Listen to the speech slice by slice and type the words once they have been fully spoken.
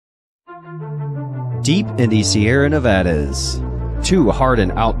Deep in the Sierra Nevadas, two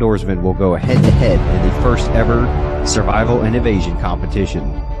hardened outdoorsmen will go head-to-head in the first ever survival and evasion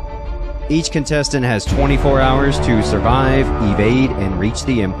competition. Each contestant has 24 hours to survive, evade, and reach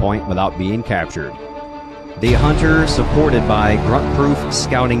the endpoint without being captured. The hunter, supported by Grunt Proof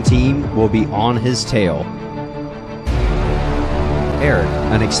scouting team, will be on his tail. Eric,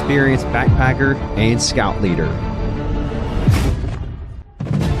 an experienced backpacker and scout leader.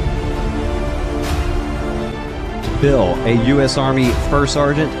 Bill, a U.S. Army First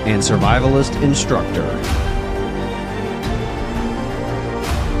Sergeant and survivalist instructor.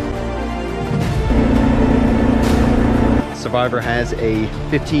 Survivor has a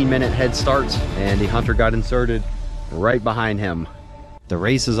 15-minute head start, and the hunter got inserted right behind him. The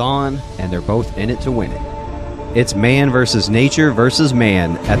race is on, and they're both in it to win it. It's man versus nature versus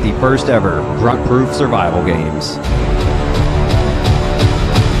man at the first ever Grunt Proof Survival Games.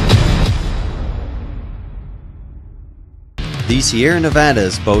 The Sierra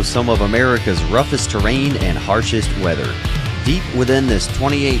Nevadas boast some of America's roughest terrain and harshest weather. Deep within this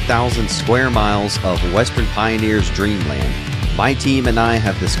 28,000 square miles of Western Pioneer's dreamland, my team and I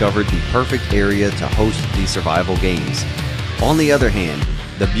have discovered the perfect area to host the survival games. On the other hand,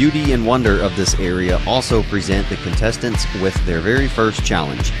 the beauty and wonder of this area also present the contestants with their very first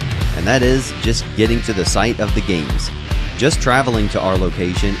challenge, and that is just getting to the site of the games. Just traveling to our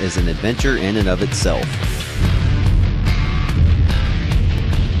location is an adventure in and of itself.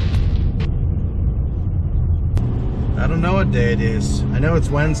 I don't know what day it is. I know it's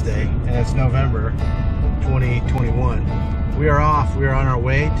Wednesday and it's November 2021. We are off. We are on our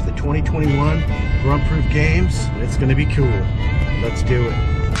way to the 2021 Grunt Proof Games. It's going to be cool. Let's do it.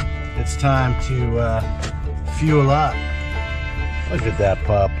 It's time to fuel up. Look at that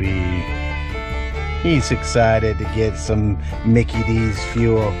puppy. He's excited to get some Mickey D's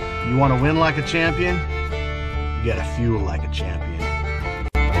fuel. You want to win like a champion? You got to fuel like a champion.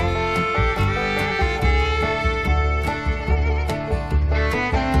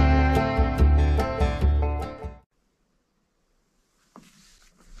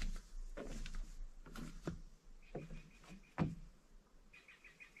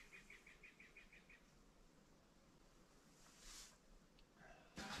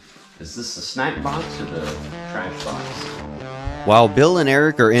 Is this the snack box or the trash box? While Bill and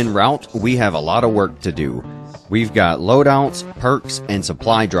Eric are en route, we have a lot of work to do. We've got loadouts, perks, and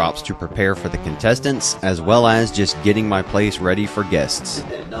supply drops to prepare for the contestants, as well as just getting my place ready for guests.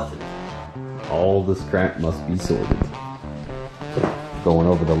 All this crap must be sorted. Going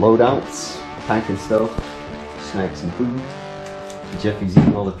over the loadouts, packing stuff, snacks and food. Jeffy's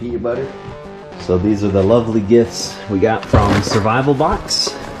eating all the peanut butter. So these are the lovely gifts we got from Survival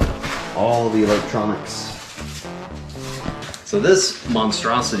Box. All the electronics. So this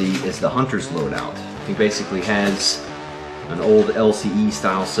monstrosity is the hunter's loadout. He basically has an old LCE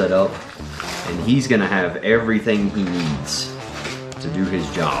style setup, and he's gonna have everything he needs to do his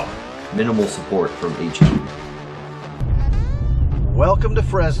job. Minimal support from HQ. Welcome to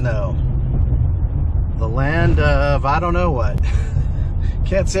Fresno, the land of I don't know what.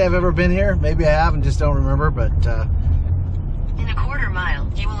 Can't say I've ever been here. Maybe I have and just don't remember, but in a quarter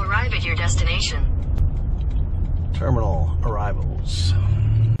mile, you will arrive at your destination. Terminal arrivals.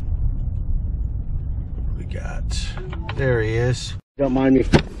 What do we got? There he is. Don't mind me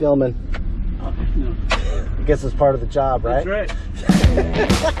filming. No. I guess it's part of the job, right? That's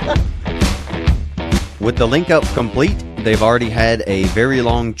right. With the link up complete, they've already had a very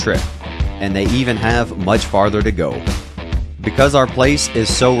long trip, and they even have much farther to go. Because our place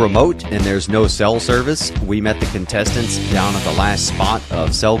is so remote and there's no cell service, we met the contestants down at the last spot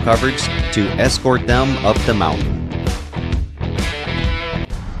of cell coverage to escort them up the mountain.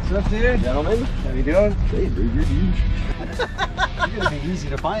 What's up, dude? Gentlemen, how you doing? Hey, dude, you're huge. You're gonna be easy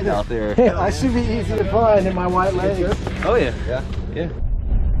to find out there. I should be easy to find in my white legs. Oh yeah. Yeah.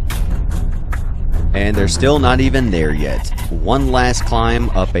 And they're still not even there yet. One last climb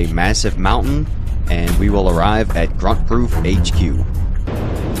up a massive mountain, and we will arrive at Grunt Proof HQ.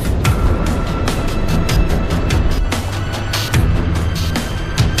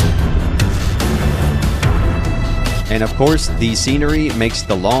 And of course, the scenery makes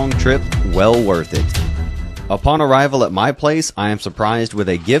the long trip well worth it. Upon arrival at my place, I am surprised with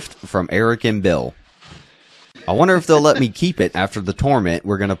a gift from Eric and Bill. I wonder if they'll let me keep it after the torment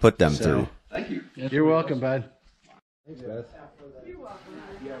we're going to put them through. Thank you. You're welcome, bud. Thanks, guys.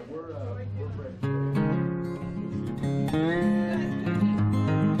 Yeah, we're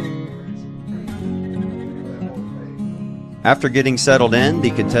After getting settled in, the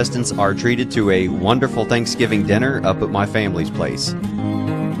contestants are treated to a wonderful Thanksgiving dinner up at my family's place.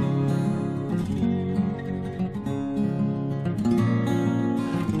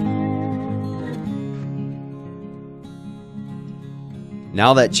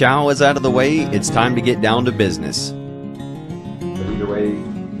 Now that chow is out of the way, it's time to get down to business. But either way,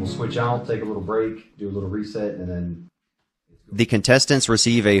 we'll switch out, take a little break, do a little reset, and then... The contestants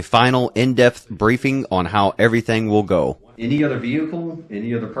receive a final in-depth briefing on how everything will go. Any other vehicle,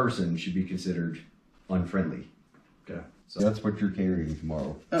 any other person should be considered unfriendly. Okay. So that's what you're carrying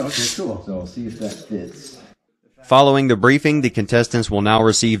tomorrow. Oh, okay, cool. So I'll see if that fits. Following the briefing, the contestants will now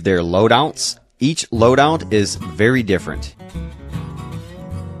receive their loadouts. Each loadout is very different.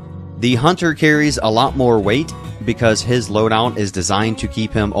 The hunter carries a lot more weight because his loadout is designed to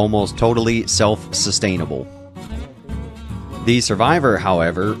keep him almost totally self-sustainable. The survivor,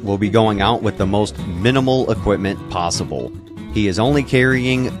 however, will be going out with the most minimal equipment possible. He is only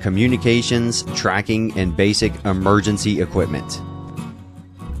carrying communications, tracking, and basic emergency equipment.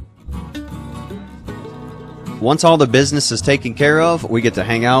 Once all the business is taken care of, we get to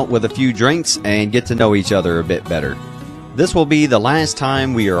hang out with a few drinks and get to know each other a bit better. This will be the last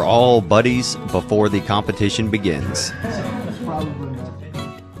time we are all buddies before the competition begins.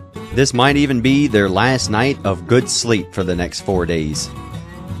 This might even be their last night of good sleep for the next 4 days.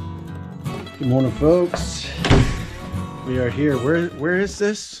 Good morning, folks. We are here. Where is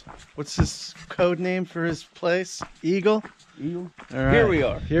this? What's this code name for his place? Eagle? Eagle. All right. Here we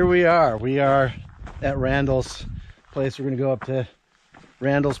are. Here we are. We are at Randall's place. We're going to go up to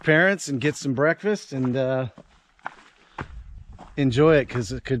Randall's parents and get some breakfast and enjoy it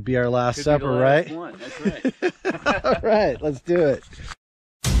because it could be our last supper, right? That's right. All right, let's do it.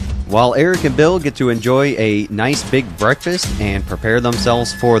 While Eric and Bill get to enjoy a nice big breakfast and prepare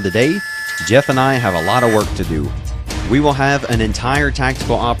themselves for the day, Jeff and I have a lot of work to do. We will have an entire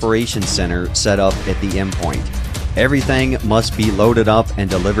tactical operations center set up at the endpoint. Everything must be loaded up and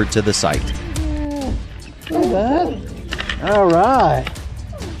delivered to the site. Look at that. All right.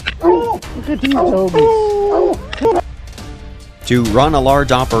 Look at these togies. To run a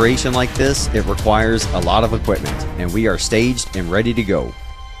large operation like this, it requires a lot of equipment, and we are staged and ready to go.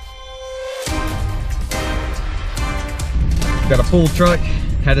 Got a full truck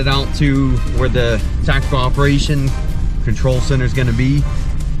headed out to where the tactical operation control center is going to be,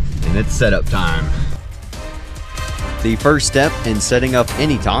 and it's setup time. The first step in setting up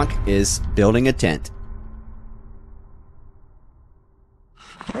any TOC is building a tent.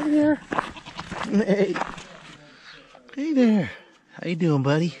 Hey there. Hey. Hey there. How you doing,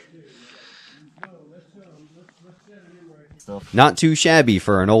 buddy? Not too shabby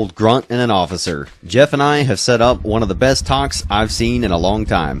for an old grunt and an officer. Jeff and I have set up one of the best TOCs I've seen in a long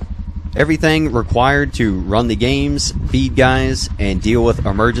time. Everything required to run the games, feed guys, and deal with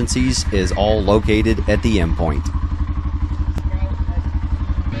emergencies is all located at the endpoint.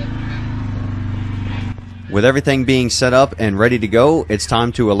 With everything being set up and ready to go, it's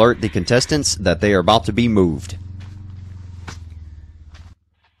time to alert the contestants that they are about to be moved.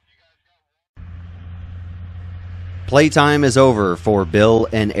 Playtime is over for Bill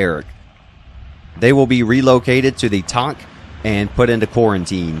and Eric. They will be relocated to the TOC and put into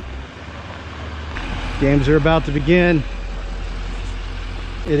quarantine. Games are about to begin.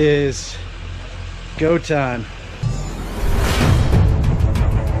 It is go time.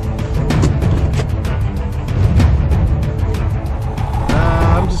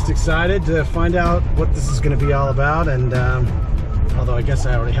 I'm just excited to find out what this is going to be all about, and although I guess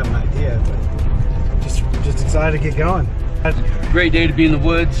I already have an idea, but just excited to get going. Great day to be in the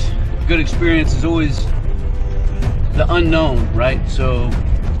woods. Good experience is always the unknown, right? So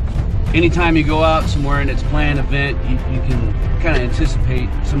anytime you go out somewhere and it's planned event, you can kind of anticipate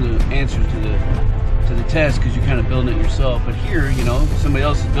some of the answers to the test because you're kind of building it yourself. But here, you know, somebody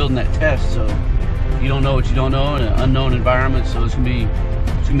else is building that test, so you don't know what you don't know in an unknown environment. So it's gonna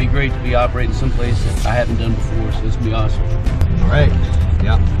be great to be operating someplace that I haven't done before. So it's gonna be awesome. All right.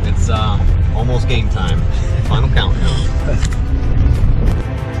 Yeah, it's almost game time. Final countdown.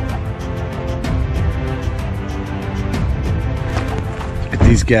 Look at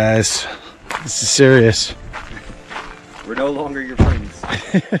these guys. This is serious. We're no longer your friends.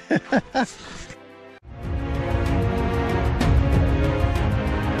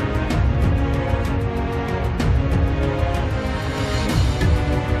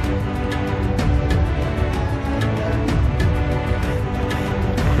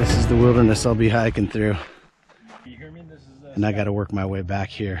 This is the wilderness I'll be hiking through. And I got to work my way back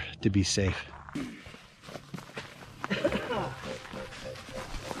here to be safe.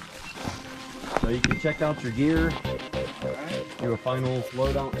 So you can check out your gear, do a final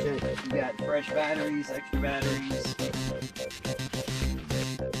loadout check. You got fresh batteries, extra batteries.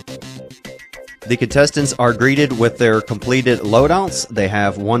 The contestants are greeted with their completed loadouts. They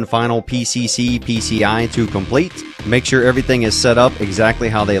have one final PCC PCI to complete. make sure everything is set up exactly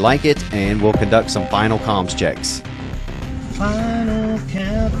how they like it, and we'll conduct some final comms checks. Final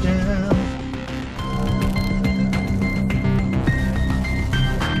countdown.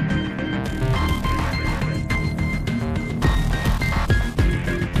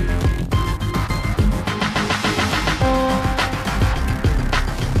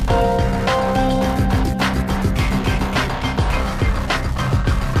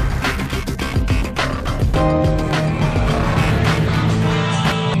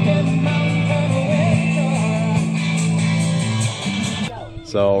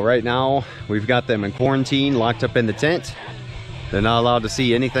 So right now we've got them in quarantine, locked up in the tent. They're not allowed to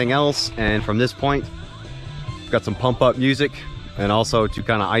see anything else, and from this point we've got some pump up music, and also to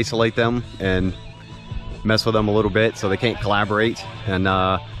kind of isolate them and mess with them a little bit so they can't collaborate. And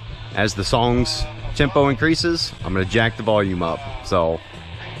as the song's tempo increases, I'm gonna jack the volume up. So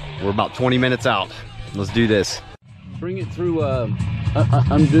we're about 20 minutes out. Let's do this. Bring it through,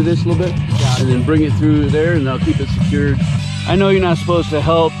 undo this a little bit, and then bring it through there, and I'll keep it secured. I know you're not supposed to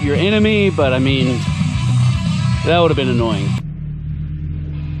help your enemy, but I mean, that would have been annoying.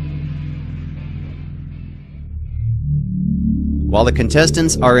 While the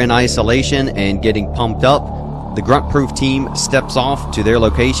contestants are in isolation and getting pumped up, the Grunt Proof team steps off to their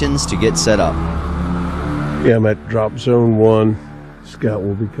locations to get set up. Yeah, I'm at drop zone 1. Scout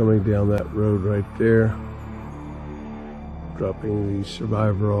will be coming down that road right there. Dropping the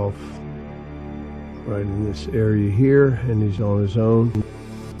survivor off right in this area here, and he's on his own.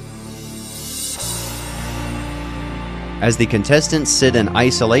 As the contestants sit in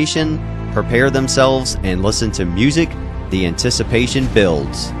isolation, prepare themselves, and listen to music, the anticipation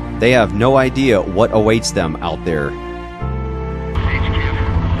builds. They have no idea what awaits them out there.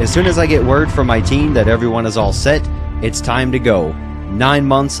 As soon as I get word from my team that everyone is all set, it's time to go. 9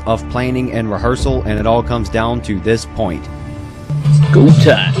 months of planning and rehearsal, and it all comes down to this point. Go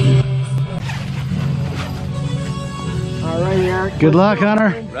time. All right, Eric. Good luck,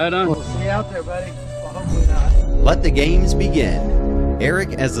 Hunter. Right on. We'll see you out there, buddy. Well, hopefully not. Let the games begin.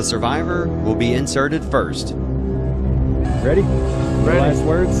 Eric, as the survivor, will be inserted first. Ready? Ready. Last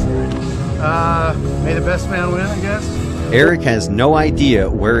words? May the best man win, I guess. Eric has no idea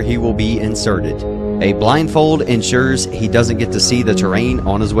where he will be inserted. A blindfold ensures he doesn't get to see the terrain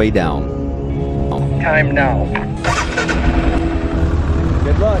on his way down. Time now.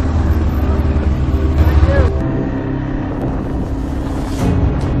 Good luck.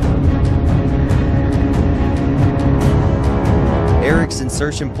 Eric's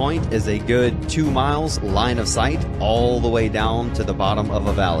insertion point is a good 2 miles line of sight all the way down to the bottom of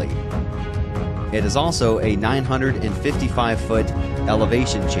a valley. It is also a 955-foot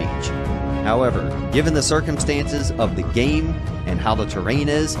elevation change. However, given the circumstances of the game and how the terrain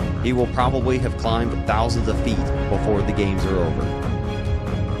is, he will probably have climbed thousands of feet before the games are over.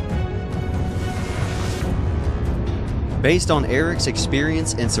 Based on Eric's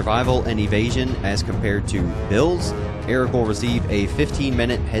experience in survival and evasion as compared to Bill's, Eric will receive a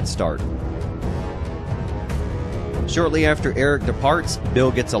 15-minute head start. Shortly after Eric departs,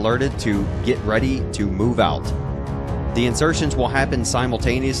 Bill gets alerted to get ready to move out. The insertions will happen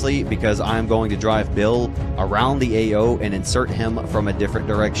simultaneously because I'm going to drive Bill around the AO and insert him from a different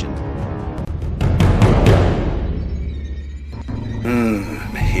direction.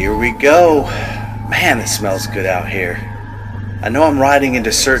 Here we go. Man, it smells good out here. I know I'm riding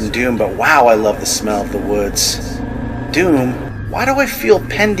into certain doom, but wow, I love the smell of the woods. Doom? Why do I feel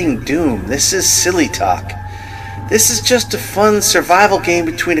pending doom? This is silly talk. This is just a fun survival game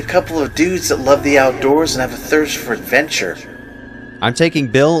between a couple of dudes that love the outdoors and have a thirst for adventure. I'm taking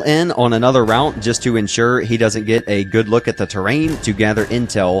Bill in on another route just to ensure he doesn't get a good look at the terrain to gather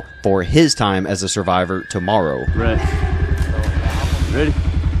intel for his time as a survivor tomorrow. Right. Ready?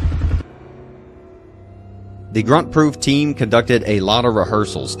 The Grunt Proof team conducted a lot of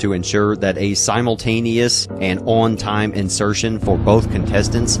rehearsals to ensure that a simultaneous and on-time insertion for both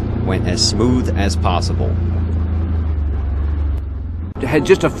contestants went as smooth as possible. I had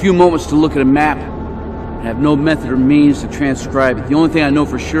just a few moments to look at a map and have no method or means to transcribe it. The only thing I know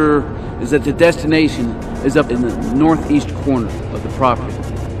for sure is that the destination is up in the northeast corner of the property.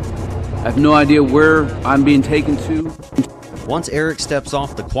 I have no idea where I'm being taken to. Once Eric steps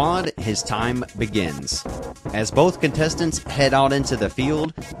off the quad, his time begins. As both contestants head out into the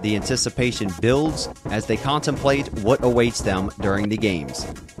field, the anticipation builds as they contemplate what awaits them during the games.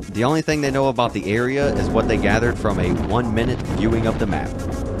 The only thing they know about the area is what they gathered from a 1-minute viewing of the map.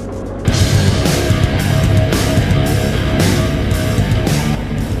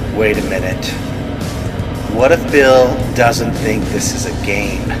 Wait a minute. What if Bill doesn't think this is a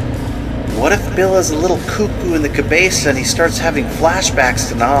game? What if Bill is a little cuckoo in the cabeza and he starts having flashbacks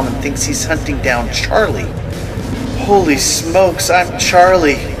to Nam and thinks he's hunting down Charlie? Holy smokes, I'm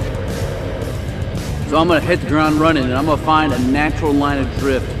Charlie. So I'm gonna hit the ground running and I'm gonna find a natural line of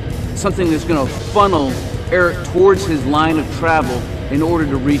drift. Something that's gonna funnel Eric towards his line of travel in order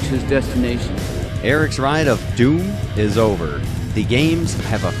to reach his destination. Eric's ride of doom is over. The games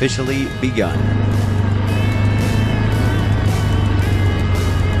have officially begun.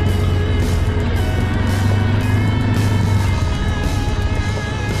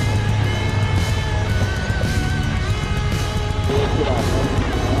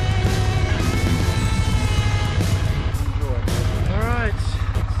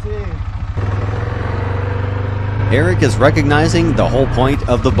 Eric is recognizing the whole point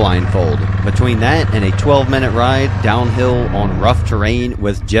of the blindfold. Between that and a 12-minute ride downhill on rough terrain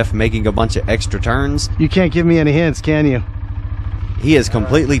with Jeff making a bunch of extra turns, You can't give me any hints, can you? he is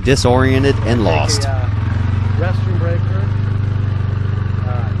completely disoriented and lost. Restroom break first.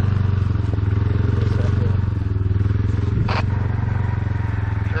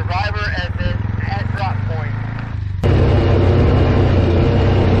 Survivor at drop point.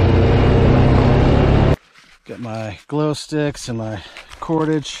 Got my glow sticks and my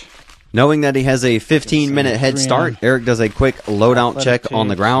cordage. Knowing that he has a 15-minute head start, Eric does a quick loadout check on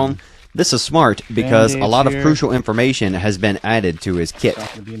the ground. This is smart because a lot of crucial information has been added to his kit. Not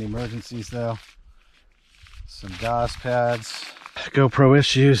going to be any emergencies though. Some DOS pads. GoPro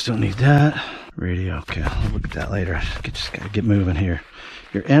issues, don't need that. Radio, okay, I'll look at that later. Just gotta get moving here.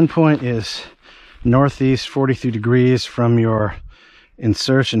 Your endpoint is northeast 43 degrees from your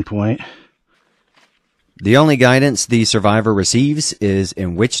insertion point. The only guidance the survivor receives is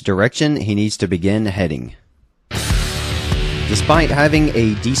in which direction he needs to begin heading. Despite having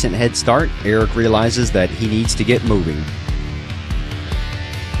a decent head start, Eric realizes that he needs to get moving.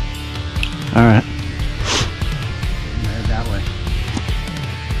 All right. Head that way.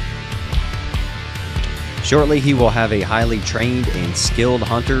 Shortly, he will have a highly trained and skilled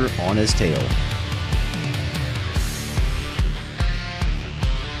hunter on his tail.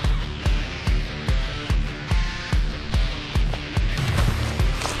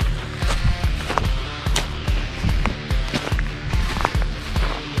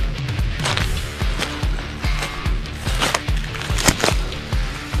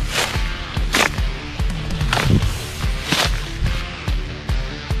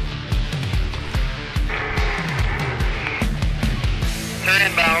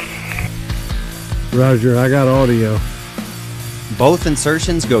 Roger, I got audio. Both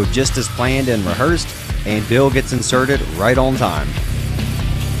insertions go just as planned and rehearsed, and Bill gets inserted right on time.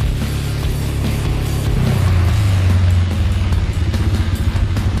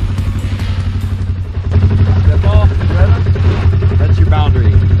 Step off, brother. That's your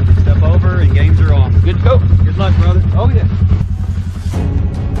boundary. Step over and games are on. Good to go. Good luck, brother. Oh, yeah.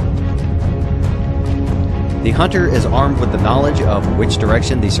 The hunter is armed with the knowledge of which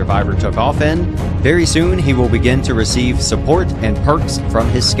direction the survivor took off in. Very soon, he will begin to receive support and perks from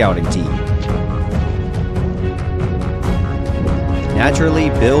his scouting team. Naturally,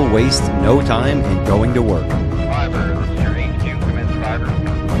 Bill wastes no time in going to work. Survivor, this is your HQ. Come in, Survivor.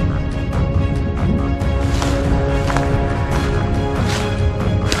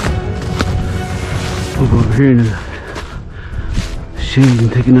 We'll go over here into the shade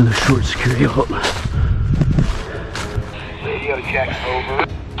and take another short security halt. Check over.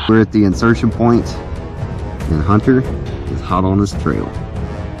 We're at the insertion point, and Hunter is hot on his trail.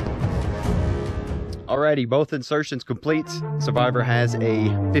 Alrighty, both insertions complete. Survivor has a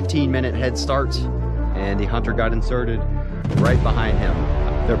 15-minute head start, and the Hunter got inserted right behind him.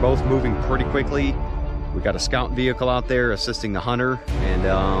 They're both moving pretty quickly. We got a scout vehicle out there assisting the Hunter, and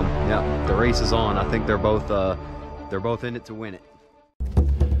yeah, the race is on. I think they're both in it to win it.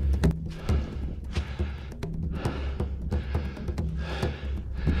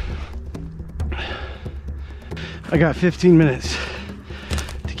 I got 15 minutes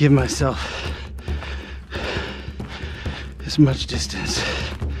to give myself as much distance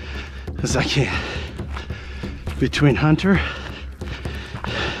as I can between Hunter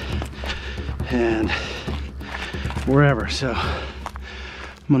and wherever. So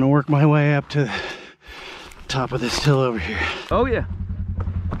I'm gonna work my way up to the top of this hill over here. Oh yeah.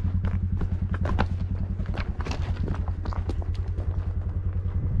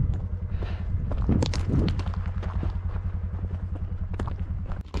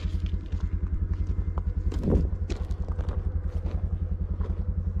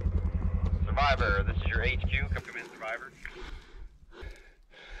 Survivor, this is your HQ. Come in, Survivor.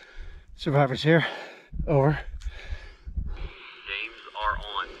 Survivor's here. Over. Games are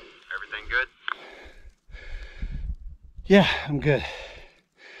on. Everything Yeah, I'm good.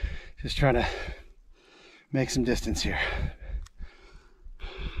 Just trying to make some distance here.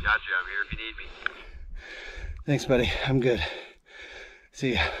 Gotcha, I'm here if you need me. Thanks, buddy. I'm good.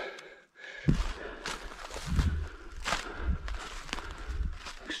 See ya.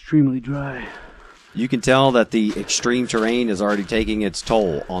 Extremely dry. You can tell that the extreme terrain is already taking its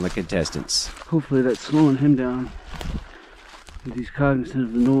toll on the contestants. Hopefully that's slowing him down. If he's cognizant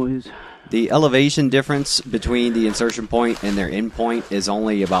of the noise. The elevation difference between the insertion point and their end point is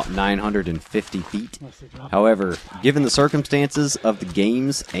only about 950 feet. However, given the circumstances of the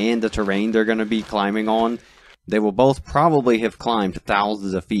games and the terrain they're going to be climbing on, they will both probably have climbed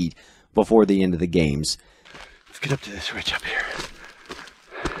thousands of feet before the end of the games. Let's get up to this ridge up here.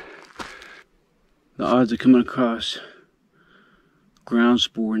 The odds of coming across ground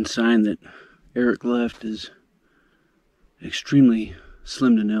spoor and sign that Eric left is extremely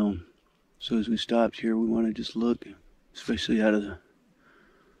slim to nil. So as we stopped here, we want to just look, especially out of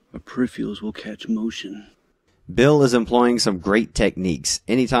our peripherals, we'll catch motion. Bill is employing some great techniques.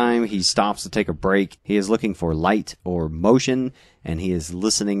 Anytime he stops to take a break, he is looking for light or motion, and he is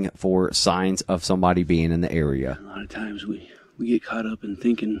listening for signs of somebody being in the area. A lot of times we get caught up in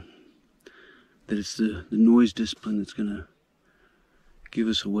thinking that it's the noise discipline that's going to give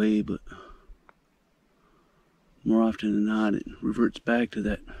us away, but more often than not, it reverts back to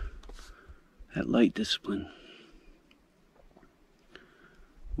that light discipline.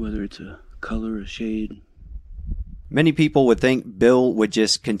 Whether it's a color, a shade. Many people would think Bill would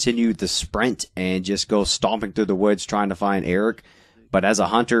just continue the sprint and just go stomping through the woods trying to find Eric. But as a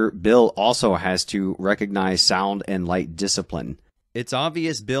hunter, Bill also has to recognize sound and light discipline. It's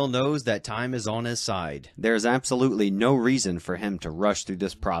obvious Bill knows that time is on his side. There's absolutely no reason for him to rush through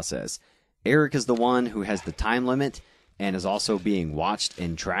this process. Eric is the one who has the time limit and is also being watched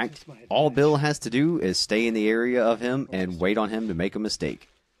and tracked. All Bill has to do is stay in the area of him and wait on him to make a mistake.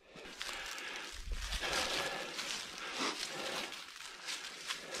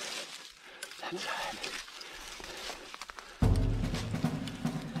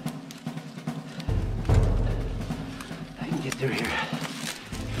 I can get through here.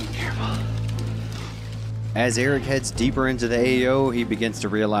 Be careful. As Eric heads deeper into the AO, he begins to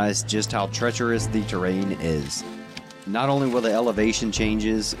realize just how treacherous the terrain is. Not only will the elevation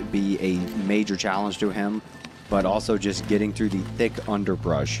changes be a major challenge to him, but also just getting through the thick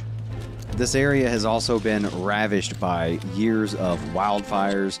underbrush. This area has also been ravished by years of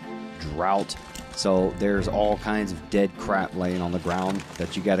wildfires, drought, so there's all kinds of dead crap laying on the ground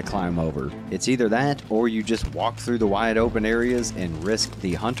that you gotta climb over. It's either that, or you just walk through the wide open areas and risk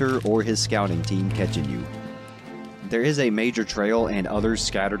the hunter or his scouting team catching you. There is a major trail and others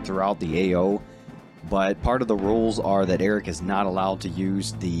scattered throughout the AO, but part of the rules are that Eric is not allowed to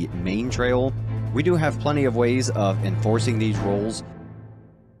use the main trail. We do have plenty of ways of enforcing these rules.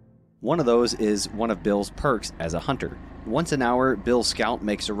 One of those is one of Bill's perks as a hunter. Once an hour, Bill's scout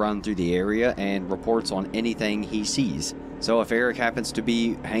makes a run through the area and reports on anything he sees. So if Eric happens to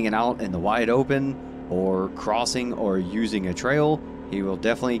be hanging out in the wide open, or crossing or using a trail, he will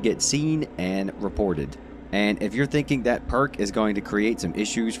definitely get seen and reported. And if you're thinking that perk is going to create some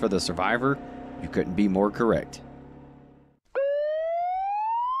issues for the survivor, you couldn't be more correct.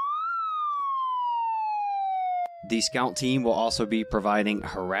 The scout team will also be providing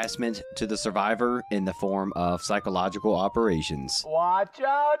harassment to the survivor in the form of psychological operations. Watch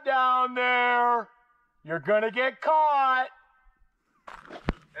out down there! You're gonna get caught!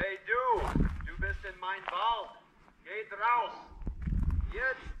 Hey du bist in mein Wald. Geht raus.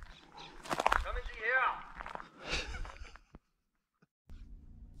 Jetzt. Kommen Sie her.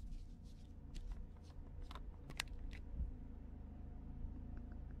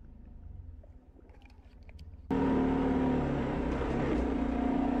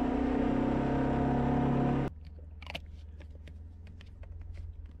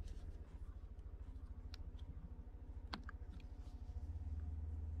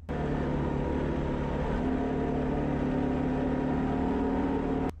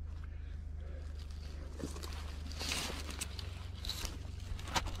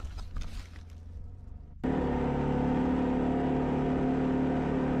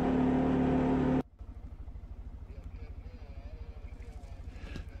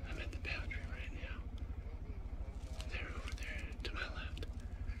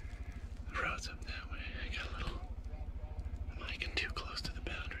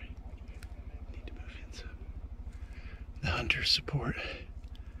 Hunter support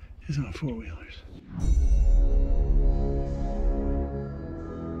is on four-wheelers.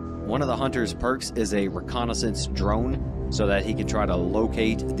 One of the hunter's perks is a reconnaissance drone so that he can try to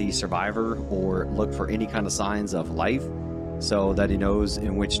locate the survivor or look for any kind of signs of life so that he knows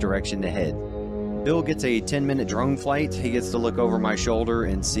in which direction to head. Bill gets a 10-minute drone flight. He gets to look over my shoulder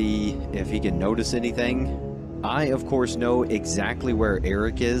and see if he can notice anything. I, of course, know exactly where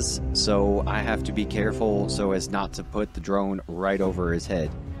Eric is, so I have to be careful so as not to put the drone right over his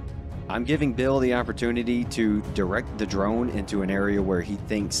head. I'm giving Bill the opportunity to direct the drone into an area where he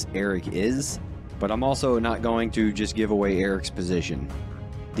thinks Eric is, but I'm also not going to just give away Eric's position.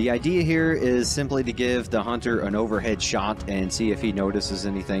 The idea here is simply to give the hunter an overhead shot and see if he notices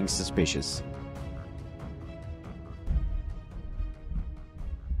anything suspicious.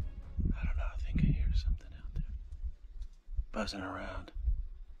 Buzzing around.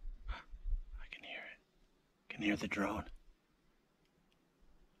 I can hear it. I can hear the drone.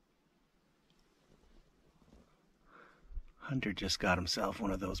 Hunter just got himself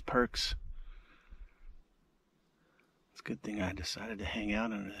one of those perks. It's a good thing I decided to hang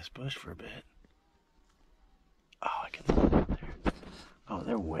out under this bush for a bit. Oh, I can see them out there. Oh,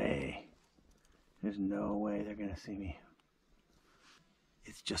 they're way. There's no way they're gonna see me.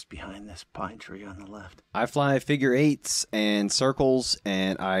 It's just behind this pine tree on the left. I fly figure eights and circles,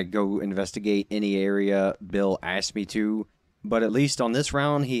 and I go investigate any area Bill asked me to, but at least on this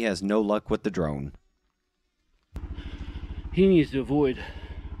round, he has no luck with the drone. He needs to avoid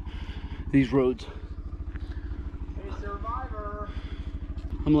these roads. Hey, survivor!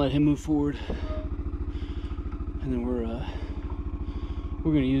 I'm gonna let him move forward, and then we're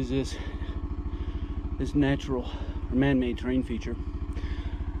gonna use this natural or man-made terrain feature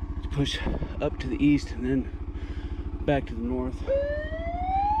to push up to the east and then back to the north.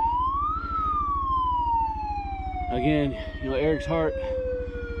 Again, you know, Eric's heart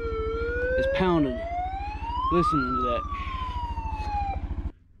is pounding, listening to that.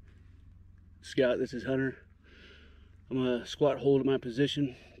 Scout, this is Hunter. I'm gonna squat hold at my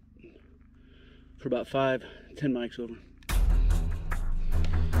position for about 5-10 mics over.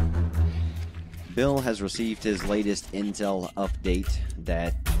 Bill has received his latest intel update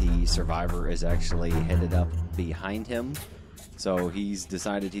that the survivor is actually headed up behind him. So he's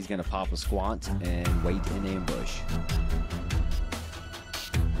decided he's going to pop a squat and wait in ambush.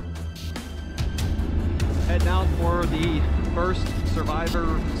 Heading out for the first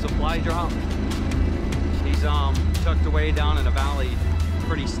survivor supply drop. He's tucked away down in a valley,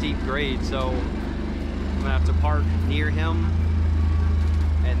 pretty steep grade, so I'm gonna have to park near him,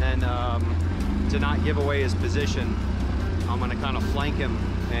 and then to not give away his position, I'm gonna kind of flank him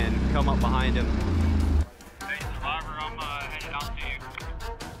and come up behind him. Hey, survivor, I'm headed out to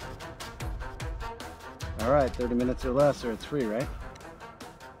you. All right, 30 minutes or less, or it's free, right?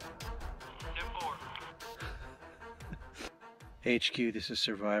 HQ, this is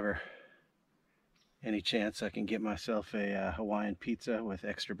Survivor. Any chance I can get myself a Hawaiian pizza with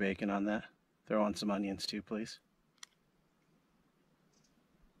extra bacon on that? Throw on some onions too, please.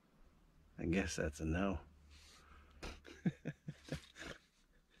 I guess that's a no.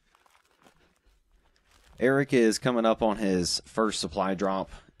 Eric is coming up on his first supply drop,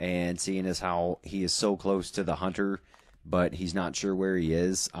 and seeing as how he is so close to the hunter, but he's not sure where he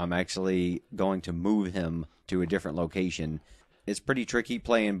is, I'm actually going to move him to a different location. It's pretty tricky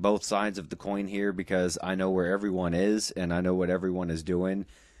playing both sides of the coin here because I know where everyone is and I know what everyone is doing,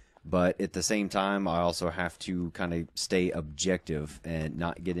 but at the same time I also have to kind of stay objective and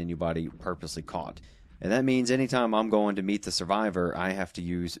not get anybody purposely caught. And that means anytime I'm going to meet the survivor, I have to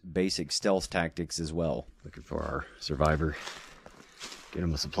use basic stealth tactics as well. Looking for our survivor. Get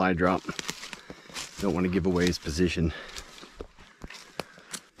him a supply drop. Don't want to give away his position.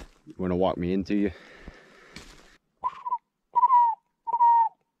 You want to walk me into you?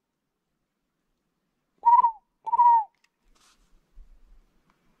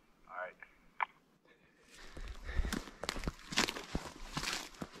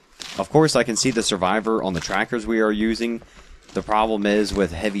 Of course, I can see the survivor on the trackers we are using. The problem is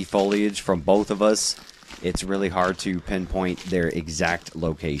with heavy foliage from both of us, it's really hard to pinpoint their exact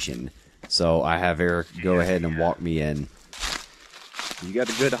location. So I have Eric go ahead and walk me in. You got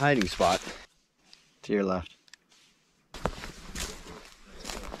a good hiding spot. To your left.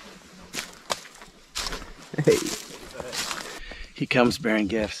 Hey. He comes bearing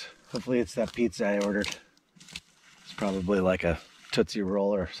gifts. Hopefully it's that pizza I ordered. It's probably like a Tootsie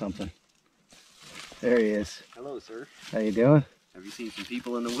Roll or something. There he is. Hello, sir. How you doing? Have you seen some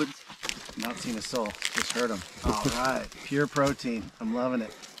people in the woods? Not seen a soul. Just heard them. All right. Pure protein. I'm loving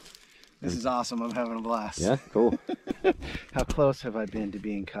it. This is awesome. I'm having a blast. Yeah, cool. How close have I been to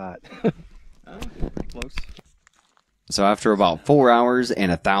being caught? Close. So after about 4 hours and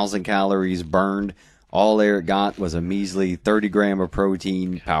 1,000 calories burned, all Eric got was a measly 30 gram of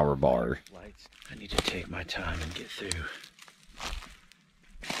protein power bar. I need to take my time and get through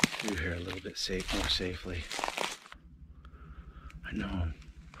here a little bit more safely. I know I'm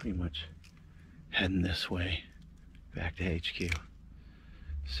pretty much heading this way back to HQ.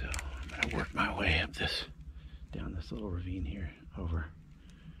 So I'm gonna work my way up down this little ravine here, work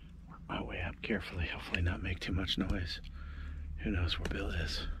my way up carefully, hopefully not make too much noise. Who knows where Bill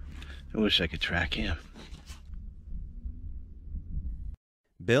is? I wish I could track him.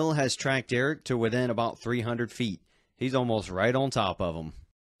 Bill has tracked Eric to within about 300 feet. He's almost right on top of him.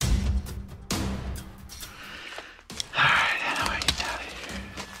 Alright, how do I get out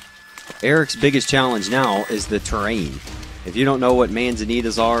of here? Eric's biggest challenge now is the terrain. If you don't know what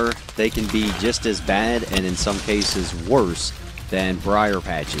manzanitas are, they can be just as bad and in some cases worse than briar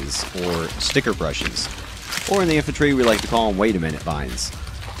patches or sticker brushes. Or in the infantry, we like to call them wait a minute vines.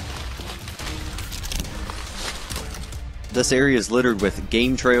 This area is littered with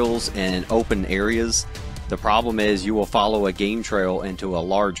game trails and open areas. The problem is you will follow a game trail into a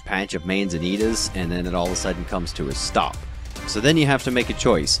large patch of manzanitas and then it all of a sudden comes to a stop. So then you have to make a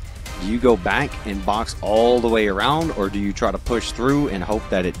choice. Do you go back and box all the way around, or do you try to push through and hope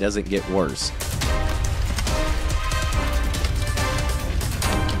that it doesn't get worse?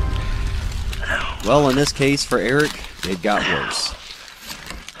 Well, in this case for Eric, it got worse.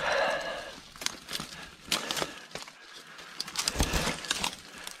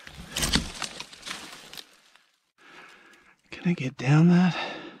 Can I get down that?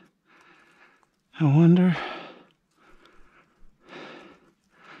 I wonder.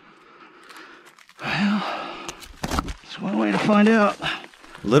 Well, it's one way to find out.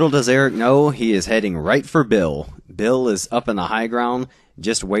 Little does Eric know, he is heading right for Bill. Bill is up in the high ground,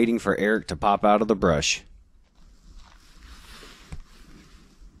 just waiting for Eric to pop out of the brush.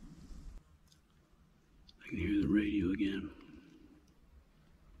 I can hear the radio again.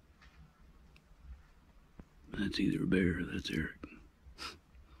 That's either a bear or that's Eric.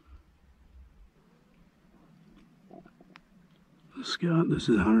 Scott, this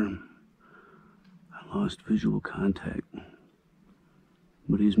is Hunter. I lost visual contact,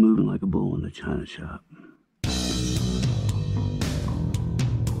 but he's moving like a bull in a china shop.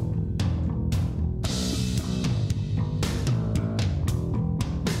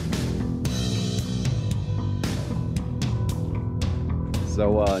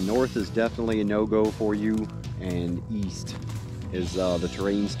 So north is definitely a no-go for you, and east is the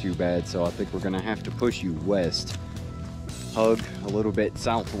terrain's too bad, so I think we're gonna have to push you west. Hug a little bit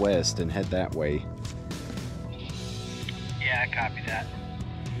southwest and head that way. Yeah, I copy that.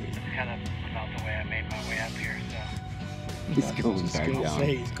 That's kind of about the way I made my way up here, so. He's going back down.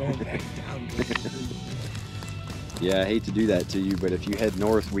 He's going back down. Yeah, I hate to do that to you, but if you head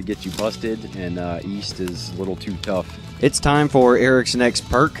north, we get you busted, and east is a little too tough. It's time for Eric's next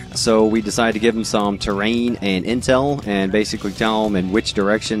perk, so we decided to give him some terrain and intel, and basically tell him in which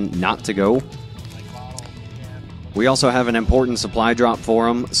direction not to go. We also have an important supply drop for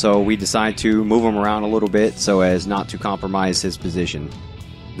him, so we decide to move him around a little bit so as not to compromise his position.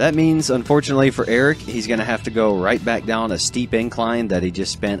 That means, unfortunately for Eric, he's going to have to go right back down a steep incline that he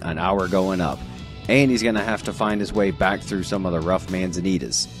just spent an hour going up. And he's going to have to find his way back through some of the rough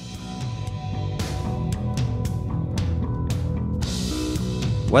manzanitas.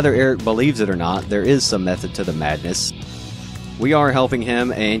 Whether Eric believes it or not, there is some method to the madness. We are helping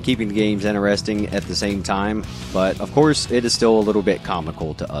him and keeping the games interesting at the same time, but of course it is still a little bit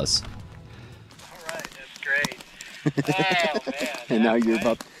comical to us. Alright, that's great. Oh, man. And now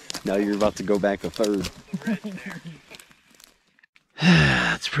you're about to go back a third.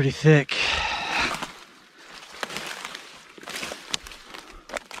 That's pretty thick.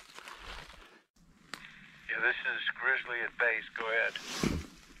 Yeah, this is Grizzly at base. Go ahead.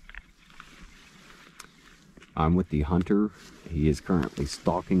 I'm with the hunter. He is currently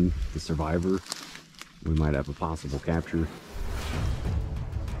stalking the survivor. We might have a possible capture.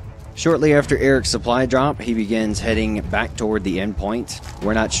 Shortly after Eric's supply drop, he begins heading back toward the end point.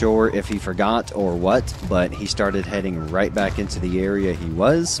 We're not sure if he forgot or what, but he started heading right back into the area he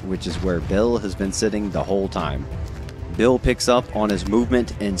was, which is where Bill has been sitting the whole time. Bill picks up on his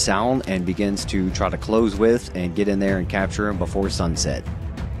movement and sound and begins to try to close with and get in there and capture him before sunset.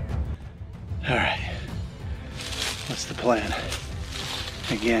 Alright. What's the plan?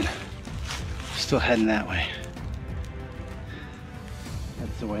 Again, still heading that way.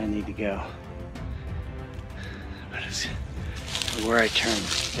 That's the way I need to go. But it's where I turn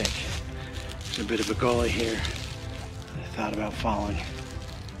is thick. There's a bit of a gully here. I thought about following,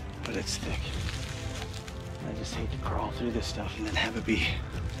 but it's thick. I just hate to crawl through this stuff and then have it be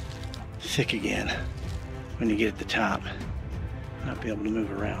thick again when you get at the top. Not be able to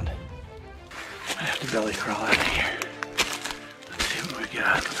move around. I have to belly crawl out of here. Let's see what we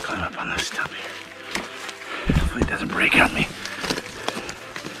got. Let's climb up on this stump here. Hopefully it doesn't break on me.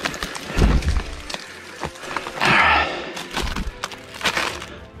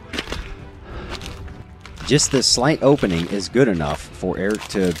 Just this slight opening is good enough for Eric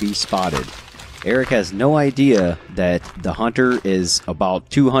to be spotted. Eric has no idea that the hunter is about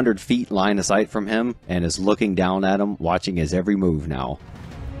 200 feet line of sight from him and is looking down at him, watching his every move now.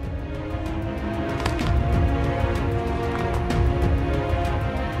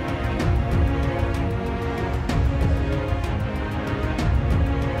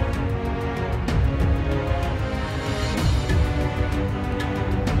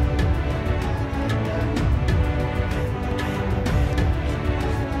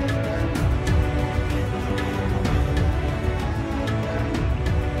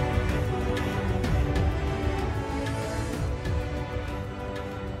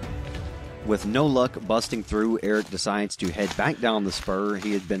 With no luck busting through, Eric decides to head back down the spur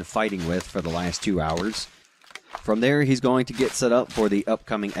he had been fighting with for the last 2 hours. From there, he's going to get set up for the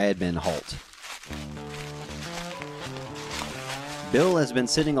upcoming admin halt. Bill has been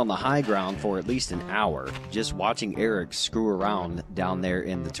sitting on the high ground for at least an hour, just watching Eric screw around down there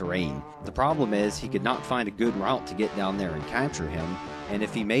in the terrain. The problem is he could not find a good route to get down there and capture him, and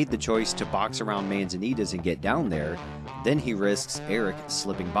if he made the choice to box around Manzanitas and get down there, then he risks Eric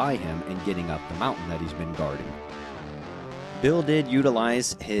slipping by him and getting up the mountain that he's been guarding. Bill did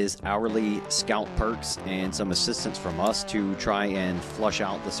utilize his hourly scout perks and some assistance from us to try and flush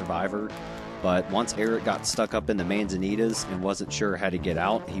out the survivor, but once Eric got stuck up in the Manzanitas and wasn't sure how to get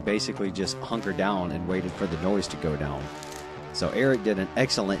out, he basically just hunkered down and waited for the noise to go down. So Eric did an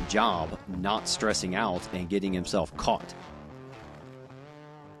excellent job not stressing out and getting himself caught.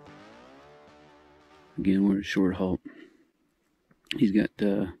 Again, we're at a short halt. He's got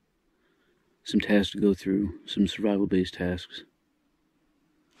some tasks to go through, some survival-based tasks.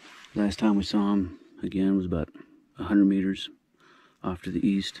 Last time we saw him, again, was about 100 meters off to the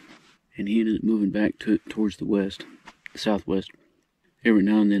east, and he ended up moving back towards the west, the southwest. Every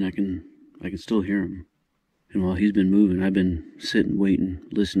now and then I can still hear him. And while he's been moving, I've been sitting, waiting,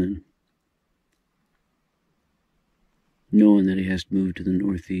 listening, knowing that he has to move to the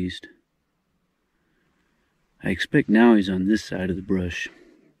northeast. I expect now he's on this side of the brush.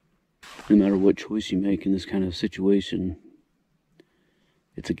 No matter what choice you make in this kind of situation,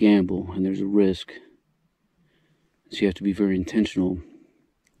 it's a gamble and there's a risk. So you have to be very intentional.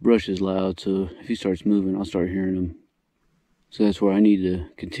 Brush is loud, so if he starts moving, I'll start hearing him. So that's where I need to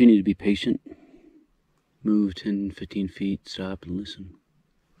continue to be patient. Move 10, 15 feet, stop and listen.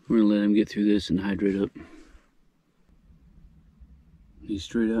 We're gonna let him get through this and hydrate up. He's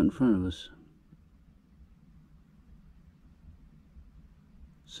straight out in front of us.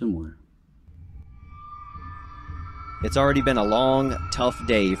 Somewhere. It's already been a long, tough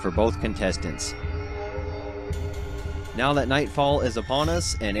day for both contestants. Now that nightfall is upon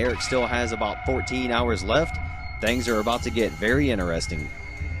us and Eric still has about 14 hours left, things are about to get very interesting.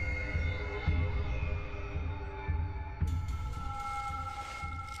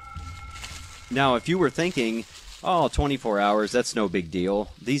 Now, if you were thinking, oh, 24 hours, that's no big deal,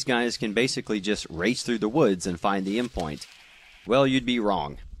 these guys can basically just race through the woods and find the endpoint. Well, you'd be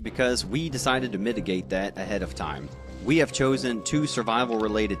wrong, because we decided to mitigate that ahead of time. We have chosen 2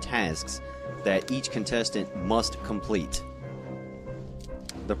 survival-related tasks that each contestant must complete.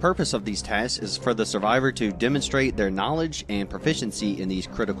 The purpose of these tasks is for the survivor to demonstrate their knowledge and proficiency in these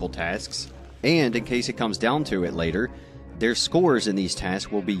critical tasks, and in case it comes down to it later, their scores in these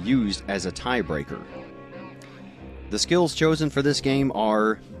tasks will be used as a tiebreaker. The skills chosen for this game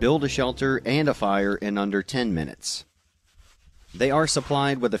are build a shelter and a fire in under 10 minutes. They are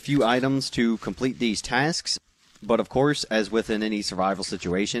supplied with a few items to complete these tasks, but of course, as within any survival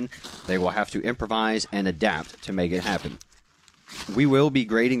situation, they will have to improvise and adapt to make it happen. We will be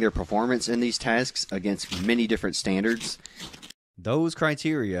grading their performance in these tasks against many different standards. Those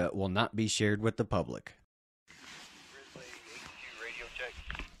criteria will not be shared with the public.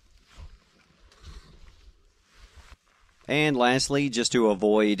 And lastly, just to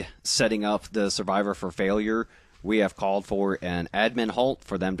avoid setting up the survivor for failure, we have called for an admin halt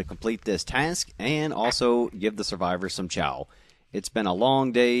for them to complete this task and also give the survivor some chow. It's been a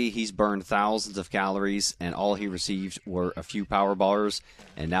long day, he's burned thousands of calories, and all he received were a few power bars,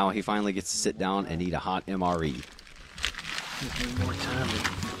 and now he finally gets to sit down and eat a hot MRE. More time to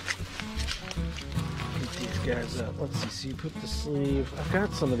get these guys up. Let's see. So you put the sleeve. I've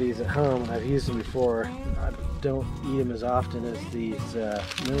got some of these at home. I've used them before. I don't eat them as often as these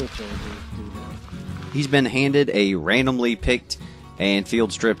military do now. He's been handed a randomly picked and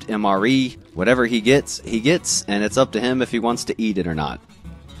field stripped MRE. Whatever he gets, and it's up to him if he wants to eat it or not.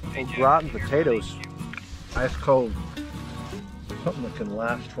 Rotten potatoes, ice cold. Something that can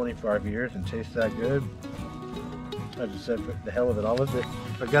last 25 years and taste that good. I just said for the hell of it, all of it.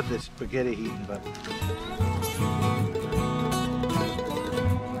 I got this spaghetti heating, but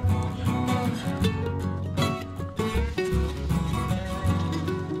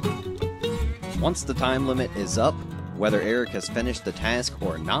once the time limit is up, whether Eric has finished the task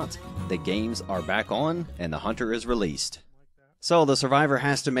or not, the games are back on and the hunter is released. So the survivor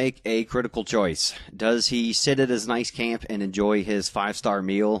has to make a critical choice. Does he sit at his nice camp and enjoy his 5-star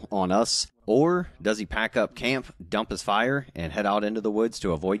meal on us? Or does he pack up camp, dump his fire, and head out into the woods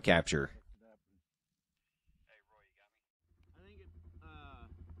to avoid capture?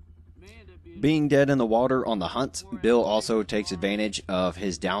 Being dead in the water on the hunt, Bill also takes advantage of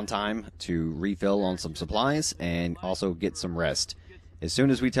his downtime to refill on some supplies and also get some rest. As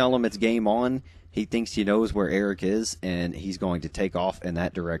soon as we tell him it's game on, he thinks he knows where Eric is, and he's going to take off in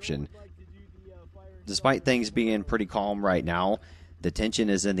that direction. Despite things being pretty calm right now, the tension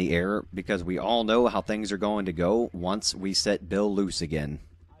is in the air because we all know how things are going to go once we set Bill loose again.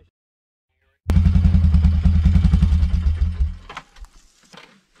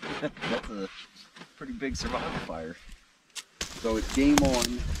 That's a pretty big survival fire. So it's game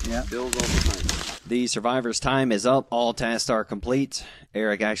on. Yeah. Bill's on the hunt. The survivor's time is up. All tasks are complete.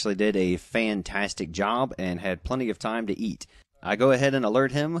 Eric actually did a fantastic job and had plenty of time to eat. I go ahead and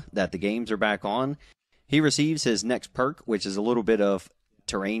alert him that the games are back on. He receives his next perk, which is a little bit of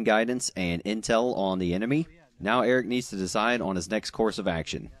terrain guidance and intel on the enemy. Now Eric needs to decide on his next course of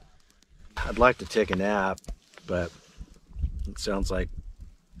action. I'd like to take a nap, but it sounds like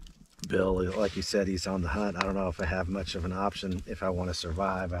Bill, like you said, he's on the hunt. I don't know if I have much of an option if I want to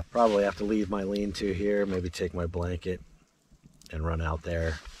survive. I probably have to leave my lean-to here, maybe take my blanket and run out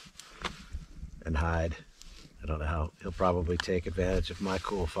there and hide. I don't know how. He'll probably take advantage of my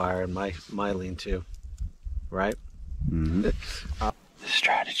cool fire and my lean-to, right? Mm-hmm. The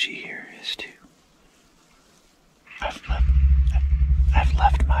strategy here is to... I've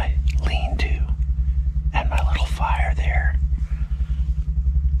left my lean-to and my little fire there,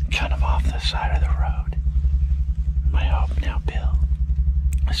 kind of off the side of the road. My hope now, Bill,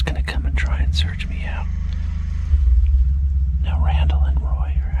 is going to come and try and search me out. Now, Randall and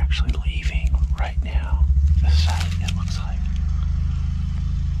Roy are actually leaving right now, this side, it looks like.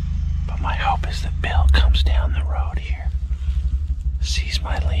 But my hope is that Bill comes down the road here, sees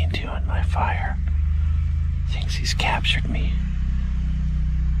my lean-to and my fire, thinks he's captured me,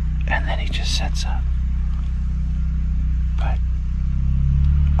 and then he just sets up. But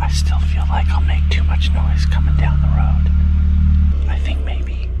I still feel like I'll make too much noise coming down the road. I think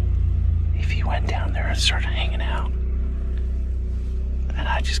maybe if he went down there and started hanging out, and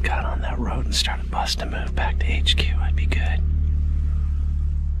I just got on that road and started busting a move back to HQ, I'd be good.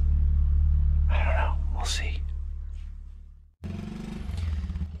 I don't know. We'll see.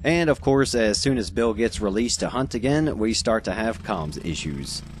 And of course, as soon as Bill gets released to hunt again, we start to have comms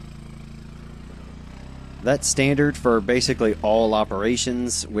issues. That's standard for basically all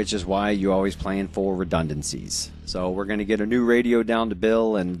operations, which is why you always plan for redundancies. So we're going to get a new radio down to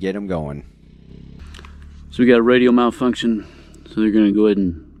Bill and get him going. So we got a radio malfunction, so they're going to go ahead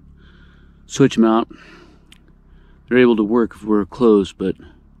and switch them out. They're able to work if we're close, but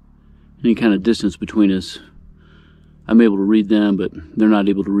any kind of distance between us, I'm able to read them, but they're not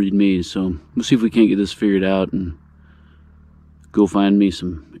able to read me. So we'll see if we can't get this figured out and go find me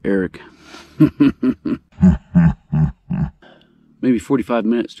some Eric. Maybe 45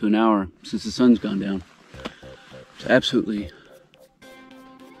 minutes to an hour since the sun's gone down. It's absolutely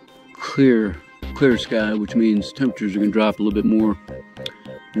clear sky, which means temperatures are going to drop a little bit more.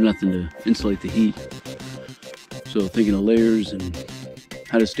 There's nothing to insulate the heat. So thinking of layers and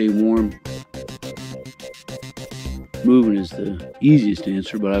how to stay warm. Moving is the easiest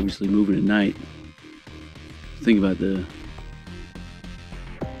answer, but obviously moving at night. Think about the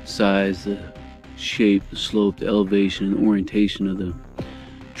size, the shape, the slope, the elevation, and the orientation of the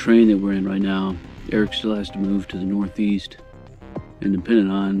terrain that we're in right now. Eric still has to move to the northeast, and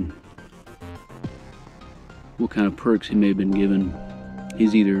depending on what kind of perks he may have been given,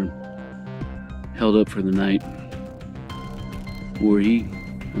 he's either held up for the night, or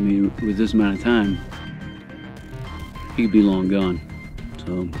with this amount of time, he could be long gone.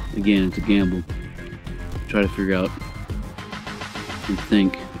 So again, it's a gamble. Try to figure out and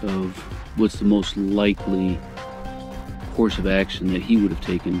think of what's the most likely course of action that he would have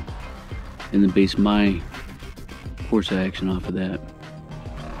taken, and then base my course of action off of that.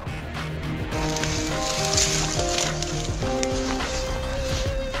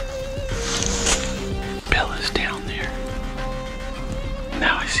 Bill is down there.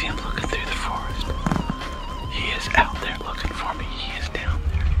 Now I see him looking through the forest. He is out there looking for me. He is down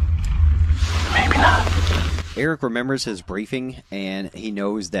there. Maybe not. Eric remembers his briefing, and he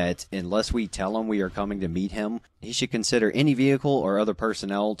knows that unless we tell him we are coming to meet him, he should consider any vehicle or other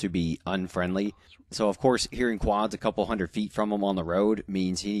personnel to be unfriendly. So, of course, hearing quads a couple 100 feet from him on the road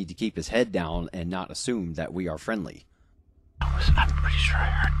means he needs to keep his head down and not assume that we are friendly. I'm pretty sure I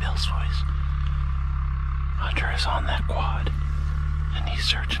heard Bill's voice. Hunter is on that quad, and he's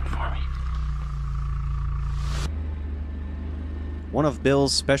searching for me. One of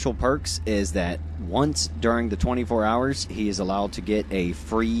Bill's special perks is that once during the 24 hours, he is allowed to get a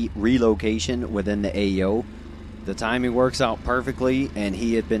free relocation within the AO. The timing works out perfectly, and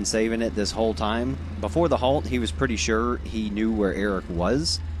he had been saving it this whole time. Before the halt, he was pretty sure he knew where Eric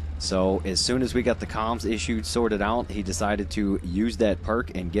was. So as soon as we got the comms issue sorted out, he decided to use that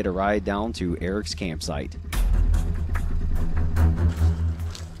perk and get a ride down to Eric's campsite.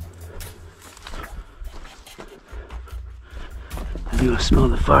 I do smell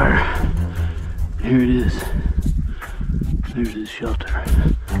the fire. Here it is. There's his shelter.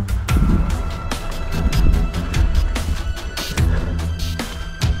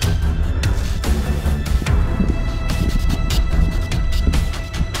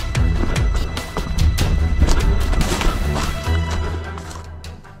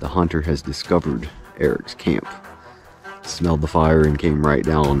 The hunter has discovered Eric's camp. Smelled the fire and came right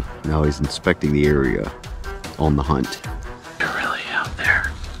down. Now he's inspecting the area on the hunt. They're really out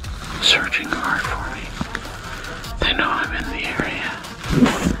there searching hard for me. They know I'm in the area.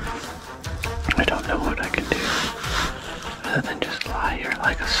 I don't know what I can do other than just lie here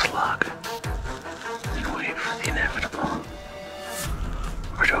like a slug and wait for the inevitable.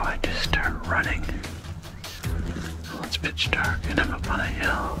 Or do I just start running? Well, it's pitch dark and I'm up on a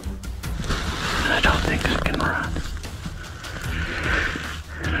hill, and I don't think I can run.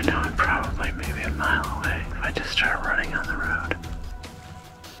 And I know I'm probably maybe a mile away if I just start running on the road.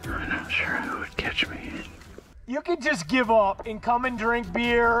 I'm not sure who would catch me. You can just give up and come and drink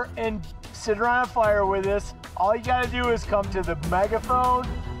beer and sit around a fire with us. All you gotta do is come to the megaphone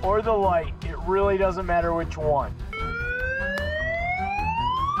or the light. It really doesn't matter which one.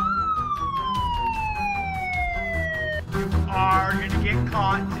 You are gonna get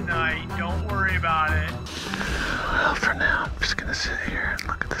caught tonight. Don't worry about it. Well, for now, I'm just gonna sit here and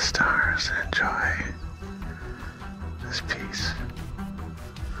look at the stars and enjoy this piece.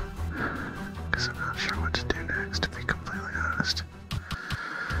 Because I'm not sure what to do next, to be completely honest.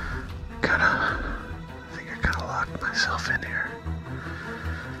 I think I kinda locked myself in here.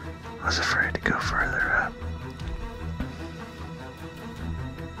 I was afraid to go further up.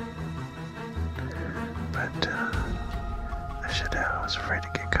 But, I was afraid to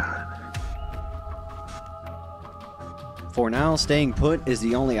get caught. For now, staying put is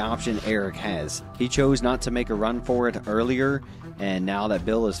the only option Eric has. He chose not to make a run for it earlier, and now that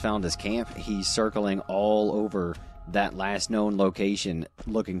Bill has found his camp, he's circling all over that last known location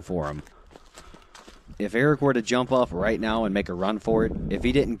looking for him. If Eric were to jump up right now and make a run for it, if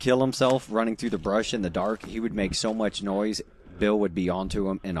he didn't kill himself running through the brush in the dark, he would make so much noise, Bill would be onto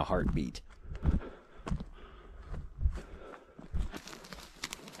him in a heartbeat.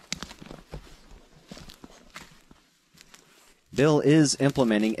 Bill is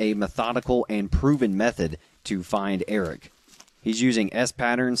implementing a methodical and proven method to find Eric. He's using S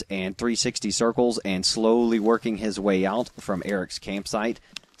patterns and 360 circles and slowly working his way out from Eric's campsite.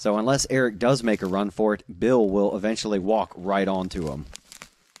 So unless Eric does make a run for it, Bill will eventually walk right onto him.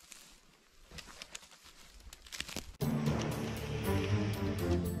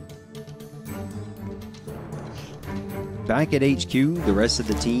 Back at HQ, the rest of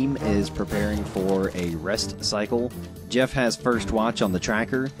the team is preparing for a rest cycle. Jeff has first watch on the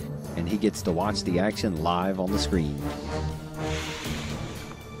tracker, and he gets to watch the action live on the screen.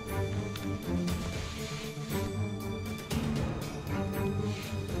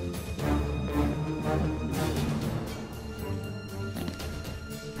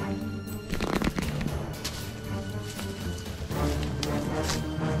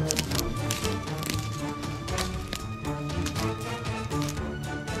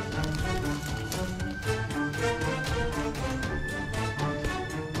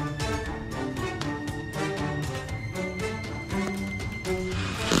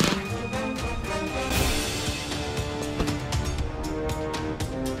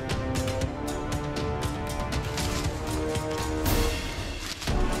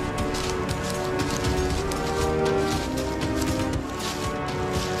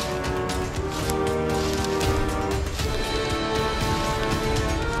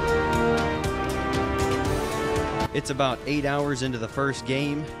 It's about 8 hours into the first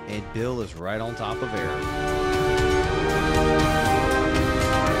game, and Bill is right on top of Eric.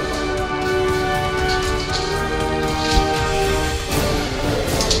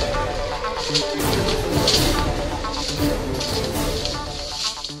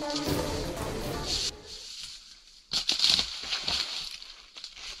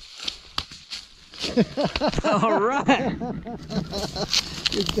 All right.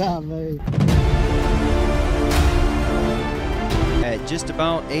 Good job, mate. At just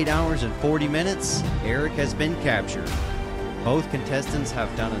about 8 hours and 40 minutes, Eric has been captured. Both contestants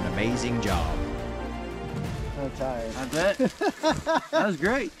have done an amazing job. I'm tired. I bet. That was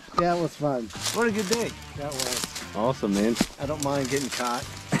great. Yeah, it was fun. What a good day. That was. Awesome, man. I don't mind getting caught,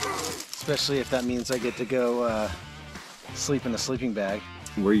 especially if that means I get to go sleep in a sleeping bag.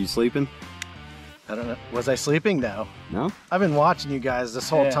 Were you sleeping? I don't know. Was I sleeping? No. No? I've been watching you guys this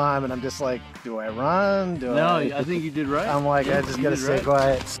whole time, and I'm just like, do I run? I think you did right. I'm like, I just gotta stay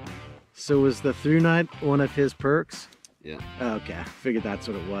quiet. So was the through night one of his perks? Yeah. Okay, I figured that's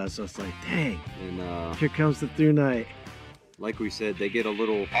what it was. So it's like, dang, And here comes the through night. like we said, they get a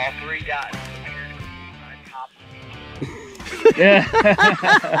little. All 3 dots. Yeah.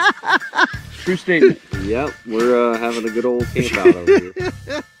 True statement. Yep, we're having a good old camp out over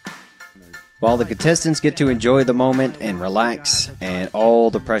here. While the contestants get to enjoy the moment and relax, and all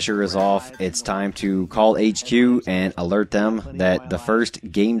the pressure is off, it's time to call HQ and alert them that the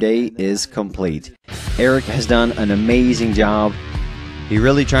first game day is complete. Eric has done an amazing job. He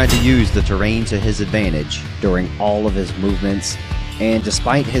really tried to use the terrain to his advantage during all of his movements, and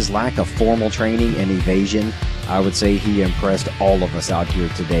despite his lack of formal training in evasion, I would say he impressed all of us out here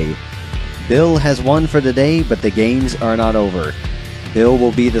today. Bill has won for the day, but the games are not over. Bill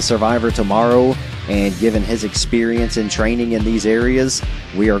will be the survivor tomorrow, and given his experience and training in these areas,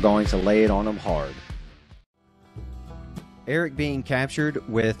 we are going to lay it on him hard. Eric being captured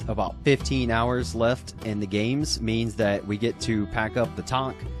with about 15 hours left in the games means that we get to pack up the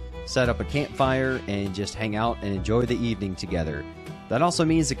talk, set up a campfire, and just hang out and enjoy the evening together. That also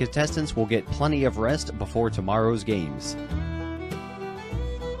means the contestants will get plenty of rest before tomorrow's games.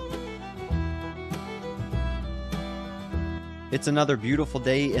 It's another beautiful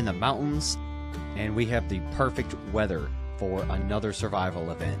day in the mountains, and we have the perfect weather for another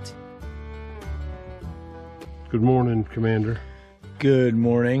survival event. Good morning, Commander. Good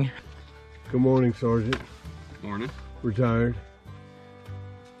morning. Good morning, Sergeant. Morning. Retired.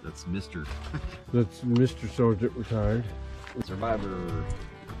 That's Mr. That's Mr. Sergeant retired. Survivor.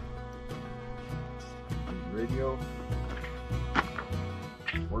 Radio.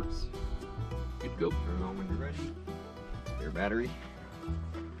 Works. Good to go. Turn on when you're ready. Their battery.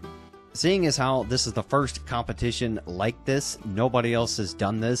 Seeing as how this is the first competition like this, nobody else has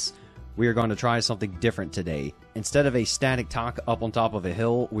done this, we are going to try something different today. Instead of a static talk up on top of a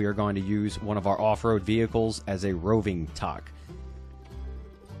hill, we are going to use one of our off-road vehicles as a roving talk.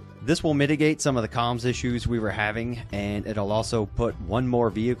 This will mitigate some of the comms issues we were having, and it'll also put one more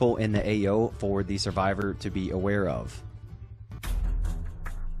vehicle in the AO for the survivor to be aware of.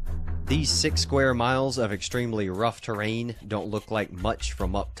 These 6 square miles of extremely rough terrain don't look like much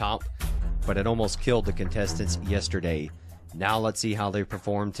from up top, but it almost killed the contestants yesterday. Now let's see how they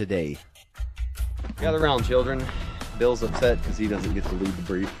perform today. Gather around, children. Bill's upset because he doesn't get to lead the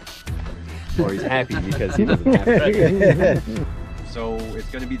brief. Or he's happy because he doesn't have to. So it's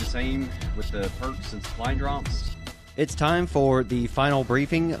going to be the same with the perks and supply drops. It's time for the final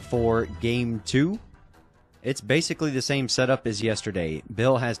briefing for Game 2. It's basically the same setup as yesterday.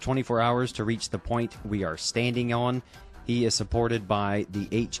 Bill has 24 hours to reach the point we are standing on. He is supported by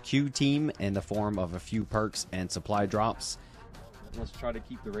the HQ team in the form of a few perks and supply drops. Let's try to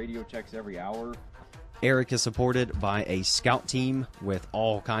keep the radio checks every hour. Eric is supported by a scout team with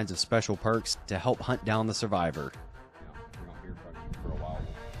all kinds of special perks to help hunt down the survivor.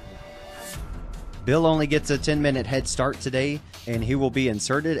 Bill only gets a 10-minute head start today, and he will be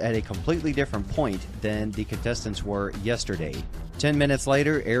inserted at a completely different point than the contestants were yesterday. 10 minutes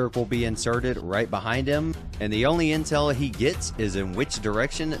later, Eric will be inserted right behind him, and the only intel he gets is in which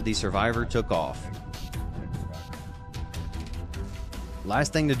direction the survivor took off.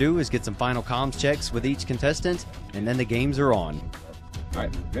 Last thing to do is get some final comms checks with each contestant, and then the games are on.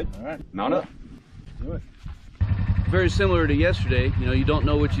 Alright, good. Alright. Mount up. Do it. Very similar to yesterday. You know, you don't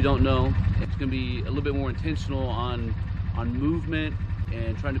know what you don't know. It's going to be a little bit more intentional on movement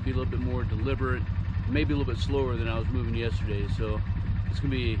and trying to be a little bit more deliberate, maybe a little bit slower than I was moving yesterday. So it's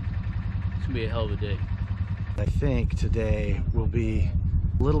going to be a hell of a day. I think today will be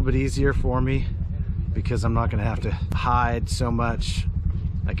a little bit easier for me because I'm not going to have to hide so much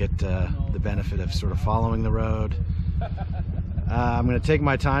I get the benefit of sort of following the road. I'm going to take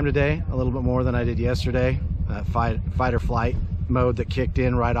my time today, a little bit more than I did yesterday. Fight or flight mode that kicked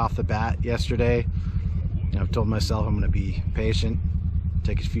in right off the bat yesterday. I've told myself I'm going to be patient,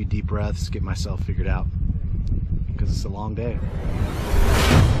 take a few deep breaths, get myself figured out, because it's a long day.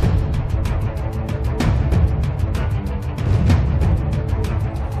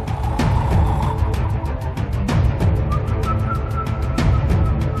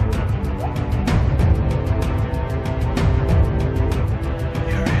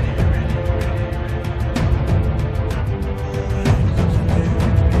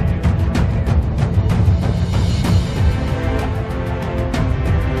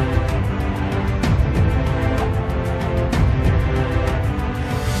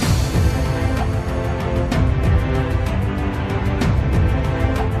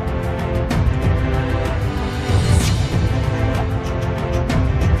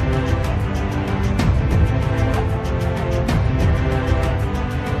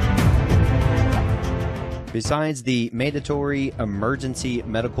 Besides the mandatory emergency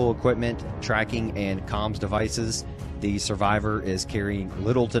medical equipment, tracking, and comms devices, the survivor is carrying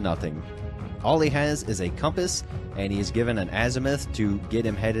little to nothing. All he has is a compass, and he is given an azimuth to get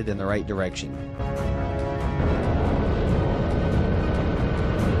him headed in the right direction.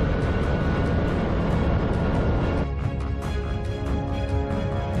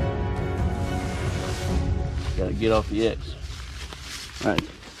 Gotta get off the X. All right.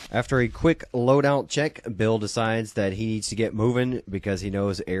 After a quick loadout check, Bill decides that he needs to get moving because he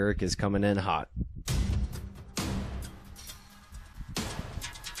knows Eric is coming in hot.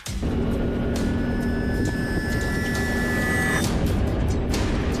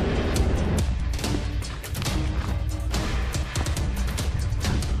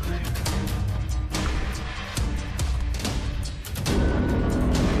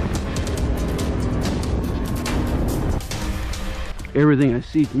 Everything I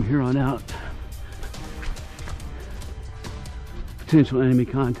see from here on out, potential enemy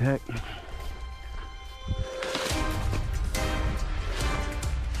contact.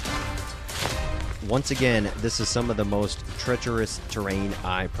 Once again, this is some of the most treacherous terrain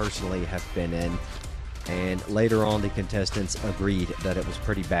I personally have been in, and later on the contestants agreed that it was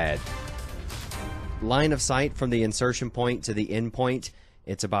pretty bad. Line of sight from the insertion point to the end point,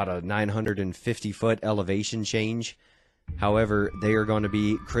 it's about a 950-foot elevation change. However, they are going to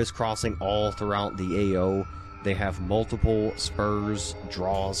be crisscrossing all throughout the AO. They have multiple spurs,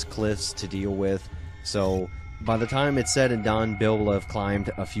 draws, cliffs to deal with. So by the time it's said and done, Bill will have climbed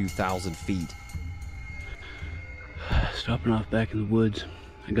a few thousand feet. Stopping off back in the woods,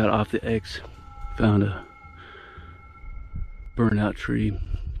 I got off the X, found a burned out tree.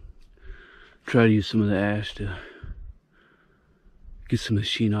 Tried to use some of the ash to get some of the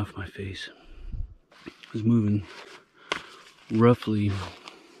sheen off my face. I was moving roughly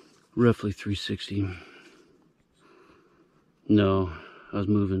 360. No, I was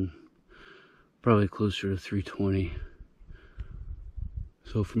moving probably closer to 320.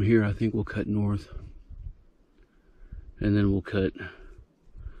 So from here I think we'll cut north, and then we'll cut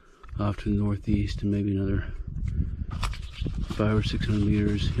off to the northeast and maybe another 500 or 600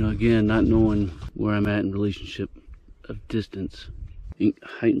 meters. You know, again, not knowing where I'm at in relationship of distance, it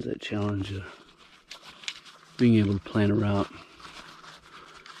heightens that challenge of being able to plan a route.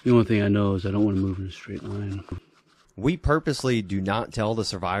 The only thing I know is I don't want to move in a straight line. We purposely do not tell the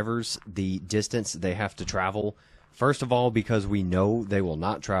survivors the distance they have to travel. First of all, because we know they will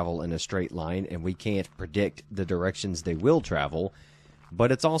not travel in a straight line and we can't predict the directions they will travel,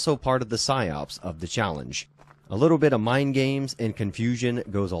 but it's also part of the psyops of the challenge. A little bit of mind games and confusion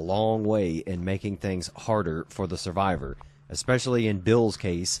goes a long way in making things harder for the survivor, especially in Bill's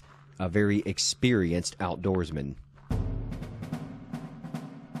case, a very experienced outdoorsman.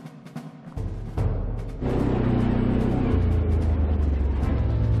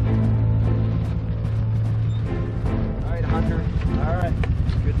 All right, Hunter. All right.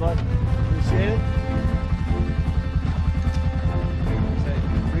 Good luck. Appreciate it.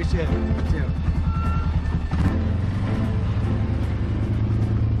 Appreciate it. You too.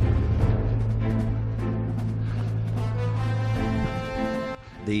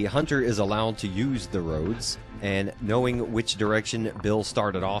 The hunter is allowed to use the roads, and knowing which direction Bill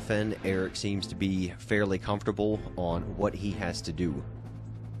started off in, Eric seems to be fairly comfortable on what he has to do.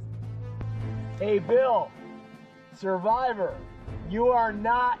 Hey, Bill, survivor, you are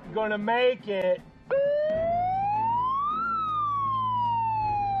not gonna make it.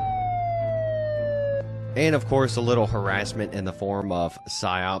 And of course, a little harassment in the form of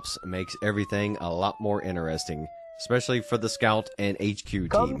psyops makes everything a lot more interesting. especially for the Scout and HQ team.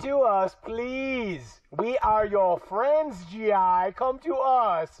 Come to us, please. We are your friends, GI. Come to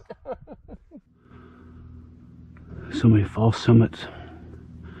us. So many false summits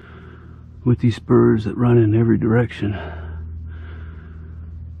with these spurs that run in every direction.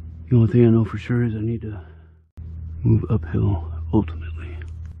 The only thing I know for sure is I need to move uphill ultimately.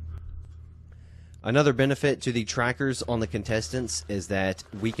 Another benefit to the trackers on the Contestants is that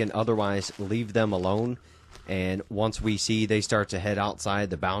we can otherwise leave them alone, and once we see they start to head outside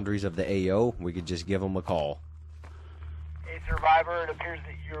the boundaries of the AO, we could just give them a call. Hey, Survivor, it appears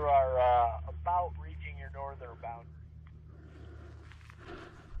that you are about reaching your northern boundary.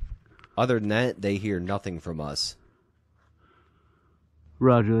 Other than that, they hear nothing from us.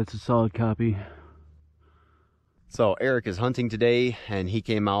 Roger, that's a solid copy. So Eric is hunting today, and he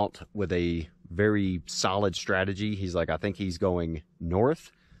came out with a very solid strategy. He's like, I think he's going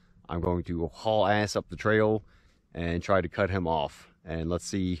north. I'm going to haul ass up the trail and try to cut him off. And let's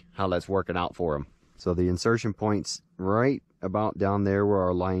see how that's working out for him. So the insertion point's right about down there where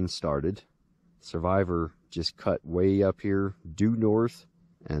our line started. Survivor just cut way up here due north.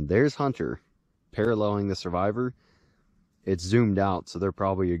 And there's Hunter paralleling the Survivor. It's zoomed out, so they're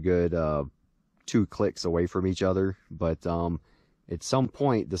probably a good 2 clicks away from each other. But at some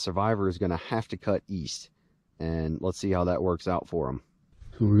point, the Survivor is going to have to cut east. And let's see how that works out for him.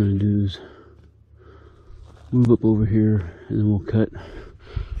 So what we're going to do is move up over here, and then we'll cut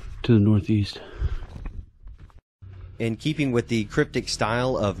to the northeast. In keeping with the cryptic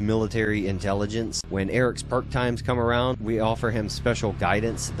style of military intelligence, when Eric's perk times come around, we offer him special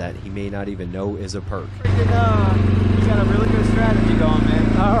guidance that he may not even know is a perk. You got a really good strategy going,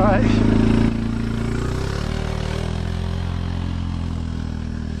 man. All right.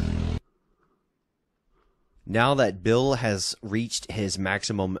 Now that Bill has reached his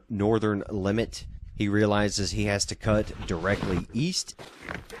maximum northern limit, he realizes he has to cut directly east.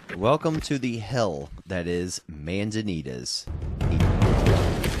 Welcome to the hell that is Manzanitas.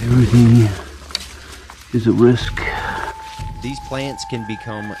 Everything is a risk. These plants can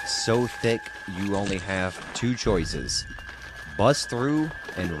become so thick you only have 2 choices. Bust through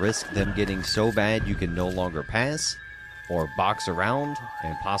and risk them getting so bad you can no longer pass, or box around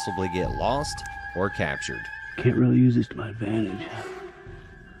and possibly get lost or captured. Can't really use this to my advantage.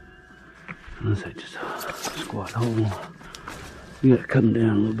 Unless I just squat hole. We gotta cut them down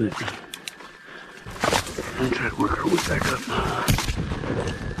a little bit. And try to work our way back up.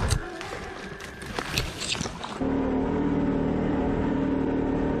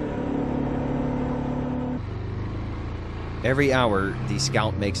 Every hour, the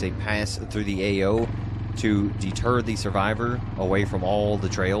Scout makes a pass through the AO to deter the Survivor away from all the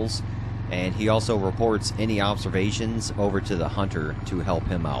trails, and he also reports any observations over to the Hunter to help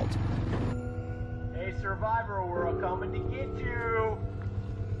him out. Hey, Survivor, we're coming to get you.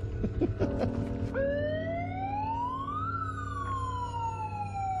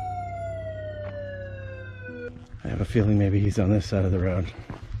 I have a feeling maybe he's on this side of the road.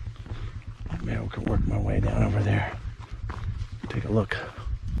 Maybe I could work my way down over there. Take a look.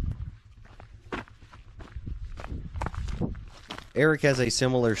 Eric has a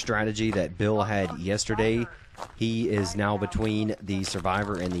similar strategy that Bill had yesterday. He is now between the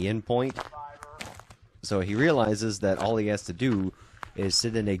Survivor and the endpoint. So he realizes that all he has to do is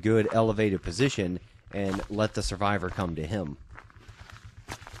sit in a good elevated position and let the Survivor come to him.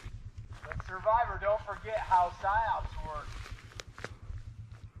 But Survivor, don't forget how psyops work.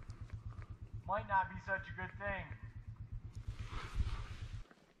 Might not be such a good thing.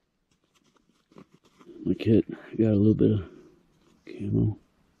 My kit got a little bit of camo.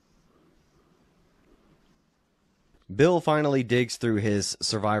 Bill finally digs through his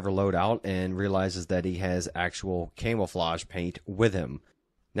Survivor loadout and realizes that he has actual camouflage paint with him.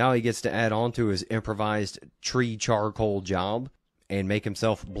 Now he gets to add on to his improvised tree charcoal job and make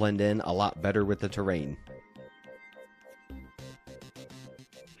himself blend in a lot better with the terrain.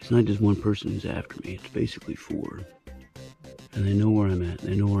 It's not just one person who's after me, it's basically 4. And they know where I'm at,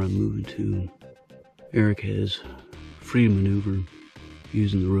 they know where I'm moving to. Eric has free maneuver,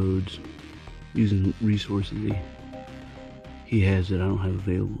 using the roads, using resources he has that I don't have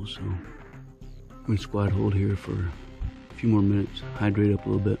available, so I'm going to squat hold here for a few more minutes, hydrate up a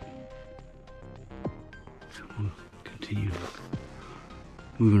little bit. So we'll continue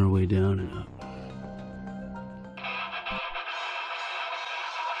moving our way down and up.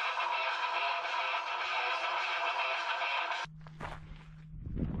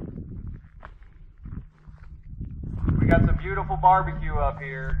 We got some beautiful barbecue up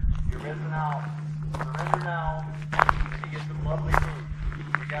here. You're missing out. Surrender now. You get some lovely food.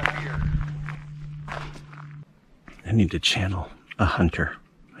 We got beer. I need to channel a hunter.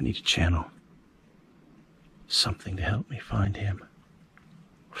 I need to channel something to help me find him.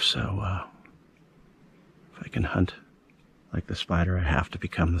 So, if I can hunt like the spider, I have to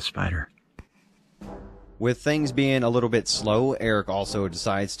become the spider. With things being a little bit slow, Eric also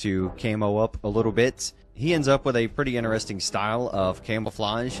decides to camo up a little bit. He ends up with a pretty interesting style of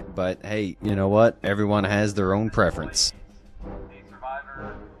camouflage, but hey, you know what? Everyone has their own preference. The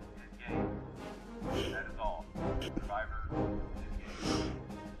survivor is game. That is all. Survivor is game.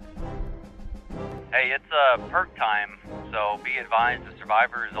 Hey, it's perk time, so be advised the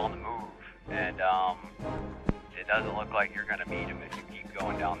survivor is on the move, and it doesn't look like you're gonna meet him if you keep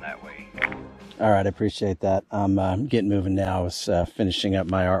going down that way. All right, I appreciate that. I'm getting moving now. I was finishing up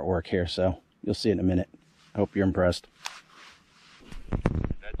my artwork here, so you'll see it in a minute. I hope you're impressed.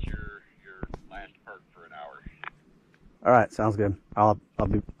 That's your last perk for an hour. All right, sounds good.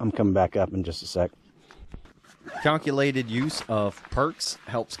 I'm coming back up in just a sec. Calculated use of perks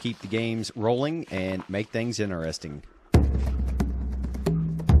helps keep the games rolling and make things interesting.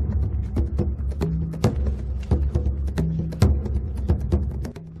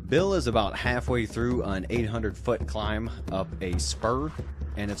 Bill is about halfway through an 800-foot climb up a spur,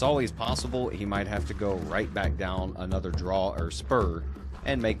 and it's always possible he might have to go right back down another draw or spur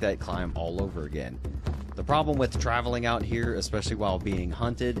and make that climb all over again. The problem with traveling out here, especially while being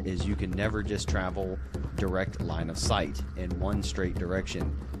hunted, is you can never just travel direct line of sight in one straight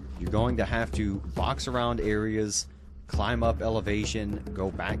direction. You're going to have to box around areas, climb up elevation,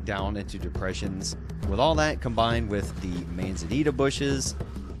 go back down into depressions. With all that combined with the manzanita bushes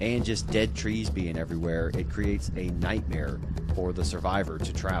and just dead trees being everywhere, it creates a nightmare for the survivor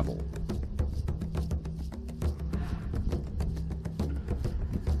to travel.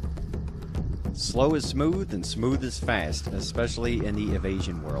 Slow is smooth and smooth is fast, especially in the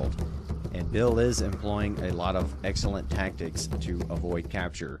evasion world. And Bill is employing a lot of excellent tactics to avoid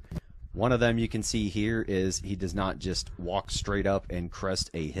capture. One of them you can see here is he does not just walk straight up and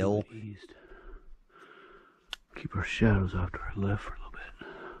crest a hill. Keep our shadows off to our left for a little bit.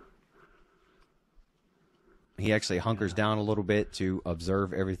 He actually hunkers down a little bit to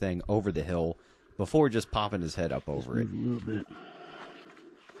observe everything over the hill before just popping his head up over it. A little bit.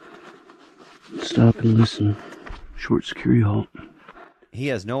 Stop and listen. Short security halt. He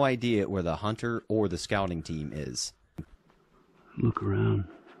has no idea where the hunter or the scouting team is. Look around.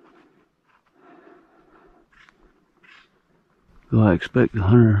 Though I expect the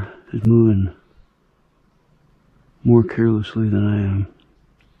hunter is moving more carelessly than I am.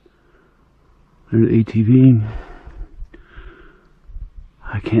 There's the ATV.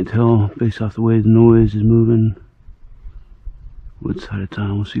 I can't tell based off the way the noise is moving what side of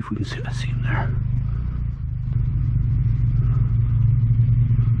town. We'll see if we can see. I see him there.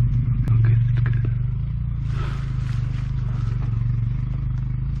 Okay, that's good.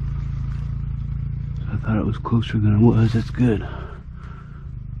 I thought it was closer than it was. That's good.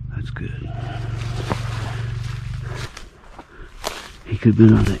 That's good. He could have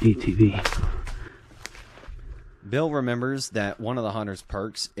been on the ATV. Bill remembers that one of the hunter's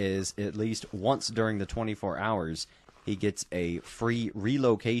perks is at least once during the 24 hours, he gets a free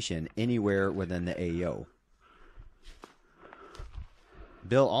relocation anywhere within the AO.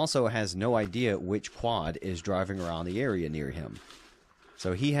 Bill also has no idea which quad is driving around the area near him.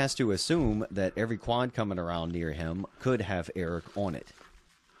 So he has to assume that every quad coming around near him could have Eric on it.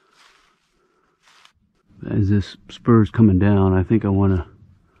 As this spur is coming down, I think I want to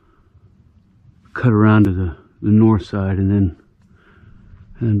cut around to the north side and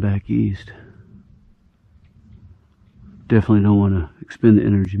then back east. Definitely don't want to expend the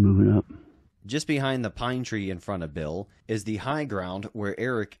energy moving up. Just behind the pine tree in front of Bill is the high ground where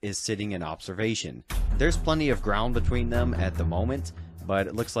Eric is sitting in observation. There's plenty of ground between them at the moment, but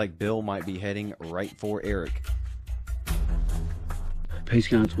it looks like Bill might be heading right for Eric. Pace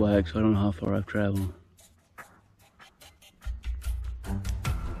count's whack, so I don't know how far I've traveled.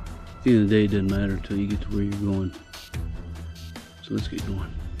 At the end of the day, it doesn't matter until you get to where you're going. So let's get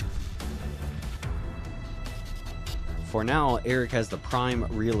going. For now, Eric has the prime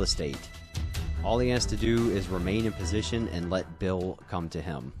real estate. All he has to do is remain in position and let Bill come to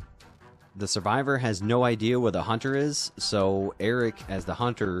him. The survivor has no idea where the hunter is, so Eric, as the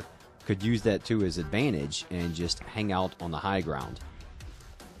hunter, could use that to his advantage and just hang out on the high ground.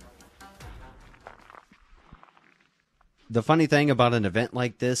 The funny thing about an event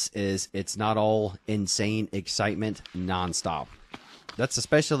like this is it's not all insane excitement nonstop. That's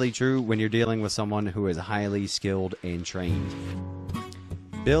especially true when you're dealing with someone who is highly skilled and trained.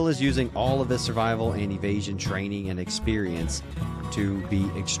 Bill is using all of his survival and evasion training and experience to be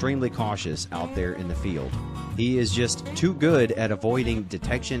extremely cautious out there in the field. He is just too good at avoiding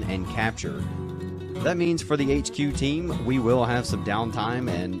detection and capture. That means for the HQ team, we will have some downtime,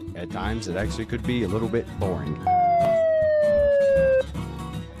 and at times it actually could be a little bit boring.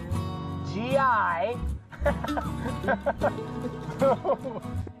 GI.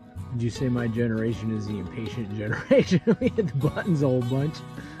 Did you say my generation is the impatient generation? We hit the buttons a whole bunch.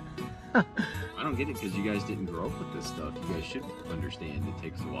 I don't get it because you guys didn't grow up with this stuff. You guys should understand it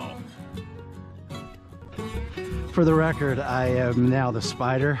takes a while. For the record, I am now the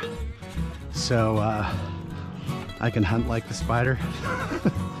spider, so I can hunt like the spider.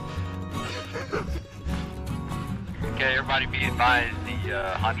 Okay, everybody be advised, the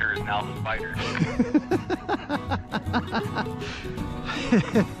hunter is now the spider.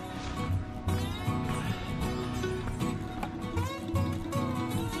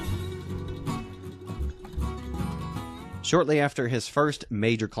 Shortly after his first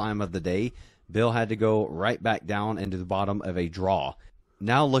major climb of the day, Bill had to go right back down into the bottom of a draw.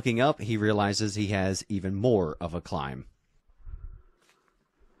 Now looking up, he realizes he has even more of a climb.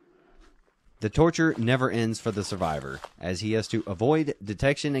 The torture never ends for the survivor, as he has to avoid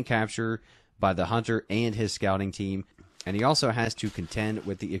detection and capture by the hunter and his scouting team, and he also has to contend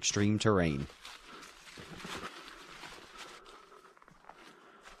with the extreme terrain.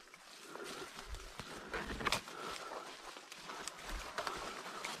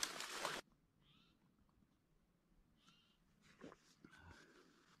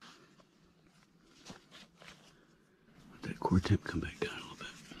 That core temp come back down a little bit.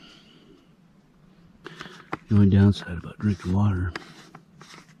 The only downside about drinking water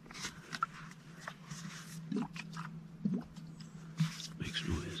makes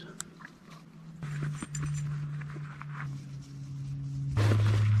noise.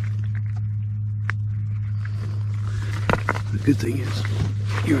 The good thing is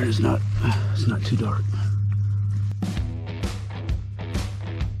here it's not too dark.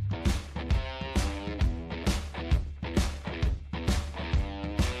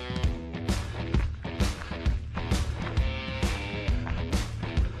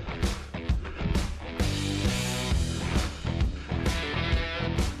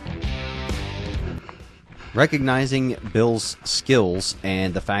 Recognizing Bill's skills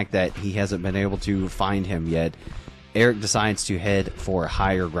and the fact that he hasn't been able to find him yet, Eric decides to head for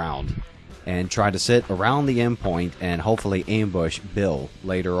higher ground and try to sit around the endpoint and hopefully ambush Bill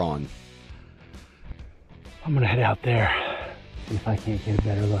later on. I'm gonna head out there, see if I can't get a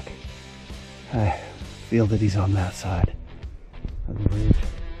better look. I feel that he's on that side of the ridge.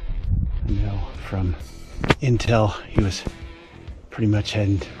 I know from intel he was pretty much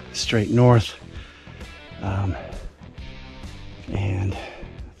heading straight north. And I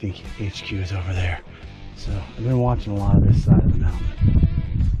think HQ is over there. So I've been watching a lot of this side of the mountain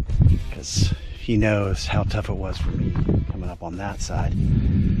because he knows how tough it was for me coming up on that side.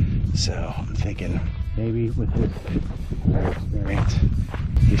 So I'm thinking maybe with his experience,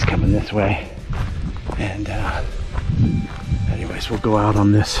 he's coming this way. And anyways, we'll go out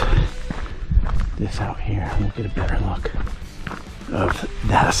on this out here and we'll get a better look of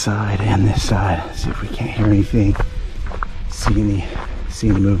that side and this side. See if we can't hear anything, see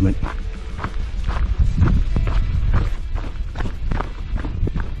any movement.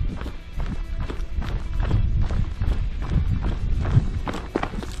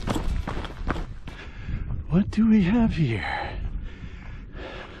 What do we have here?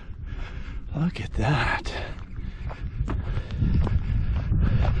 Look at that.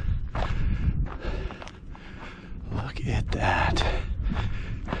 Look at that.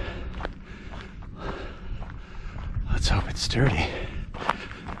 Let's hope it's sturdy.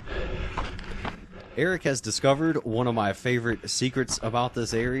 Eric has discovered one of my favorite secrets about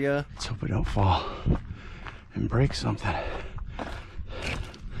this area. Let's hope we don't fall and break something.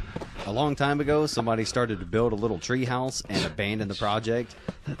 A long time ago, somebody started to build a little tree house and abandoned the project,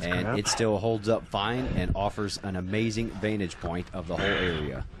 and it still holds up fine and offers an amazing vantage point of the whole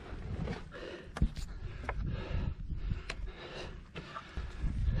area.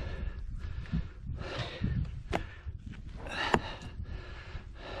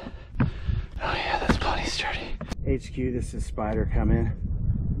 Oh yeah, that's plenty sturdy. HQ, this is Spider, come in.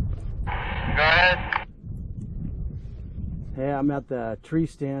 Go ahead. Hey, I'm at the tree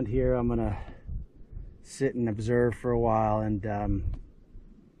stand here. I'm gonna sit and observe for a while and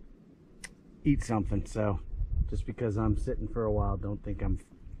eat something. So just because I'm sitting for a while, don't think I'm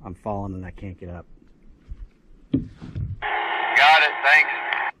falling and I can't get up. Got it, thanks.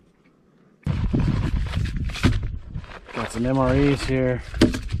 Got some MREs here,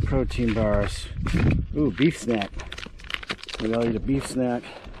 protein bars. Ooh, beef snack. Maybe I'll eat a beef snack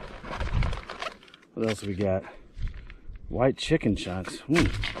What else we got? White chicken shots.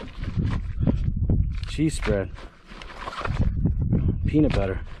 Cheese spread. Peanut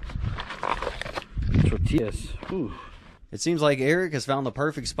butter. Tortillas. Ooh. It seems like Eric has found the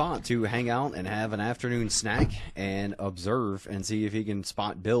perfect spot to hang out and have an afternoon snack and observe and see if he can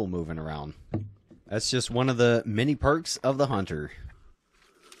spot Bill moving around. That's just one of the many perks of the hunter.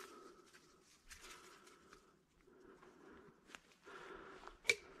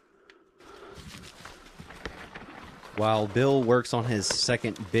 While Bill works on his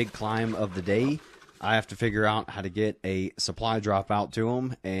second big climb of the day, I have to figure out how to get a supply drop out to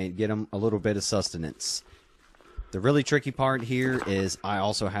him and get him a little bit of sustenance. The really tricky part here is I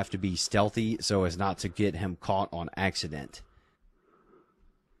also have to be stealthy so as not to get him caught on accident.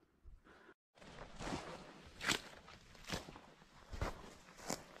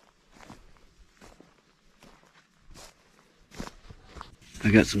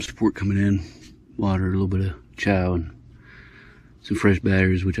 I got some support coming in, water, a little bit of chow, and some fresh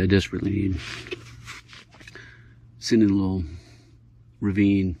batters, which I desperately need. Sitting in a little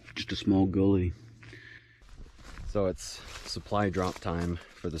ravine, just a small gully. So it's supply drop time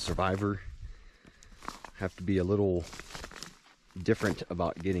for the survivor. Have to be a little different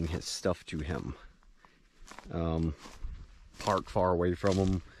about getting his stuff to him. Park far away from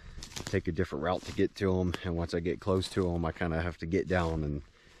him, take a different route to get to him, and once I get close to him, I kind of have to get down and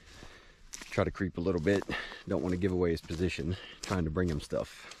try to creep a little bit. Don't want to give away his position, trying to bring him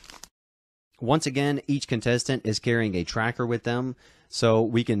stuff. Once again, each contestant is carrying a tracker with them, so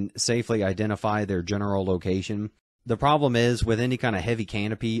we can safely identify their general location. The problem is, with any kind of heavy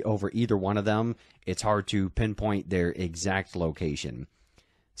canopy over either one of them, it's hard to pinpoint their exact location.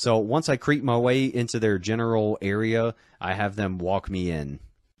 So once I creep my way into their general area, I have them walk me in.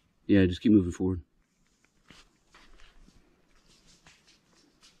 Yeah, just keep moving forward.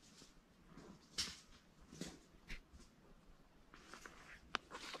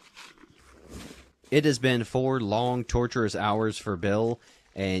 It has been 4 long, torturous hours for Bill,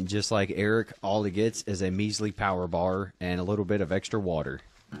 and just like Eric, all he gets is a measly power bar and a little bit of extra water.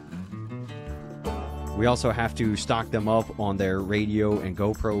 We also have to stock them up on their radio and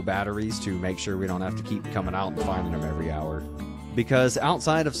GoPro batteries to make sure we don't have to keep coming out and finding them every hour. Because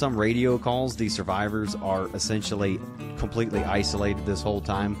outside of some radio calls, the survivors are essentially completely isolated this whole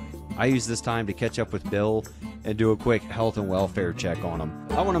time. I use this time to catch up with Bill and do a quick health and welfare check on him.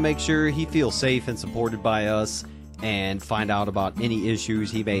 I want to make sure he feels safe and supported by us and find out about any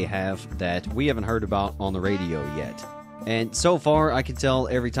issues he may have that we haven't heard about on the radio yet. And so far, I can tell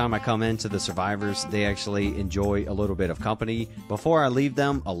every time I come into the survivors, they actually enjoy a little bit of company before I leave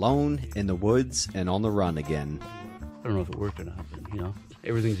them alone in the woods and on the run again. I don't know if it worked or not, but, you know,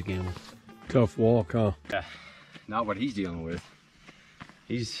 everything's a gamble. Tough walk, huh? Yeah, not what he's dealing with.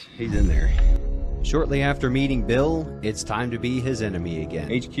 He's in there. Shortly after meeting Bill, it's time to be his enemy again.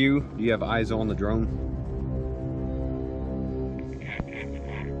 HQ, do you have eyes on the drone?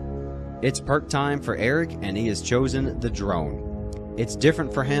 It's perk time for Eric, and he has chosen the drone. It's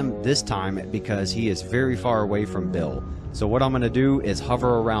different for him this time because he is very far away from Bill. So what I'm going to do is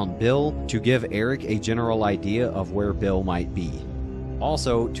hover around Bill to give Eric a general idea of where Bill might be.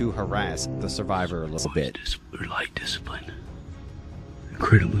 Also to harass the survivor a little bit. Or light discipline.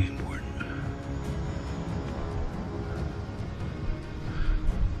 Incredibly important.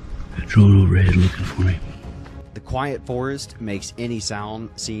 That drone overhead looking for me. The quiet forest makes any sound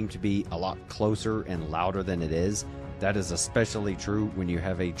seem to be a lot closer and louder than it is. That is especially true when you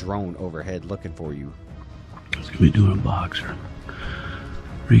have a drone overhead looking for you. It's going to be doing a box or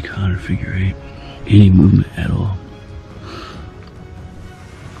recon or figure 8. Any movement at all.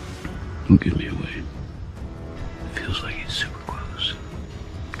 Don't give me away. It feels like it's super close.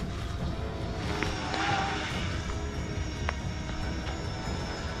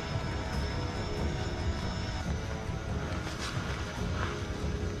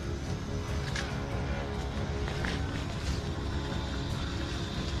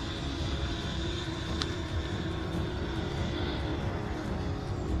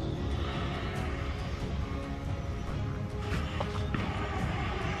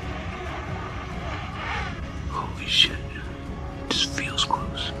 Shit, it just feels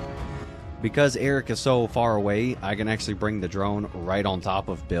close. Because Eric is so far away, I can actually bring the drone right on top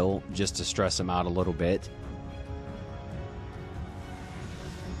of Bill just to stress him out a little bit.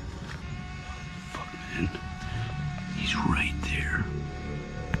 Fuck, man. He's right there.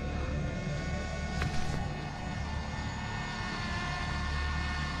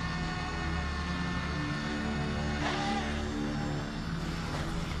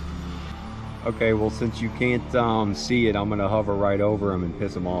 Okay, well, since you can't see it, I'm going to hover right over him and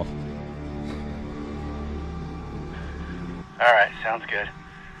piss him off. Alright, sounds good.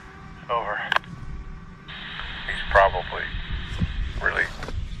 Over. He's probably really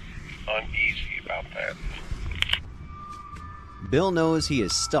uneasy about that. Bill knows he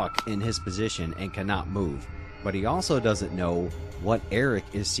is stuck in his position and cannot move, but he also doesn't know what Eric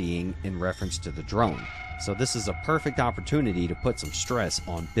is seeing in reference to the drone. So this is a perfect opportunity to put some stress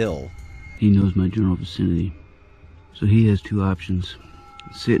on Bill. He knows my general vicinity, so he has two options.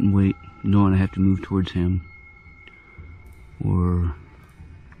 Sit and wait, knowing I have to move towards him, or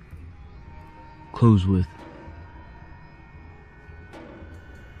close with.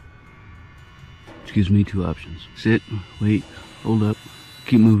 Which gives me two options. Sit, wait, hold up,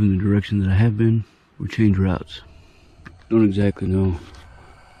 keep moving the direction that I have been, or change routes. Don't exactly know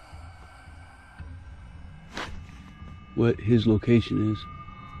what his location is.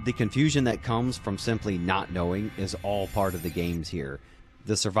 The confusion that comes from simply not knowing is all part of the games here.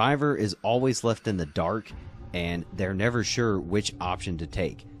 The survivor is always left in the dark, and they're never sure which option to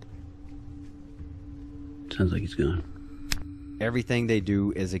take. Sounds like he's gone. Everything they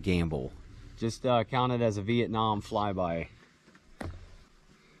do is a gamble. Just count it as a Vietnam flyby.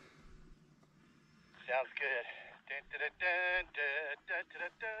 Sounds good.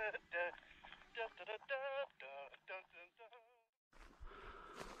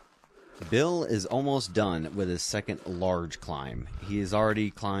 Bill is almost done with his second large climb. He has already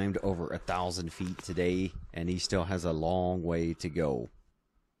climbed over 1,000 feet today, and he still has a long way to go.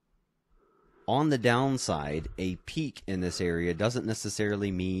 On the downside, a peak in this area doesn't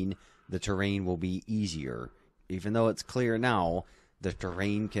necessarily mean the terrain will be easier. Even though it's clear now, the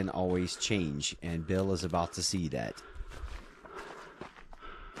terrain can always change, and Bill is about to see that.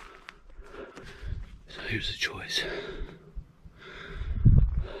 So here's the choice.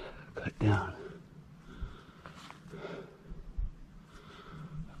 Cut down.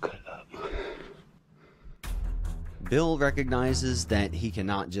 Cut up. Bill recognizes that he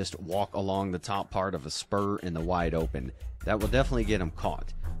cannot just walk along the top part of a spur in the wide open. That will definitely get him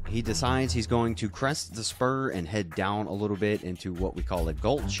caught. He decides he's going to crest the spur and head down a little bit into what we call a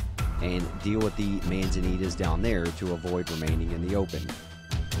gulch and deal with the manzanitas down there to avoid remaining in the open.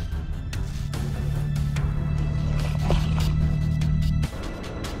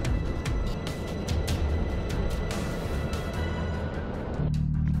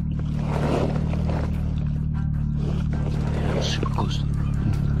 Close to the road.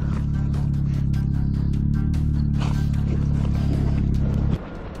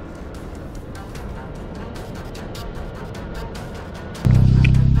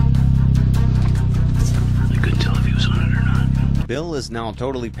 I couldn't tell if he was on it or not. Bill is now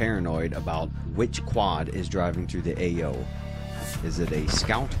totally paranoid about which quad is driving through the AO. Is it a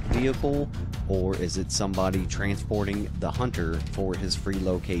scout vehicle, or is it somebody transporting the hunter for his free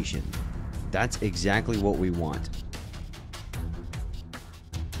location? That's exactly what we want.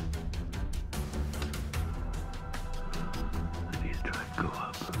 Go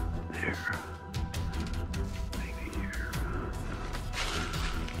up there, maybe here.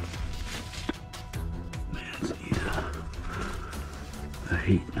 Manzanita. I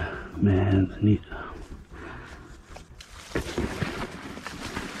hate Manzanita.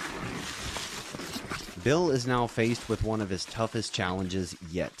 Bill is now faced with one of his toughest challenges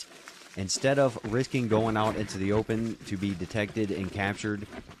yet. Instead of risking going out into the open to be detected and captured,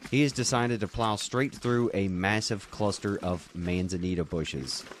 he has decided to plow straight through a massive cluster of manzanita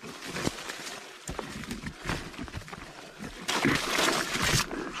bushes.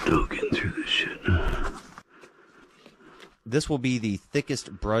 Still getting through this shit. This will be the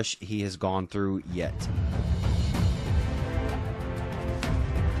thickest brush he has gone through yet.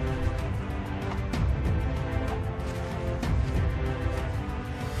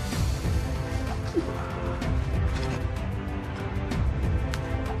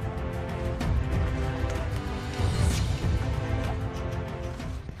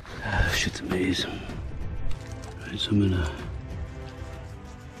 Shit's a maze. Alright, so I'm in a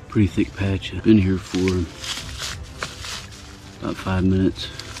pretty thick patch. I've been here for about 5 minutes.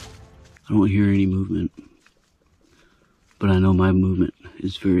 I don't hear any movement, but I know my movement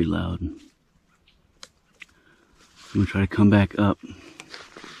is very loud. I'm gonna try to come back up and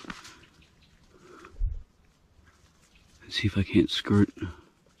see if I can't skirt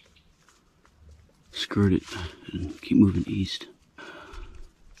it and keep moving east.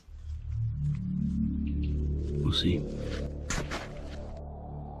 We'll see.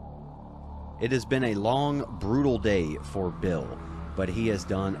 It has been a long, brutal day for Bill, but he has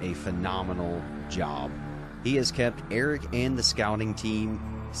done a phenomenal job. He has kept Eric and the scouting team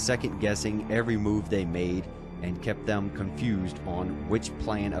second-guessing every move they made and kept them confused on which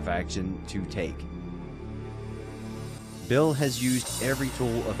plan of action to take. Bill has used every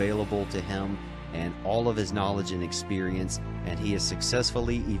tool available to him and all of his knowledge and experience, and he has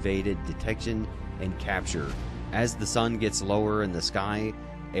successfully evaded detection and capture. As the sun gets lower in the sky,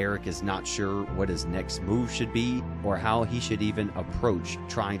 Eric is not sure what his next move should be or how he should even approach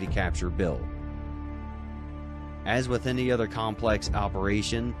trying to capture Bill. As with any other complex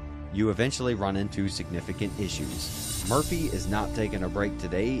operation, you eventually run into significant issues. Murphy is not taking a break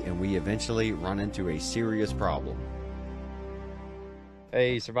today, and we eventually run into a serious problem.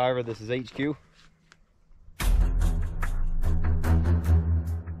 Hey, Survivor, this is HQ.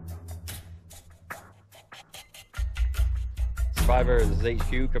 Survivor, this is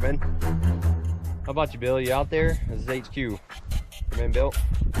HQ, come in. How about you, Bill? You out there? This is HQ. Come in, Bill.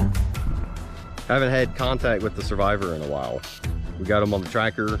 Haven't had contact with the Survivor in a while. We got him on the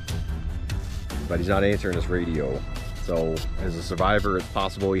tracker, but he's not answering his radio. So, as a Survivor, it's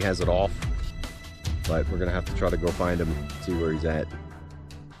possible he has it off, but we're gonna have to try to go find him, see where he's at.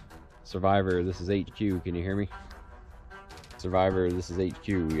 Survivor, this is HQ, can you hear me? Survivor, this is HQ,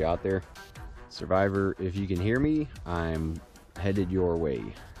 you out there? Survivor, if you can hear me, I'm headed your way.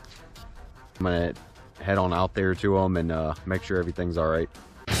 I'm gonna head on out there to him and make sure everything's all right.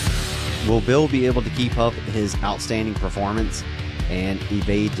 Will Bill be able to keep up his outstanding performance and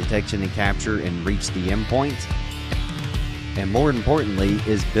evade detection and capture and reach the endpoint? And more importantly,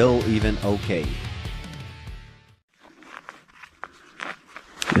 is Bill even okay?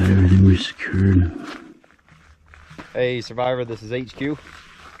 Got everything resecured. Hey, Survivor, this is HQ. You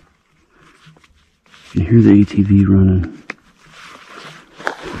can hear the ATV running.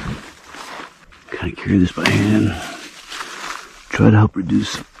 Kind of carry this by hand. Try to help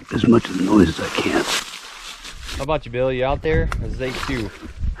reduce as much of the noise as I can. How about you, Bill? You out there? This is HQ.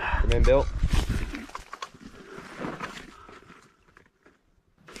 Come in, Bill.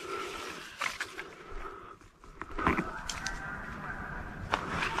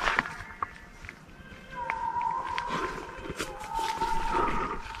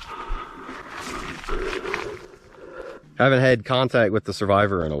 Haven't had contact with the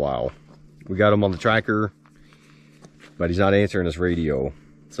Survivor in a while. We got him on the tracker, but he's not answering his radio.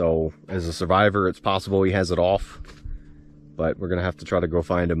 So, as a Survivor, it's possible he has it off, but we're gonna have to try to go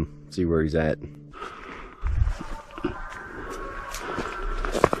find him, see where he's at.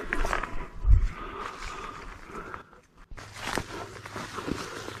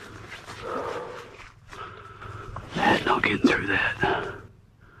 No getting through that.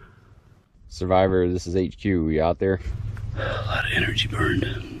 Survivor, this is HQ. You out there? A lot of energy burned.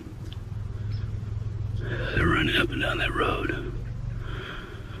 They're running up and down that road.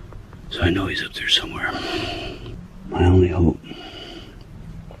 So I know he's up there somewhere. My only hope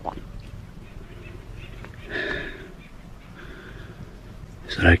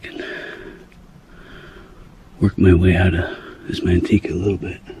is that I can work my way out of this Manteca a little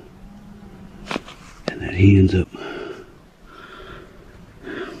bit. And that he ends up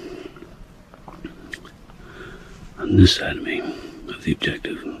on this side of me, of the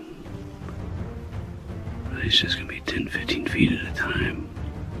objective. But it's just gonna be 10, 15 feet at a time.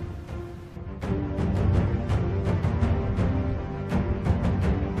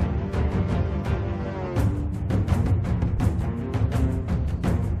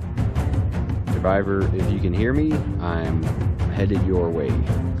 Survivor, if you can hear me, I'm headed your way.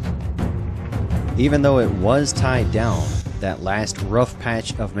 Even though it was tied down, that last rough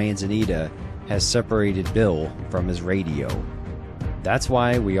patch of Manzanita has separated Bill from his radio. That's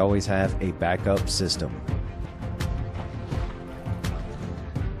why we always have a backup system.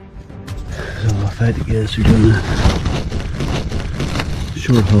 So if I had to guess, we're doing a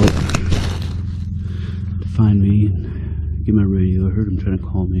short halt. Find me and get my radio. I heard him trying to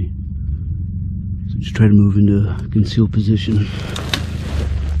call me. So just try to move into a concealed position.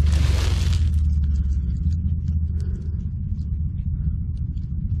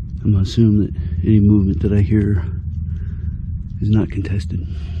 I'm gonna assume that any movement that I hear is not contested.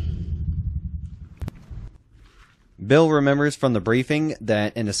 Bill remembers from the briefing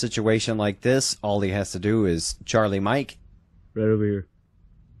that in a situation like this, all he has to do is Charlie Mike. Right over here.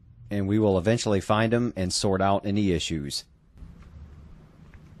 And we will eventually find him and sort out any issues.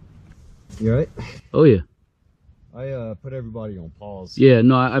 You alright? Oh yeah. I put everybody on pause. Yeah,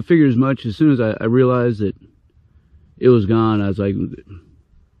 no, I figured as much. As soon as I realized that it was gone, I was like,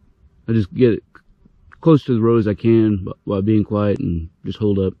 I just get it close to the road as I can while being quiet and just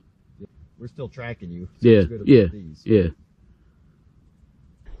hold up. We're still tracking you. So yeah, yeah, yeah.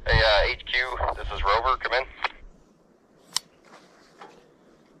 Hey, HQ, this is Rover. Come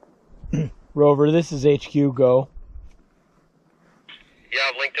in. Rover, this is HQ. Go. Yeah,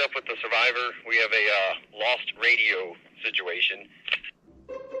 I've linked up with the Survivor. We have a lost radio situation.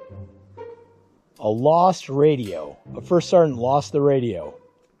 A lost radio. A first sergeant lost the radio.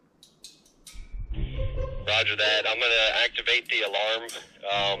 Roger that. I'm going to activate the alarm,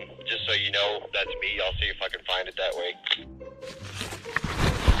 just so you know that's me. I'll see if I can find it that way.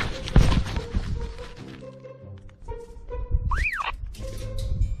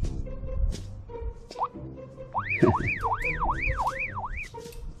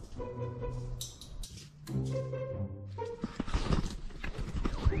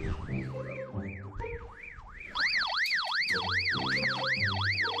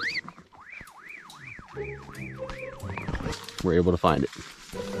 We're able to find it.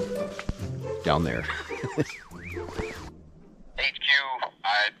 Down there. HQ,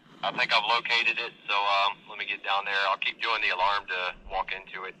 I think I've located it, so let me get down there. I'll keep doing the alarm to walk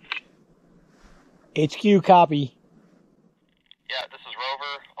into it. HQ, copy. Yeah, this is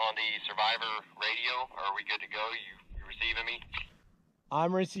Rover on the Survivor radio. Are we good to go? You receiving me?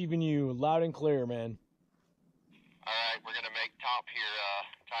 I'm receiving you loud and clear, man. Alright, we're gonna make top here,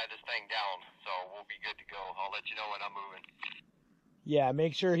 tie this thing down, so we'll be good to go. I'll let you know when I'm moving. Yeah,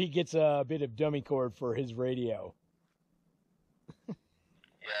 make sure he gets a bit of dummy cord for his radio. Yeah,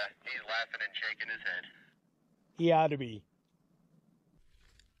 he's laughing and shaking his head. He ought to be.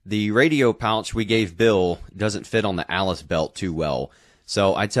 The radio pouch we gave Bill doesn't fit on the Alice belt too well.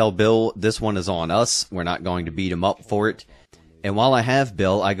 So I tell Bill this one is on us. We're not going to beat him up for it. And while I have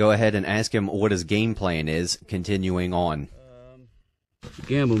Bill, I go ahead and ask him what his game plan is, continuing on.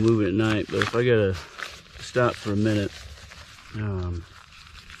 Gamble moving at night, but if I gotta stop for a minute, I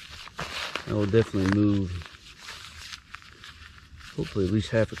will definitely move. Hopefully at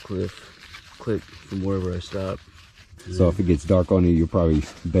least half a click from wherever I stop. So if it gets dark on you, you'll probably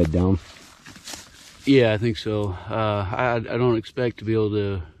bed down? Yeah, I think so. I don't expect to be able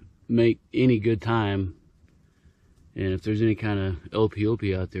to make any good time. And if there's any kind of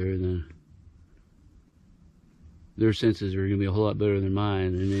LPOP out there, then their senses are going to be a whole lot better than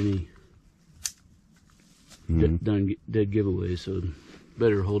mine and any dead giveaways. So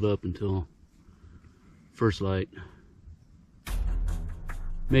better hold up until first light.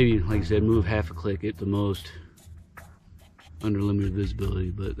 Maybe, like I said, move half a click at the most under limited visibility,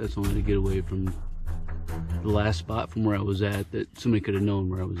 but that's only to get away from the last spot from where I was at that somebody could have known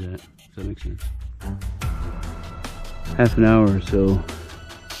where I was at. Does that make sense? Half an hour or so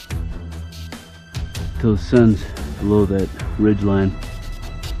till the sun's below that ridge line.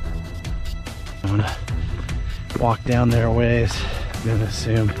 I'm gonna walk down there a ways. I'm gonna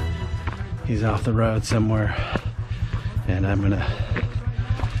assume he's off the road somewhere, and I'm gonna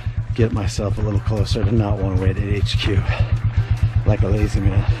get myself a little closer to not want to wait at HQ like a lazy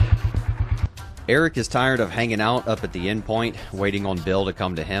man. Eric is tired of hanging out up at the end point, waiting on Bill to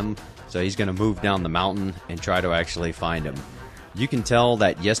come to him, so he's going to move down the mountain and try to actually find him. You can tell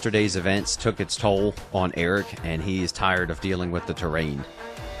that yesterday's events took its toll on Eric, and he is tired of dealing with the terrain.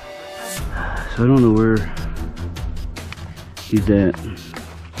 So I don't know where he's at,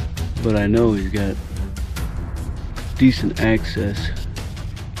 but I know he's got decent access.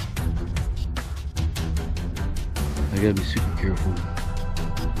 I gotta be super careful.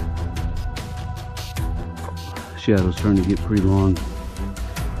 Shadow's starting to get pretty long.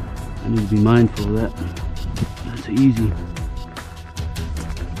 I need to be mindful of that. That's an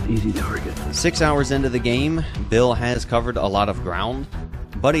easy target. 6 hours into the game, Bill has covered a lot of ground,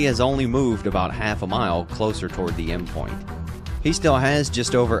 but he has only moved about half a mile closer toward the end point. He still has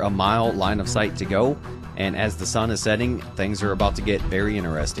just over a mile line of sight to go, and as the sun is setting, things are about to get very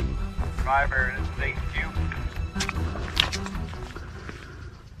interesting. Survivor, this is HQ.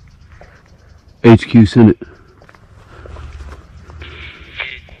 HQ, send it.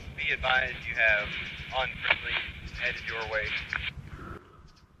 Be advised you have unfriendly headed your way.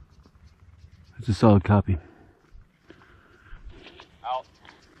 That's a solid copy. Out.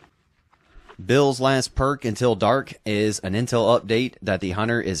 Bill's last perk until dark is an intel update that the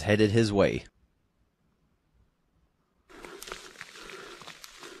hunter is headed his way.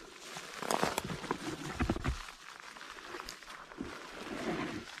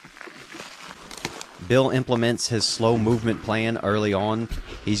 Bill implements his slow movement plan early on.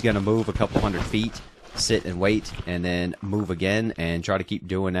 He's going to move a couple 100 feet, sit and wait, and then move again and try to keep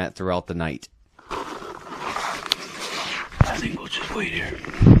doing that throughout the night. I think we'll just wait here.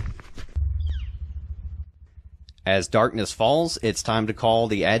 As darkness falls, it's time to call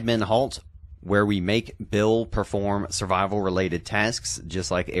the admin halt, where we make Bill perform survival-related tasks,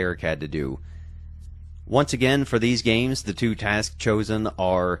 just like Eric had to do. Once again, for these games, the two tasks chosen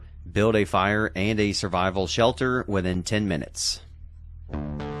are build a fire and a survival shelter within 10 minutes.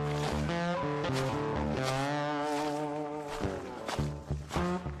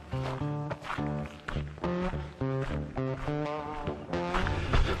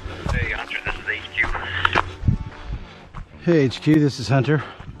 Hey HQ, this is Hunter.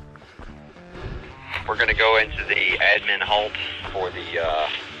 We're gonna go into the admin halt for the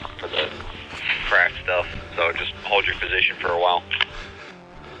craft stuff. So just hold your position for a while.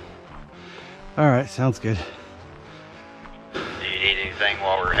 All right, sounds good. Do you need anything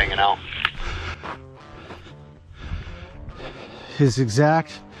while we're hanging out? His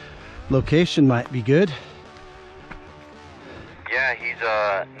exact location might be good. Yeah, he's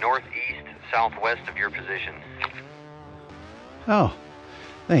northeast, southwest of your position. Oh,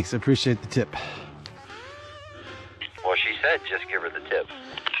 thanks. I appreciate the tip. Well, she said just give her the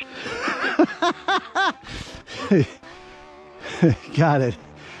tip. Got it.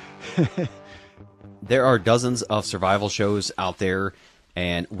 There are dozens of survival shows out there,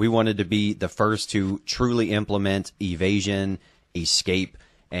 and we wanted to be the first to truly implement evasion, escape,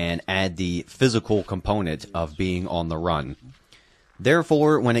 and add the physical component of being on the run.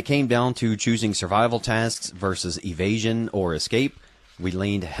 Therefore, when it came down to choosing survival tasks versus evasion or escape, we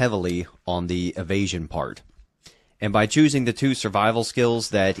leaned heavily on the evasion part. And by choosing the two survival skills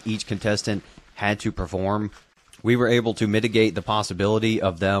that each contestant had to perform, we were able to mitigate the possibility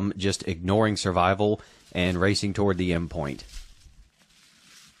of them just ignoring survival and racing toward the end point.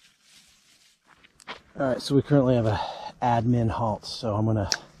 All right, so we currently have a admin halt, so I'm gonna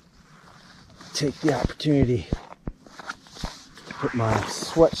take the opportunity to put my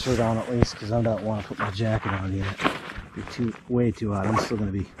sweatshirt on at least, because I don't want to put my jacket on yet. It'd be way too hot. I'm still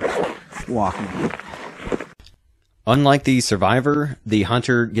gonna be walking. Unlike the survivor, the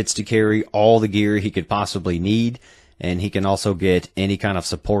hunter gets to carry all the gear he could possibly need, and he can also get any kind of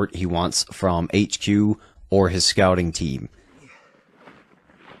support he wants from HQ or his scouting team.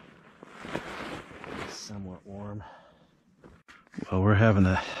 Somewhat warm. Well, we're having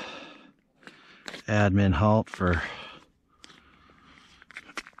a admin halt for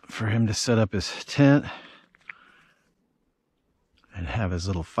him to set up his tent and have his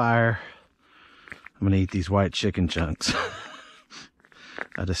little fire. I'm gonna eat these white chicken chunks.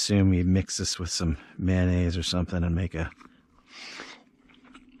 I'd assume he mix this with some mayonnaise or something and make a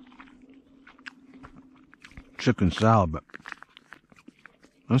chicken salad, but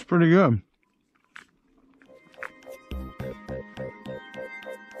that's pretty good.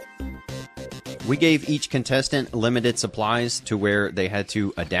 We gave each contestant limited supplies to where they had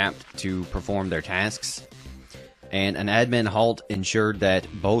to adapt to perform their tasks. And an admin halt ensured that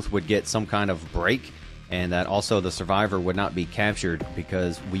both would get some kind of break, and that also the survivor would not be captured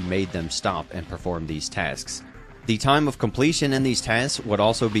because we made them stop and perform these tasks. The time of completion in these tasks would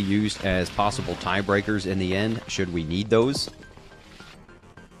also be used as possible tiebreakers in the end, should we need those.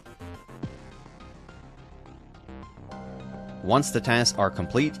 Once the tasks are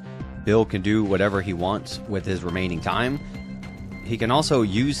complete, Bill can do whatever he wants with his remaining time. He can also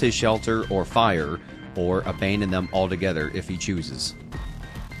use his shelter or fire, or abandon them altogether if he chooses.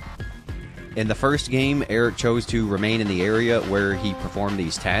 In the first game, Eric chose to remain in the area where he performed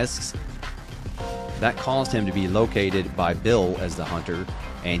these tasks. That caused him to be located by Bill as the hunter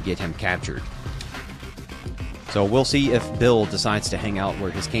and get him captured. So we'll see if Bill decides to hang out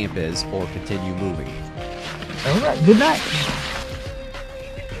where his camp is or continue moving. Alright, good night.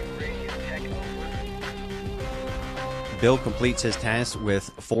 Bill completes his task with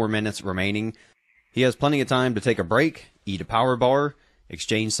 4 minutes remaining. He has plenty of time to take a break, eat a power bar,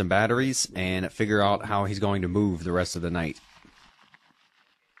 exchange some batteries, and figure out how he's going to move the rest of the night.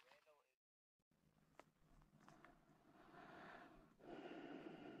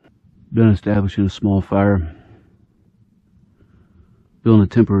 Done establishing a small fire. Building a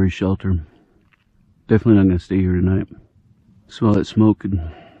temporary shelter. Definitely not going to stay here tonight. Smell that smoke,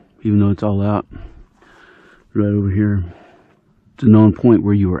 even though it's all out. Right over here. It's a known point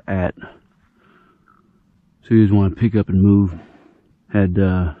where you are at. So you just want to pick up and move. Had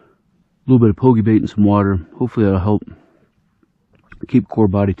a little bit of pokey bait and some water. Hopefully that'll help keep core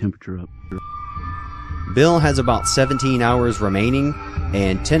body temperature up. Bill has about 17 hours remaining,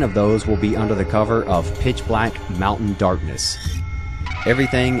 and 10 of those will be under the cover of pitch black mountain darkness.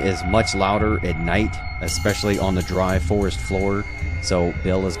 Everything is much louder at night, especially on the dry forest floor, so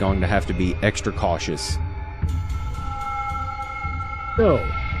Bill is going to have to be extra cautious. So,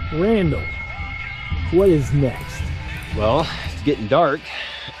 Randall, what is next? Well, it's getting dark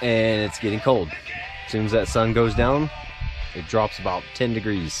and it's getting cold. As soon as that sun goes down, it drops about 10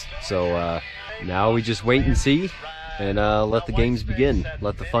 degrees. So now we just wait and see and let the games begin.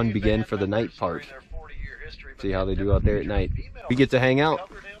 Let the fun begin for the night part. See how they do out there at night. We get to hang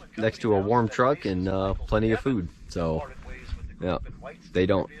out next to a warm truck and plenty of food. So, yeah, they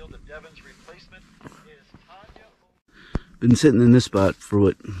don't. Been sitting in this spot for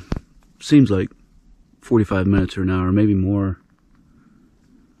what seems like 45 minutes or an hour, maybe more.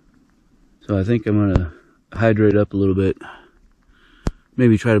 So I think I'm gonna hydrate up a little bit.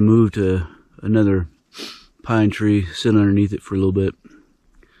 Maybe try to move to another pine tree, sit underneath it for a little bit,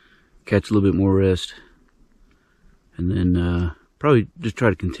 catch a little bit more rest, and then probably just try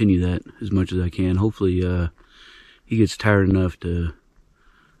to continue that as much as I can. Hopefully he gets tired enough to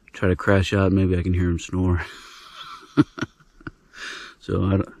try to crash out. Maybe I can hear him snore.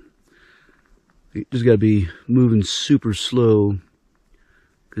 So you just gotta be moving super slow,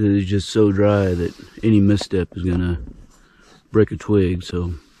 because it's just so dry that any misstep is gonna break a twig.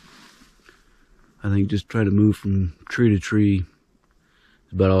 So I think just try to move from tree to tree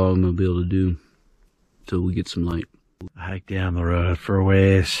is about all I'm gonna be able to do until we get some light. I hiked down the road for a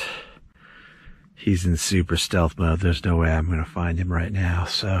ways. He's in super stealth mode. There's no way I'm gonna find him right now.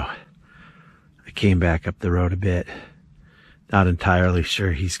 So I came back up the road a bit. Not entirely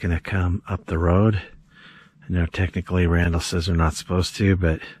sure he's gonna come up the road. I know technically Randall says we're not supposed to,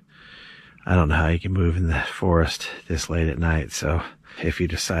 but I don't know how you can move in the forest this late at night. So if he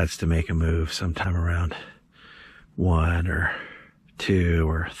decides to make a move sometime around 1 or 2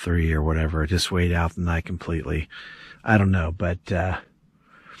 or 3 or whatever, just wait out the night completely. I don't know, but I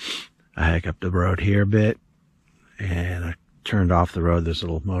hike up the road here a bit, and I turned off the road. There's a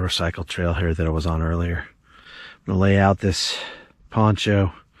little motorcycle trail here that I was on earlier. I'm gonna lay out this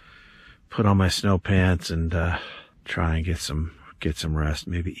poncho, put on my snow pants, and try and get some rest,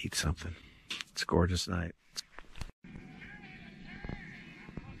 maybe eat something. It's a gorgeous night.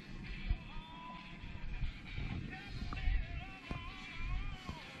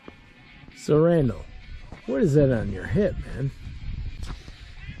 So Randall, what is that on your hip, man?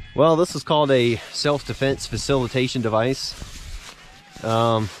 Well, this is called a self-defense facilitation device.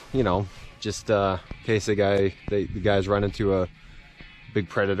 You know, just in case the guys run into a big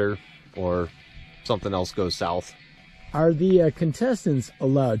predator or something else goes south. Are the contestants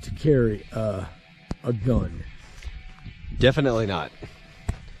allowed to carry a gun? Definitely not.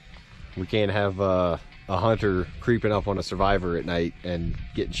 We can't have a hunter creeping up on a survivor at night and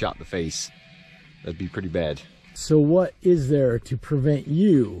getting shot in the face. That'd be pretty bad. So what is there to prevent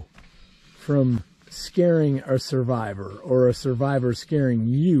you from scaring a survivor, or a survivor scaring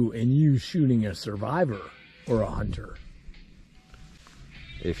you and you shooting a survivor or a hunter?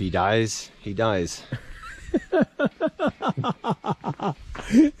 If he dies, he dies.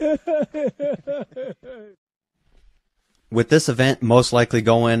 With this event most likely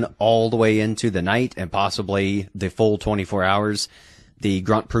going all the way into the night and possibly the full 24 hours, the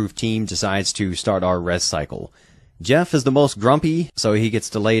Grunt Proof team decides to start our rest cycle. Jeff is the most grumpy, so he gets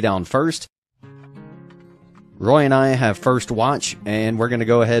to lay down first. Roy and I have first watch, and we're going to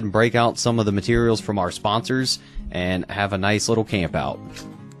go ahead and break out some of the materials from our sponsors and have a nice little camp out.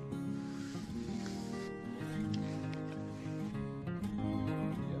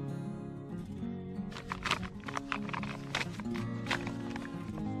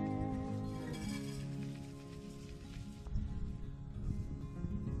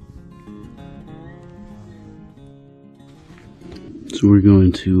 So we're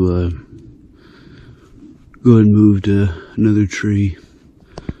going to go ahead and move to another tree,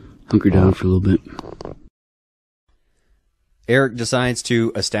 hunker down for a little bit. Eric decides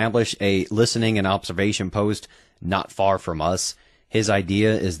to establish a listening and observation post not far from us. His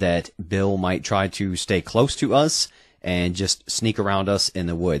idea is that Bill might try to stay close to us and just sneak around us in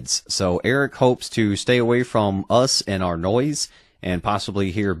the woods. So Eric hopes to stay away from us and our noise and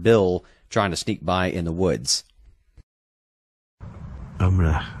possibly hear Bill trying to sneak by in the woods. I'm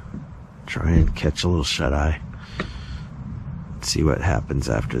gonna try and catch a little shut-eye. See what happens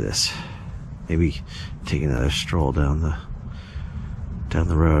after this. Maybe take another stroll down the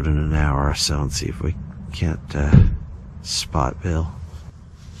road in an hour or so and see if we can't spot Bill.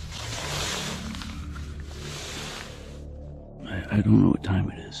 I don't know what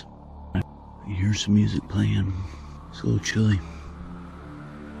time it is. I hear some music playing. It's a little chilly.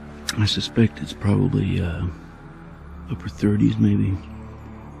 I suspect it's probably upper 30s maybe.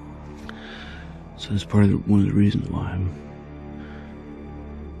 So that's part of one of the reasons why I'm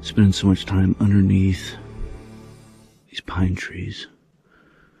spending so much time underneath these pine trees.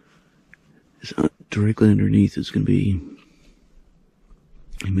 It's not directly underneath. It's going to be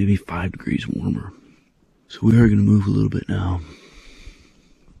maybe 5 degrees warmer. So we are going to move a little bit now.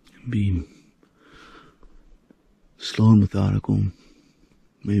 Be slow and methodical.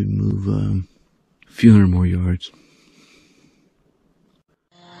 Maybe move a few hundred more yards.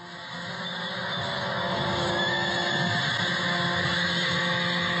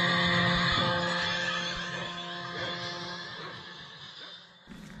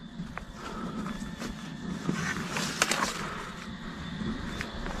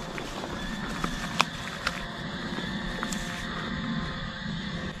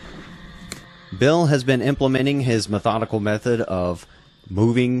 Bill has been implementing his methodical method of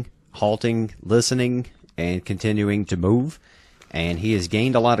moving, halting, listening, and continuing to move, and he has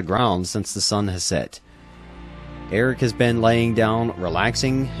gained a lot of ground since the sun has set. Eric has been laying down,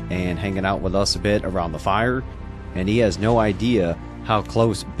 relaxing, and hanging out with us a bit around the fire, and he has no idea how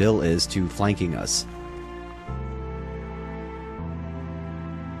close Bill is to flanking us.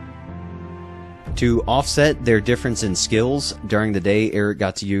 To offset their difference in skills, during the day Eric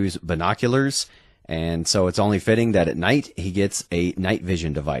got to use binoculars, and so it's only fitting that at night he gets a night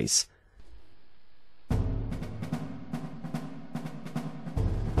vision device.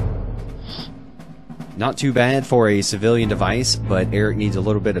 Not too bad for a civilian device, but Eric needs a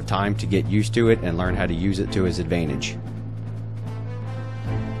little bit of time to get used to it and learn how to use it to his advantage.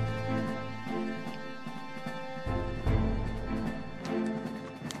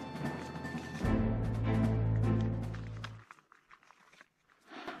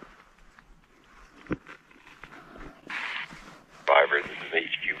 Survivor, this is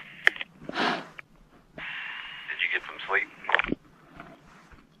HQ. Did you get some sleep?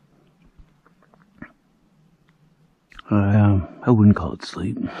 I wouldn't call it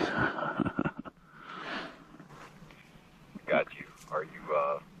sleep. Got you. Are you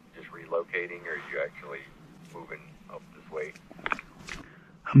just relocating, or are you actually moving up this way?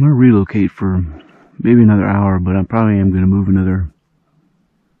 I'm gonna relocate for maybe another hour, but I probably am gonna move another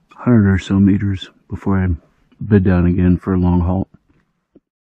 100 or so meters before I bed down again for a long halt.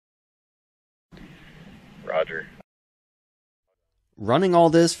 Roger. Running all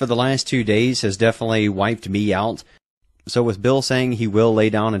this for the last 2 days has definitely wiped me out. So with Bill saying he will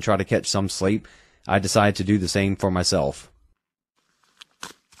lay down and try to catch some sleep, I decided to do the same for myself.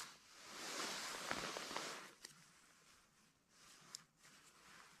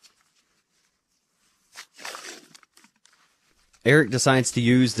 Eric decides to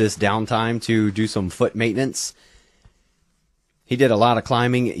use this downtime to do some foot maintenance. He did a lot of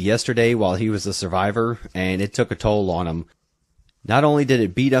climbing yesterday while he was a survivor, and it took a toll on him. Not only did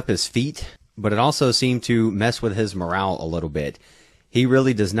it beat up his feet, but it also seemed to mess with his morale a little bit. He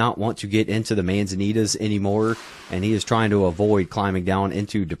really does not want to get into the manzanitas anymore, and he is trying to avoid climbing down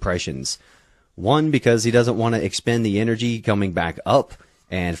into depressions. One, because he doesn't want to expend the energy coming back up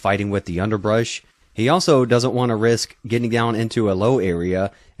and fighting with the underbrush. He also doesn't want to risk getting down into a low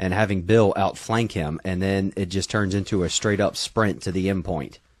area and having Bill outflank him, and then it just turns into a straight up sprint to the end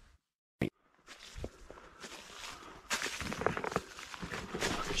point.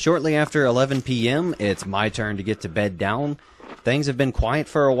 Shortly after 11 p.m., it's my turn to get to bed down. Things have been quiet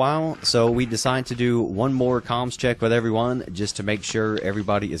for a while, so we decide to do one more comms check with everyone just to make sure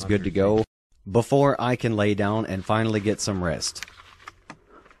everybody is good to go before I can lay down and finally get some rest.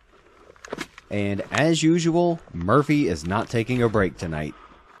 And as usual, Murphy is not taking a break tonight.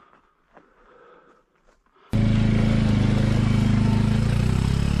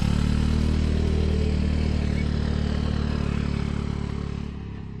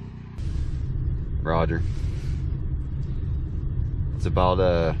 Roger. It's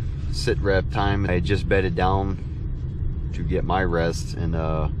about sit rep time. I just bedded down to get my rest, and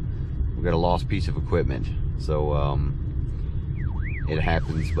we got a lost piece of equipment. So it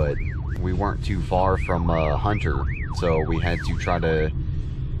happens, but we weren't too far from Hunter, so we had to try to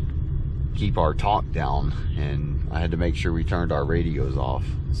keep our talk down, and I had to make sure we turned our radios off.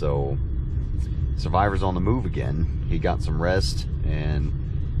 So Survivor's on the move again. He got some rest, and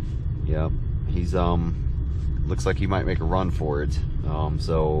yeah, he's looks like he might make a run for it.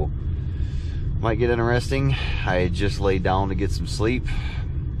 So might get interesting. I just laid down to get some sleep.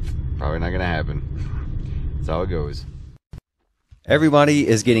 Probably not gonna happen. That's how it goes. Everybody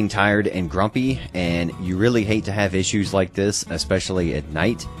is getting tired and grumpy, and you really hate to have issues like this, especially at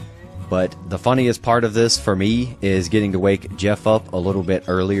night. But the funniest part of this for me is getting to wake Jeff up a little bit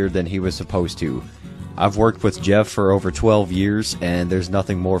earlier than he was supposed to. I've worked with Jeff for over 12 years, and there's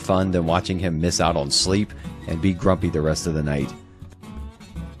nothing more fun than watching him miss out on sleep and be grumpy the rest of the night.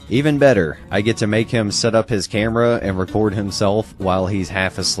 Even better, I get to make him set up his camera and record himself while he's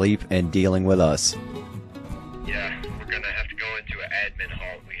half asleep and dealing with us. Yeah, we're gonna have to go into an admin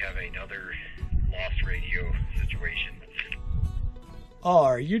halt. We have another lost radio situation. Oh,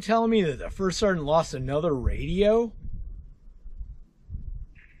 are you telling me that the first sergeant lost another radio?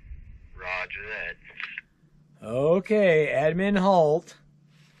 Roger that. Okay, admin halt.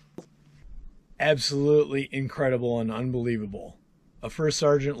 Absolutely incredible and unbelievable. A first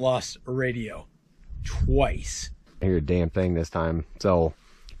sergeant lost a radio. Twice. I hear a damn thing this time. So,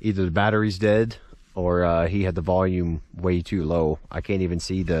 either the battery's dead, or he had the volume way too low. I can't even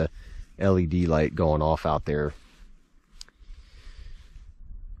see the LED light going off out there.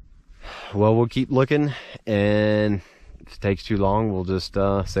 well, we'll keep looking, and if it takes too long, we'll just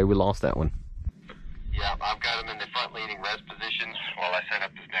say we lost that one. Yeah, I've got him in the front leaning rest position while I set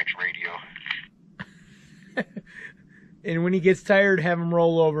up this next radio. And when he gets tired, have him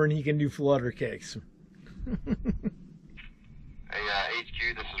roll over and he can do flutter kicks. Hey,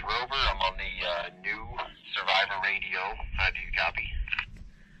 HQ, this is Rover. I'm on the new Survivor radio. How do you copy?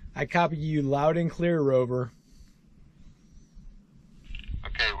 I copy you loud and clear, Rover.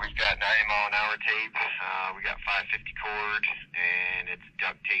 Okay, we've got 90-mile-an-hour tape. We got 550 cord, and it's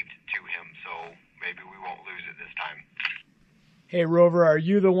duct taped to him, so maybe we won't lose it this time. Hey, Rover, are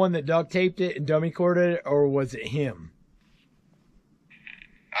you the one that duct taped it and dummy corded it, or was it him?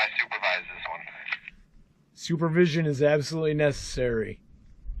 I supervise this one. Supervision is absolutely necessary.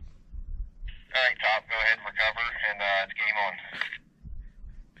 All right, Top, go ahead and recover, and it's game on.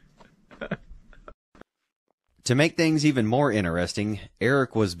 To make things even more interesting,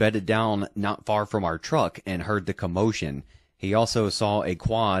 Eric was bedded down not far from our truck and heard the commotion. He also saw a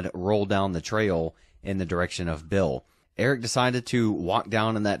quad roll down the trail in the direction of Bill. Eric decided to walk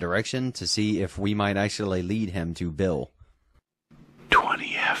down in that direction to see if we might actually lead him to Bill.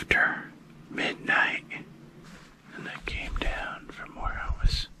 20 after midnight, and I came down from where I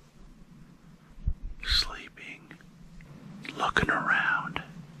was sleeping, looking around.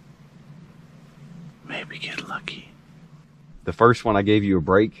 Maybe get lucky. The first one I gave you a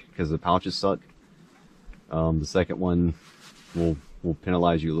break because the pouches suck. The second one will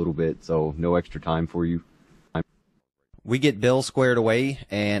penalize you a little bit, so no extra time for you. We get Bill squared away,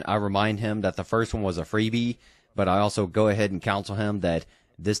 and I remind him that the first one was a freebie, but I also go ahead and counsel him that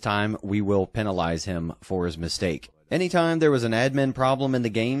this time we will penalize him for his mistake. Anytime there was an admin problem in the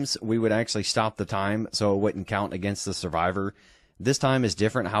games, we would actually stop the time so it wouldn't count against the survivor. This time is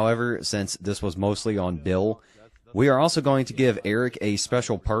different, however, since this was mostly on Bill. We are also going to give Eric a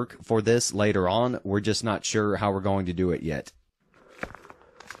special perk for this later on. We're just not sure how we're going to do it yet.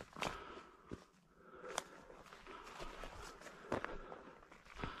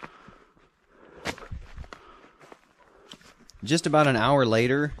 Just about an hour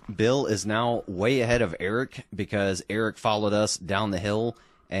later, Bill is now way ahead of Eric because Eric followed us down the hill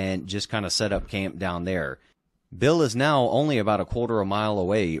and just kind of set up camp down there. Bill is now only about a quarter of a mile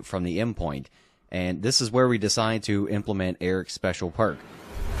away from the endpoint, and this is where we decide to implement Eric's special perk.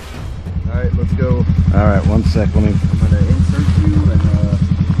 Alright, let's go. Alright, 1 sec, let me... I'm going to insert you and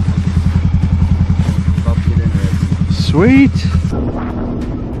probably get in there. Sweet!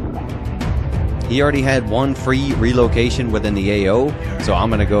 He already had one free relocation within the AO, so I'm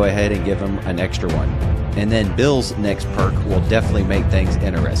going to go ahead and give him an extra one. And then Bill's next perk will definitely make things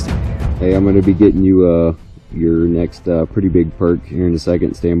interesting. Hey, I'm going to be getting you your next pretty big perk here in a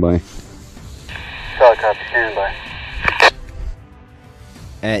second. Stand by. Solid copy, stand by.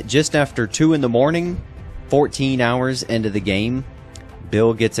 At just after 2 in the morning, 14 hours into the game,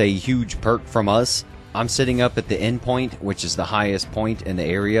 Bill gets a huge perk from us. I'm sitting up at the end point, which is the highest point in the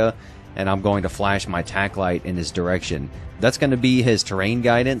area, and I'm going to flash my tack light in his direction. That's going to be his terrain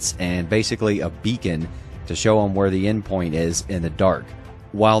guidance and basically a beacon to show him where the end point is in the dark.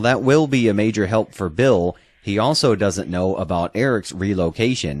 While that will be a major help for Bill, he also doesn't know about Eric's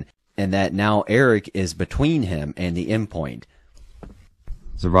relocation, and that now Eric is between him and the end point.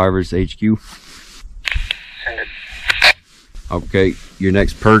 Survivors HQ. Send it. Okay, your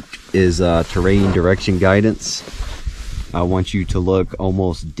next perk is terrain direction guidance. I want you to look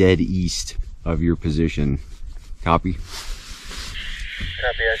almost dead east of your position. Copy? Copy,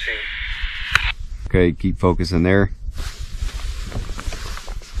 I see. Okay, keep focusing there.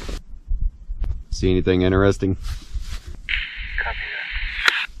 See anything interesting? Copy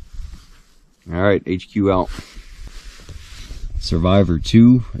that. Alright, HQ out. Survivor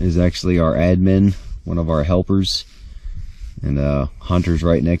 2 is actually our admin, one of our helpers. And Hunter's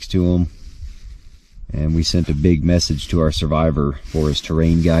right next to him. And we sent a big message to our survivor for his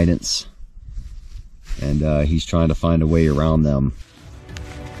terrain guidance. And he's trying to find a way around them.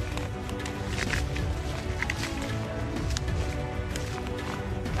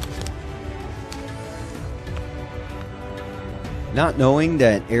 Not knowing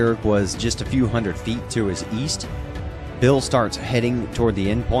that Eric was just a few hundred feet to his east, Bill starts heading toward the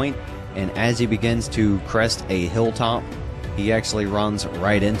endpoint, and as he begins to crest a hilltop, he actually runs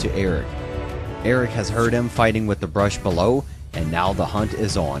right into Eric. Eric has heard him fighting with the brush below, and now the hunt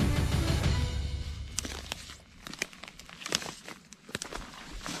is on.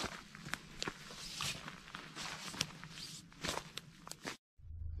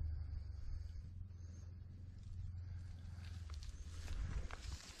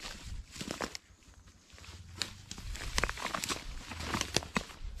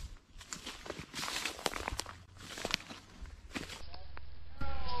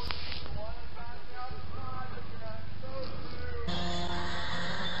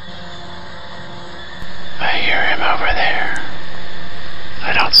 hear him over there.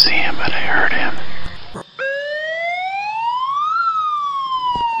 I don't see him, but I heard him.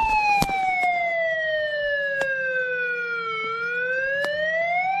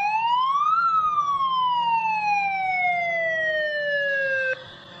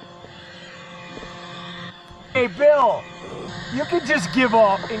 Hey, Bill, you could just give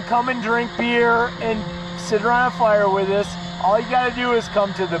up and come and drink beer and sit around a fire with us. All you gotta do is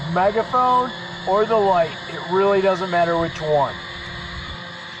come to the megaphone or the light. It really doesn't matter which one.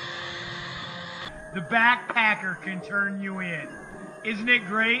 The backpacker can turn you in. Isn't it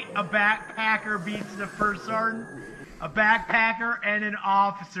great? A backpacker beats the first sergeant. A backpacker and an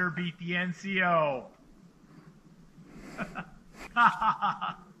officer beat the NCO.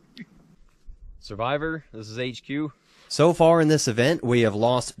 Survivor, this is HQ. So far in this event, we have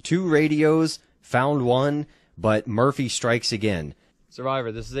lost 2 radios, found 1, but Murphy strikes again.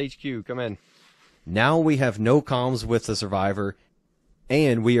 Survivor, this is HQ, come in. Now we have no comms with the Survivor,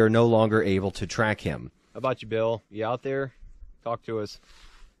 and we are no longer able to track him. How about you, Bill? You out there? Talk to us.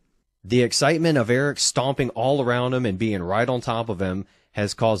 The excitement of Eric stomping all around him and being right on top of him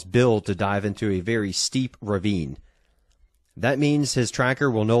has caused Bill to dive into a very steep ravine. That means his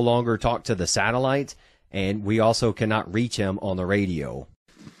tracker will no longer talk to the satellite, and we also cannot reach him on the radio.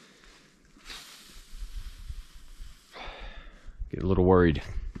 Get a little worried.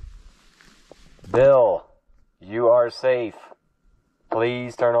 Bill, you are safe.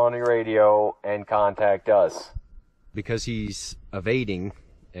 Please turn on your radio and contact us. Because he's evading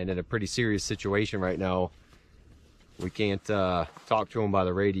and in a pretty serious situation right now, we can't talk to him by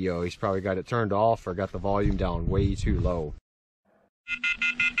the radio. He's probably got it turned off or got the volume down way too low.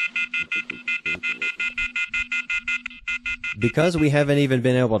 Because we haven't even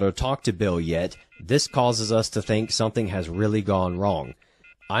been able to talk to Bill yet, this causes us to think something has really gone wrong.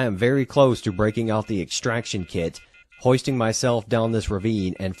 I am very close to breaking out the extraction kit, hoisting myself down this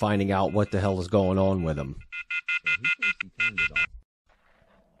ravine, and finding out what the hell is going on with him.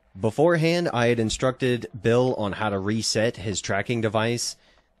 Beforehand, I had instructed Bill on how to reset his tracking device,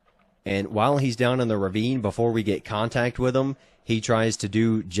 and while he's down in the ravine before we get contact with him, he tries to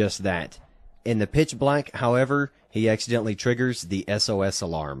do just that. In the pitch black, however, he accidentally triggers the SOS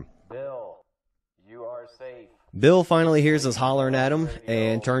alarm. Bill, you are safe. Bill finally hears us hollering at him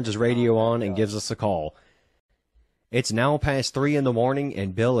and turns his radio on and gives us a call. It's now past 3 in the morning,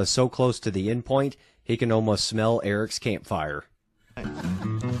 and Bill is so close to the endpoint, he can almost smell Eric's campfire.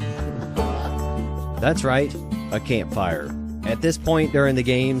 That's right, a campfire. At this point during the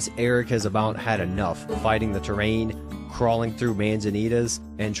games, Eric has about had enough fighting the terrain, crawling through manzanitas,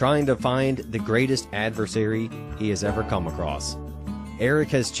 and trying to find the greatest adversary he has ever come across. Eric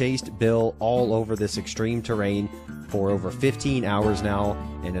has chased Bill all over this extreme terrain for over 15 hours now,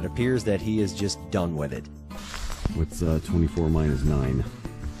 and it appears that he is just done with it. What's 24 minus 9?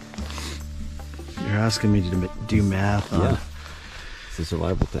 You're asking me to do math on... Yeah. It's a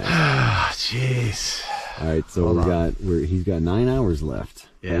survival task. Ah, jeez. Alright, so he's got 9 hours left.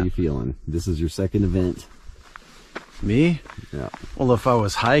 Yeah. How are you feeling? This is your second event. Me? Yeah. Well, if I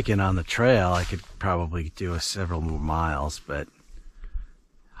was hiking on the trail, I could probably do several more miles, but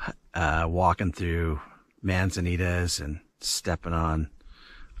walking through manzanitas and stepping on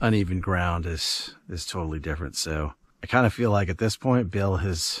uneven ground is totally different. So I kind of feel like at this point, Bill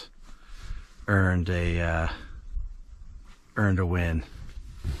has earned a win.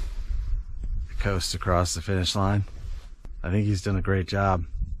 The coast across the finish line. I think he's done a great job.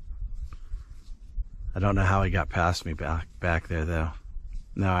 I don't know how he got past me back there, though.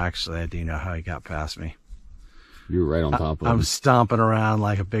 No, actually, I do know how he got past me. You were right on top of him. I'm stomping around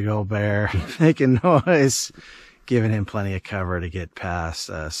like a big old bear, making noise, giving him plenty of cover to get past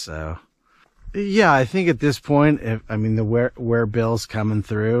us. So, yeah, I think at this point, where Bill's coming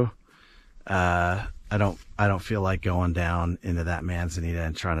through, I don't feel like going down into that manzanita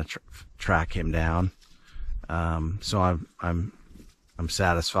and trying to track him down. So I'm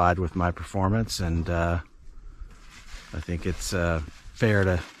satisfied with my performance, and I think it's fair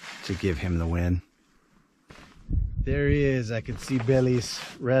to give him the win. There he is. I can see Billy's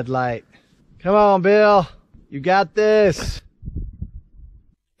red light. Come on, Bill. You got this.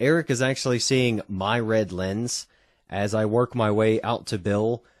 Eric is actually seeing my red lens as I work my way out to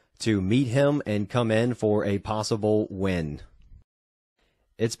Bill to meet him and come in for a possible win.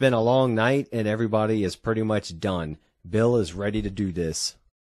 It's been a long night, and everybody is pretty much done. Bill is ready to do this.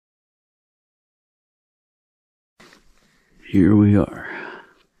 Here we are.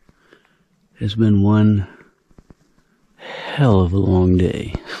 It's been one hell of a long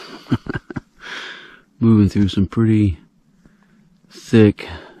day. Moving through some pretty thick,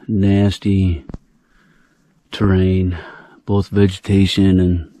 nasty terrain, both vegetation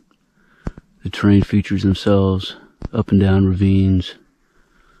and the terrain features themselves, up and down ravines,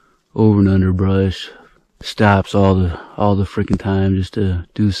 over and under brush, stops all the freaking time just to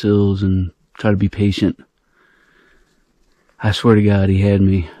do sills and try to be patient. I swear to God, he had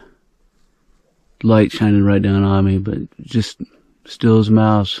me, light shining right down on me, but just still as a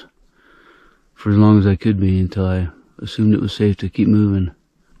mouse for as long as I could be until I assumed it was safe to keep moving.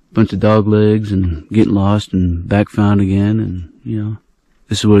 Bunch of dog legs and getting lost and back found again, and you know,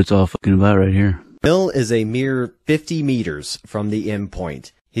 this is what it's all fucking about right here. Bill is a mere 50 meters from the end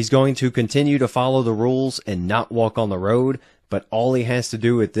point. He's going to continue to follow the rules and not walk on the road, but all he has to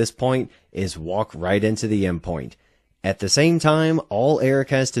do at this point is walk right into the end point. At the same time, all Eric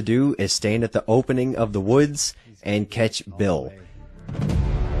has to do is stand at the opening of the woods and catch Bill.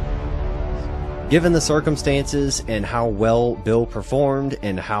 Given the circumstances and how well Bill performed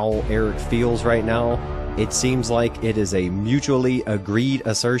and how Eric feels right now, it seems like it is a mutually agreed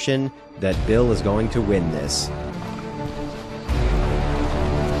assertion that Bill is going to win this.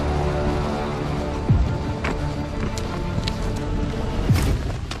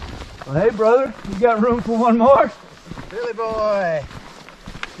 Well, hey, brother, you got room for one more? Billy boy,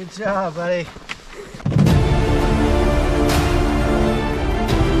 good job, buddy.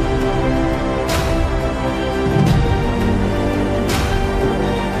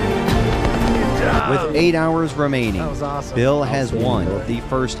 With 8 hours remaining, That was awesome. Bill has won the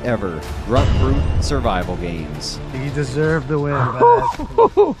first ever Grunt Proof Survival Games. You deserve the win,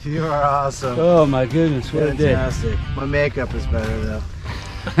 bud. You are awesome. Oh my goodness, what a day. Fantastic. My makeup is better though.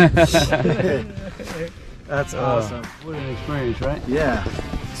 That's awesome. What an experience, right? Yeah.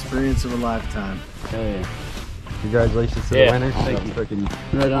 Experience of a lifetime. Hell yeah. Congratulations to the winner. Thank you. Freaking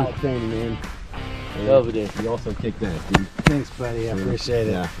Right on. training, man. Love it. You also kicked ass, dude. Thanks, buddy. I appreciate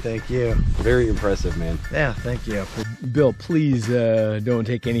it. Yeah. Thank you. Very impressive, man. Yeah, thank you. Bill, please don't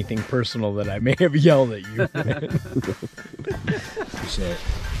take anything personal that I may have yelled at you. Appreciate it.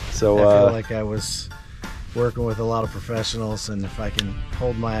 So, I feel like I was working with a lot of professionals, and if I can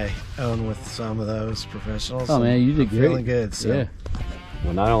hold my own with some of those professionals, Oh man, you did great. feeling good. So. Yeah.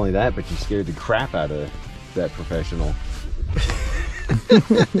 well, not only that, but you scared the crap out of that professional.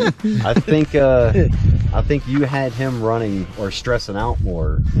 I think you had him running or stressing out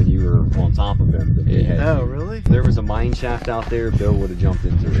more when you were on top of him than he had. Oh, you. really? If there was a mine shaft out there, Bill would have jumped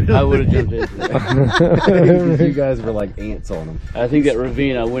into it. I would have jumped into it. You guys were like ants on him. I think that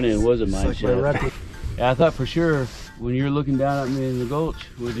ravine I went in was a mine It's like my shaft. Yeah, I thought for sure when you were looking down at me in the gulch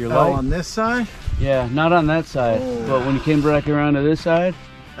with your Oh, light. on this side? Yeah, not on that side, but when you came back around to this side,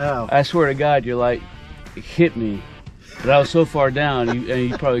 Oh. I swear to God, your light hit me. But I was so far down,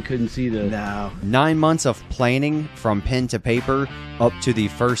 you probably couldn't see the... No. 9 months of planning from pen to paper up to the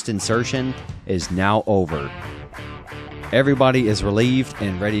first insertion is now over. Everybody is relieved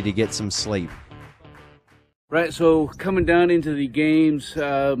and ready to get some sleep. Right, so coming down into the games,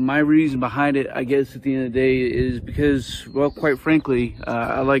 my reason behind it, I guess at the end of the day, is because, well, quite frankly,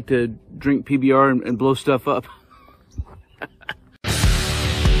 I like to drink PBR and blow stuff up.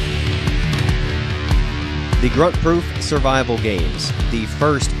 The Grunt Proof Survival Games, the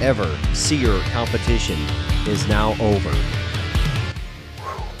first ever SERE competition, is now over.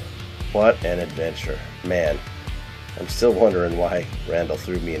 What an adventure. Man, I'm still wondering why Randall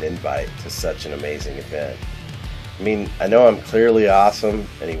threw me an invite to such an amazing event. I mean, I know I'm clearly awesome,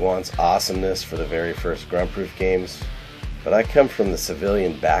 and he wants awesomeness for the very first Grunt Proof Games, but I come from the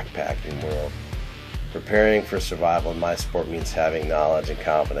civilian backpacking world. Preparing for survival in my sport means having knowledge and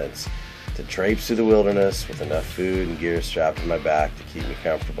confidence to traipse through the wilderness with enough food and gear strapped to my back to keep me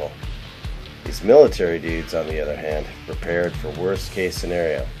comfortable. These military dudes, on the other hand, have prepared for worst case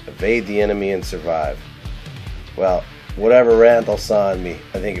scenario, evade the enemy and survive. Well, whatever Randall saw in me,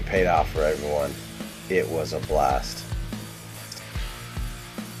 I think it paid off for everyone. It was a blast.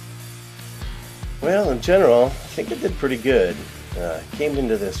 Well, in general, I think I did pretty good. Came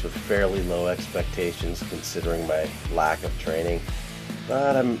into this with fairly low expectations considering my lack of training.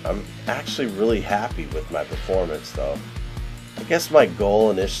 But I'm actually really happy with my performance though. I guess my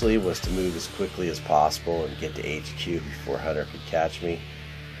goal initially was to move as quickly as possible and get to HQ before Hunter could catch me.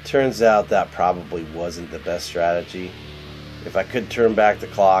 Turns out that probably wasn't the best strategy. If I could turn back the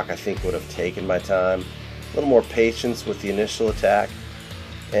clock, I think would have taken my time, a little more patience with the initial attack,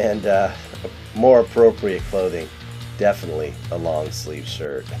 and more appropriate clothing. Definitely a long sleeve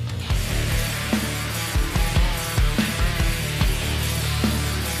shirt.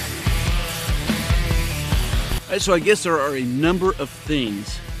 So I guess there are a number of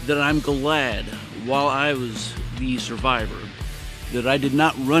things that I'm glad while I was the survivor that I did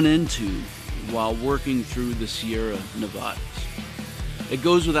not run into while working through the Sierra Nevadas. It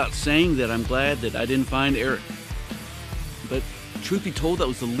goes without saying that I'm glad that I didn't find Eric. But truth be told, that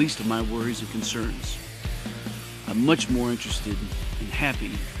was the least of my worries and concerns. I'm much more interested and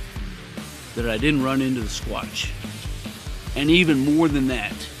happy that I didn't run into the Squatch. And even more than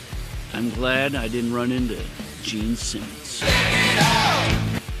that, I'm glad I didn't run into Gene Simmons.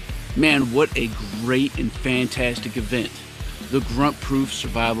 Man, what a great and fantastic event the Grunt Proof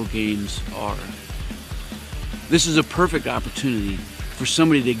Survival Games are. This is a perfect opportunity for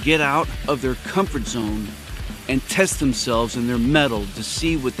somebody to get out of their comfort zone and test themselves and their mettle to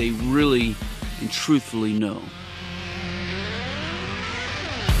see what they really and truthfully know.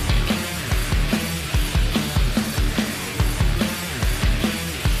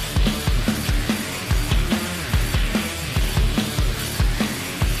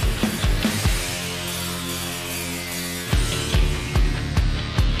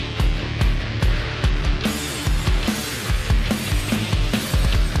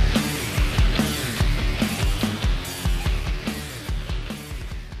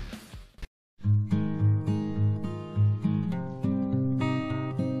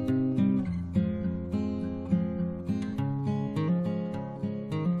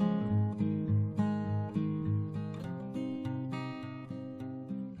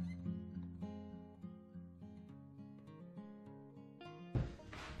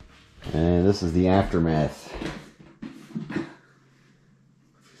 And this is the aftermath.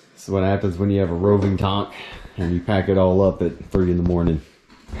 This is what happens when you have a roving tonk and you pack it all up at 3 in the morning.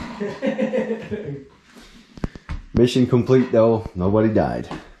 Mission complete though, nobody died.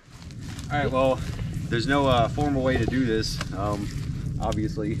 Alright, well, there's no formal way to do this,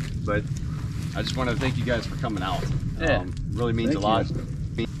 obviously, but I just want to thank you guys for coming out. Yeah. Really means a lot.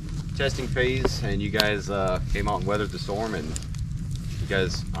 Testing phase, and you guys came out and weathered the storm, and you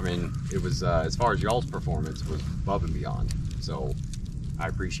guys, I mean, it was, as far as y'all's performance, was above and beyond. So I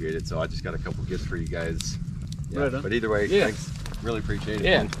appreciate it. So I just got a couple gifts for you guys. Yeah, right, but either way, thanks. Really appreciate it.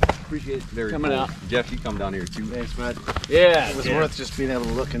 Yeah, appreciate it. Very coming out. Jeff, you come down here too. Thanks, bud. Yeah. It was worth just being able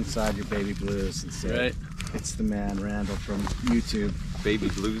to look inside your baby blues and say, right. It's the man, Randall, from YouTube. Baby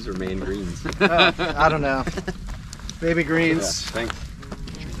blues or man greens? I don't know. Baby greens. Yeah, thanks.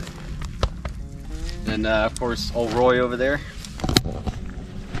 And of course, old Roy over there.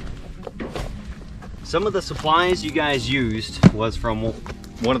 Some of the supplies you guys used was from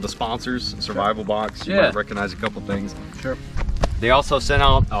one of the sponsors, Survival Box. You might recognize a couple things. Sure. They also sent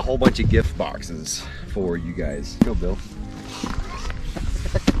out a whole bunch of gift boxes for you guys. Go, Bill.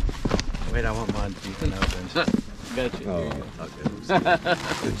 Wait, I want mine to be opened. Gotcha. Oh, okay.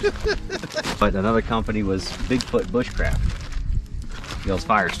 But another company was Bigfoot Bushcraft. Those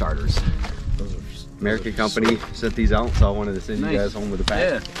fire starters. Those are American company sent these out, so I wanted to send you guys home with a pack.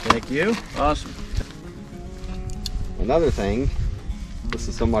 Yeah. Thank you. Awesome. Another thing, this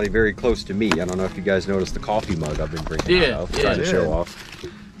is somebody very close to me. I don't know if you guys noticed the coffee mug I've been drinking out of, trying to show off.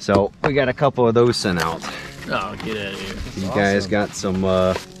 So we got a couple of those sent out. Oh, get out of here. You guys got some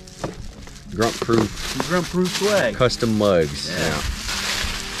Grunt Proof swag. Custom mugs. Yeah.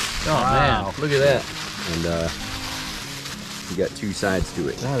 Oh man, look at that. And you got two sides to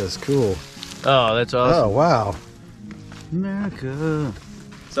it. That is cool. Oh, that's awesome. Oh, wow. America.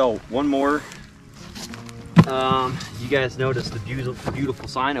 So one more. You guys noticed the beautiful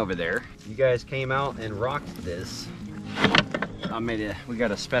sign over there. You guys came out and rocked this. We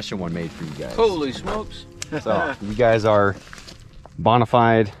got a special one made for you guys. Holy smokes. So you guys are bona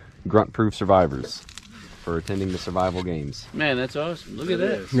fide Grunt Proof survivors for attending the Survival Games. Man, that's awesome. Look at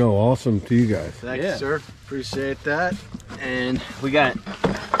that. No, awesome to you guys. Thank you, sir. Appreciate that. And we got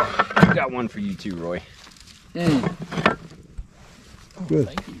one for you too, Roy. Good.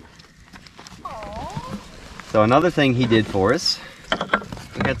 Thank you. So another thing he did for us,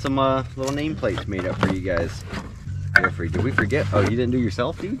 we had some little nameplates made up for you guys. Jeffrey, did we forget? Oh, you didn't do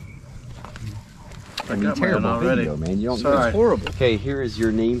yourself, dude? I mean, terrible already. video, man. You don't. Sorry. It's horrible. Okay, here is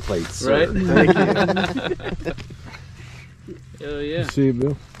your nameplate, sir. Right? Thank you. Hell yeah. See you,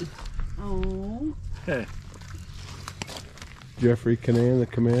 Bill. Oh. Hey. Jeffrey Canan, the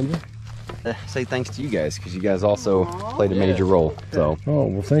commander. Say thanks to you guys, because you guys also played a major role. So. Oh,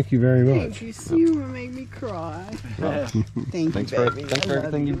 well, thank you very much. Thank you. You make me cry. Thanks for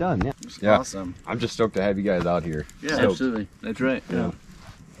everything you've done. Yeah. Yeah. Awesome. I'm just stoked to have you guys out here. Yeah, absolutely. That's right. Yeah.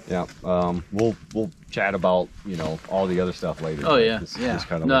 Yeah. We'll chat about, you know, all the other stuff later. Oh yeah. This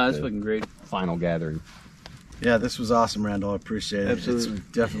kind of that's fucking great. Final gathering. Yeah, this was awesome, Randall. I appreciate it. Absolutely. It's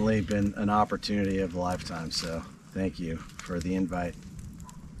definitely been an opportunity of a lifetime. So thank you for the invite.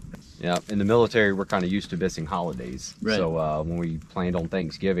 Yeah, in the military, we're kind of used to missing holidays. Right. So when we planned on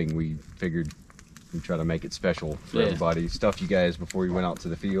Thanksgiving, we figured we'd try to make it special for everybody. Stuff you guys before you went out to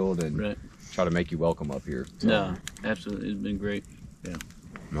the field and try to make you welcome up here. So. No, absolutely. It's been great. Yeah.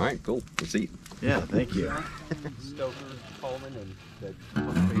 All right, cool. We'll see. Yeah, thank you. Stoker, Coleman, and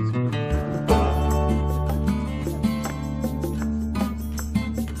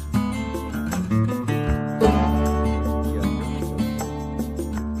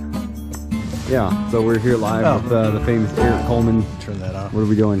Yeah, so we're here live with the famous Eric Coleman. Turn that off. What are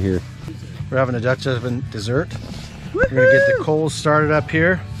we doing here? We're having a Dutch oven dessert. We're gonna get the coals started up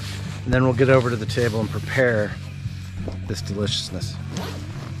here, and then we'll get over to the table and prepare this deliciousness.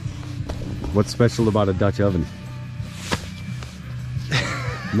 What's special about a Dutch oven?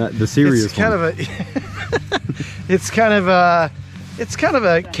 Not the serious It's kind one. it's kind of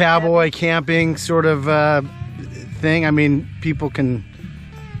a cowboy camping sort of thing. I mean, people can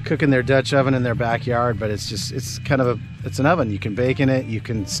cook in their Dutch oven in their backyard, but it's kind of it's an oven. You can bake in it, you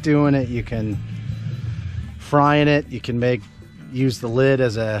can stew in it, you can fry in it, you can use the lid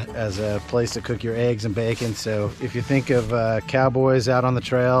as a place to cook your eggs and bacon. So if you think of cowboys out on the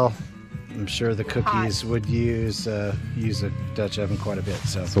trail, I'm sure the cookies would use a Dutch oven quite a bit.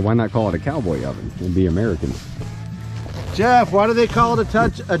 So why not call it a cowboy oven and be American? Jeff, why do they call it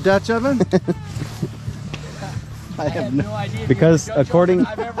a Dutch oven? I have no idea. Because according,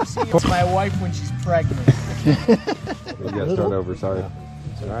 I've ever seen it's my wife when she's pregnant. We gotta start over. Sorry.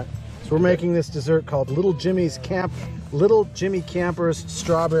 All right. So we're making this dessert called Little Jimmy Camper's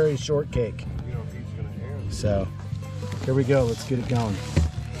Strawberry Shortcake. So here we go. Let's get it going.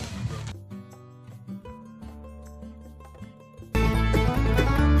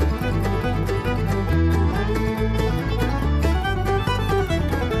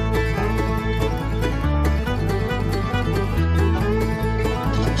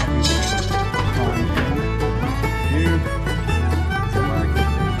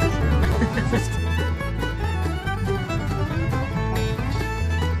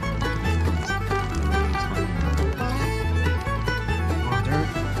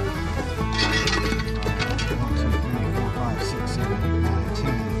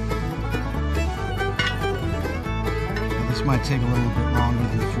 Might take a little bit longer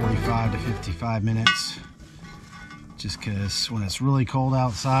than 45 to 55 minutes, just because when it's really cold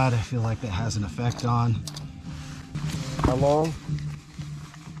outside, I feel like that has an effect on. How long?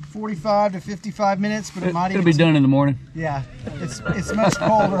 45 to 55 minutes, but it might It'll be done in the morning. Yeah, it's much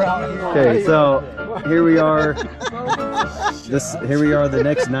colder out here. Okay, so here we are. Here we are the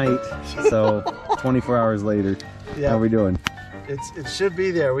next night. So 24 hours later. Yeah. How are we doing? It should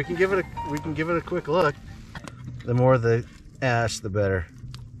be there. We can give it a quick look. The more the ash, the better.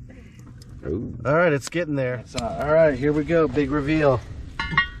 Ooh. All right, it's getting there. All right, here we go. Big reveal.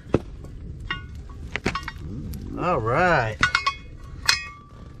 All right.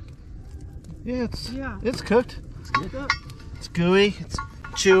 Yeah, it's cooked. It's gooey. It's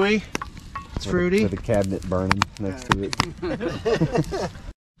chewy. It's fruity. With a cabinet burning next to it.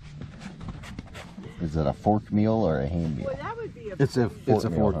 Is it a fork meal or a hand meal? Well, that would be It's a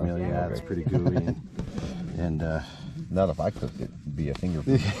fork meal. Huh? Yeah, Okay. it's pretty gooey. And not if I cooked it, it'd be a finger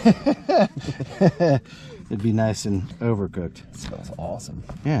food. it'd be nice and overcooked. It smells awesome.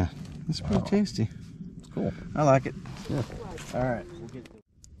 Yeah, it's pretty tasty. It's cool. I like it. Yeah. All right.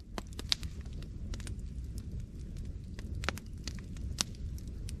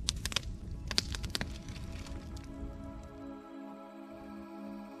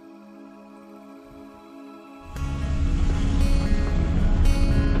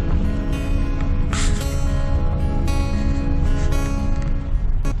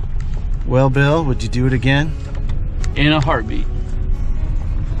 Well, Bill, would you do it again? In a heartbeat.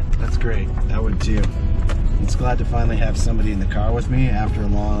 That's great. I would too. I'm just glad to finally have somebody in the car with me after a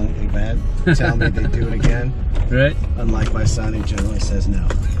long event tell me they'd do it again. Right. Unlike my son, who generally says no.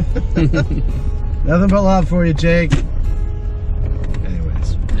 Nothing but love for you, Jake.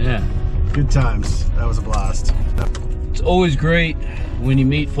 Anyways. Yeah. Good times. That was a blast. It's always great when you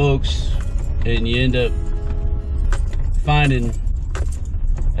meet folks and you end up finding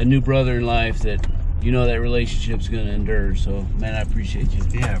a new brother in life that you know that relationship's gonna endure. So, man, I appreciate you.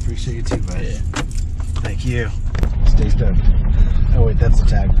 Yeah, I appreciate you too, buddy. Yeah. Thank you. Stay stoked. Oh wait, that's a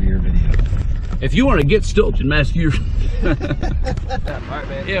tag for your video. If you want to get stoked and mask your... All right,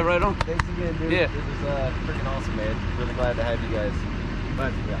 man. Yeah, right on. Thanks again, dude. Yeah. This is freaking awesome, man. Really glad to have you guys.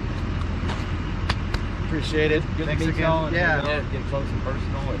 But, appreciate it. Good Thanks to meet again. y'all and Yeah. get close and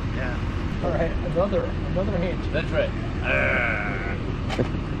personal. And, yeah. All right, another handshake. That's right.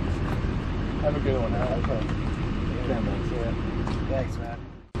 Have a good one. Thanks, man.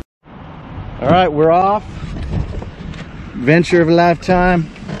 All right, we're off. Adventure of a lifetime.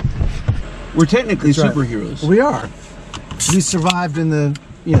 We're technically That's right. superheroes. We are. We survived in the,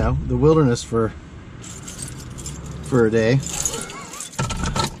 you know, the wilderness for a day.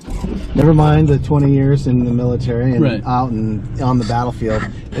 Never mind the 20 years in the military and Right. out and on the battlefield.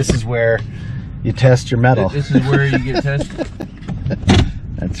 This is where you test your mettle. This is where you get tested.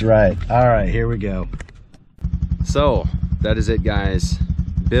 That's right. All right, here we go. So, that is it, guys.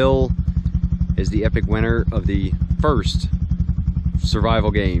 Bill is the epic winner of the first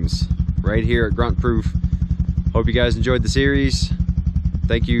survival games right here at Grunt Proof. Hope you guys enjoyed the series.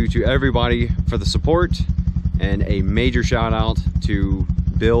 Thank you to everybody for the support, and a major shout out to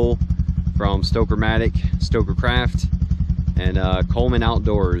Bill from Stokermatic, Stokercraft, and Coleman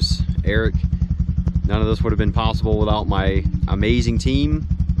Outdoors. Eric, none of this would have been possible without my amazing team,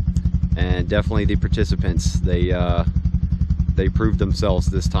 and definitely the participants. They proved themselves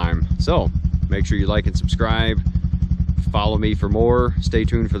this time. So make sure you like and subscribe. Follow me for more. Stay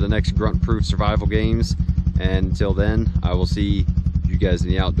tuned for the next Grunt Proof Survival Games. And until then, I will see you guys in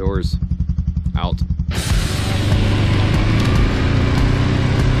the outdoors. Out.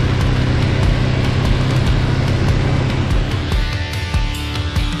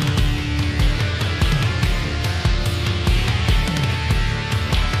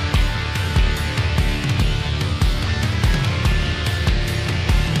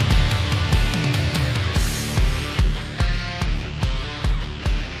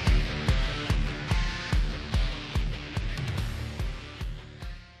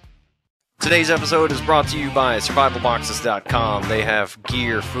 Today's episode is brought to you by survivalboxes.com. They have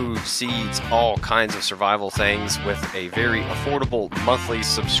gear, food, seeds, all kinds of survival things with a very affordable monthly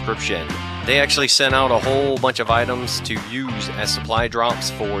subscription. They actually sent out a whole bunch of items to use as supply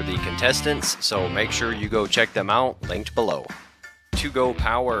drops for the contestants, so make sure you go check them out, linked below. To-go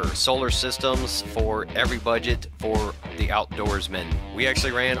power, solar systems for every budget for the outdoorsmen. We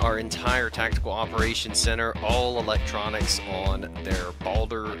actually ran our entire tactical operations center, all electronics on their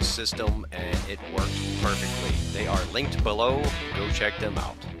Balder system, and it worked perfectly. They are linked below. Go check them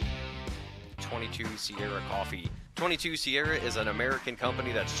out. 22 Sierra Coffee. 22 Sierra is an American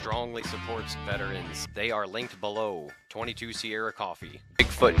company that strongly supports veterans. They are linked below. 22 Sierra Coffee.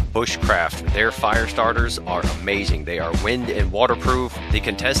 Bigfoot Bushcraft. Their fire starters are amazing. They are wind and waterproof. The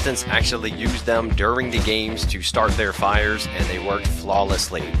contestants actually use them during the games to start their fires, and they worked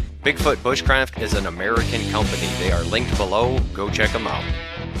flawlessly. Bigfoot Bushcraft is an American company. They are linked below. Go check them out.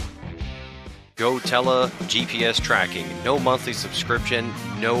 GoTele GPS tracking. No monthly subscription,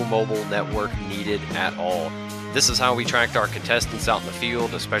 no mobile network needed at all. This is how we tracked our contestants out in the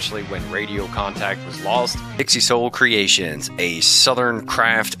field, especially when radio contact was lost. Dixie Soul Creations, a southern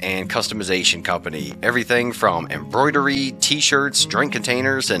craft and customization company. Everything from embroidery, t-shirts, drink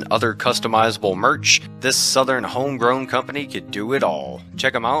containers, and other customizable merch. This southern homegrown company could do it all.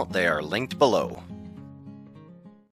 Check them out, they are linked below.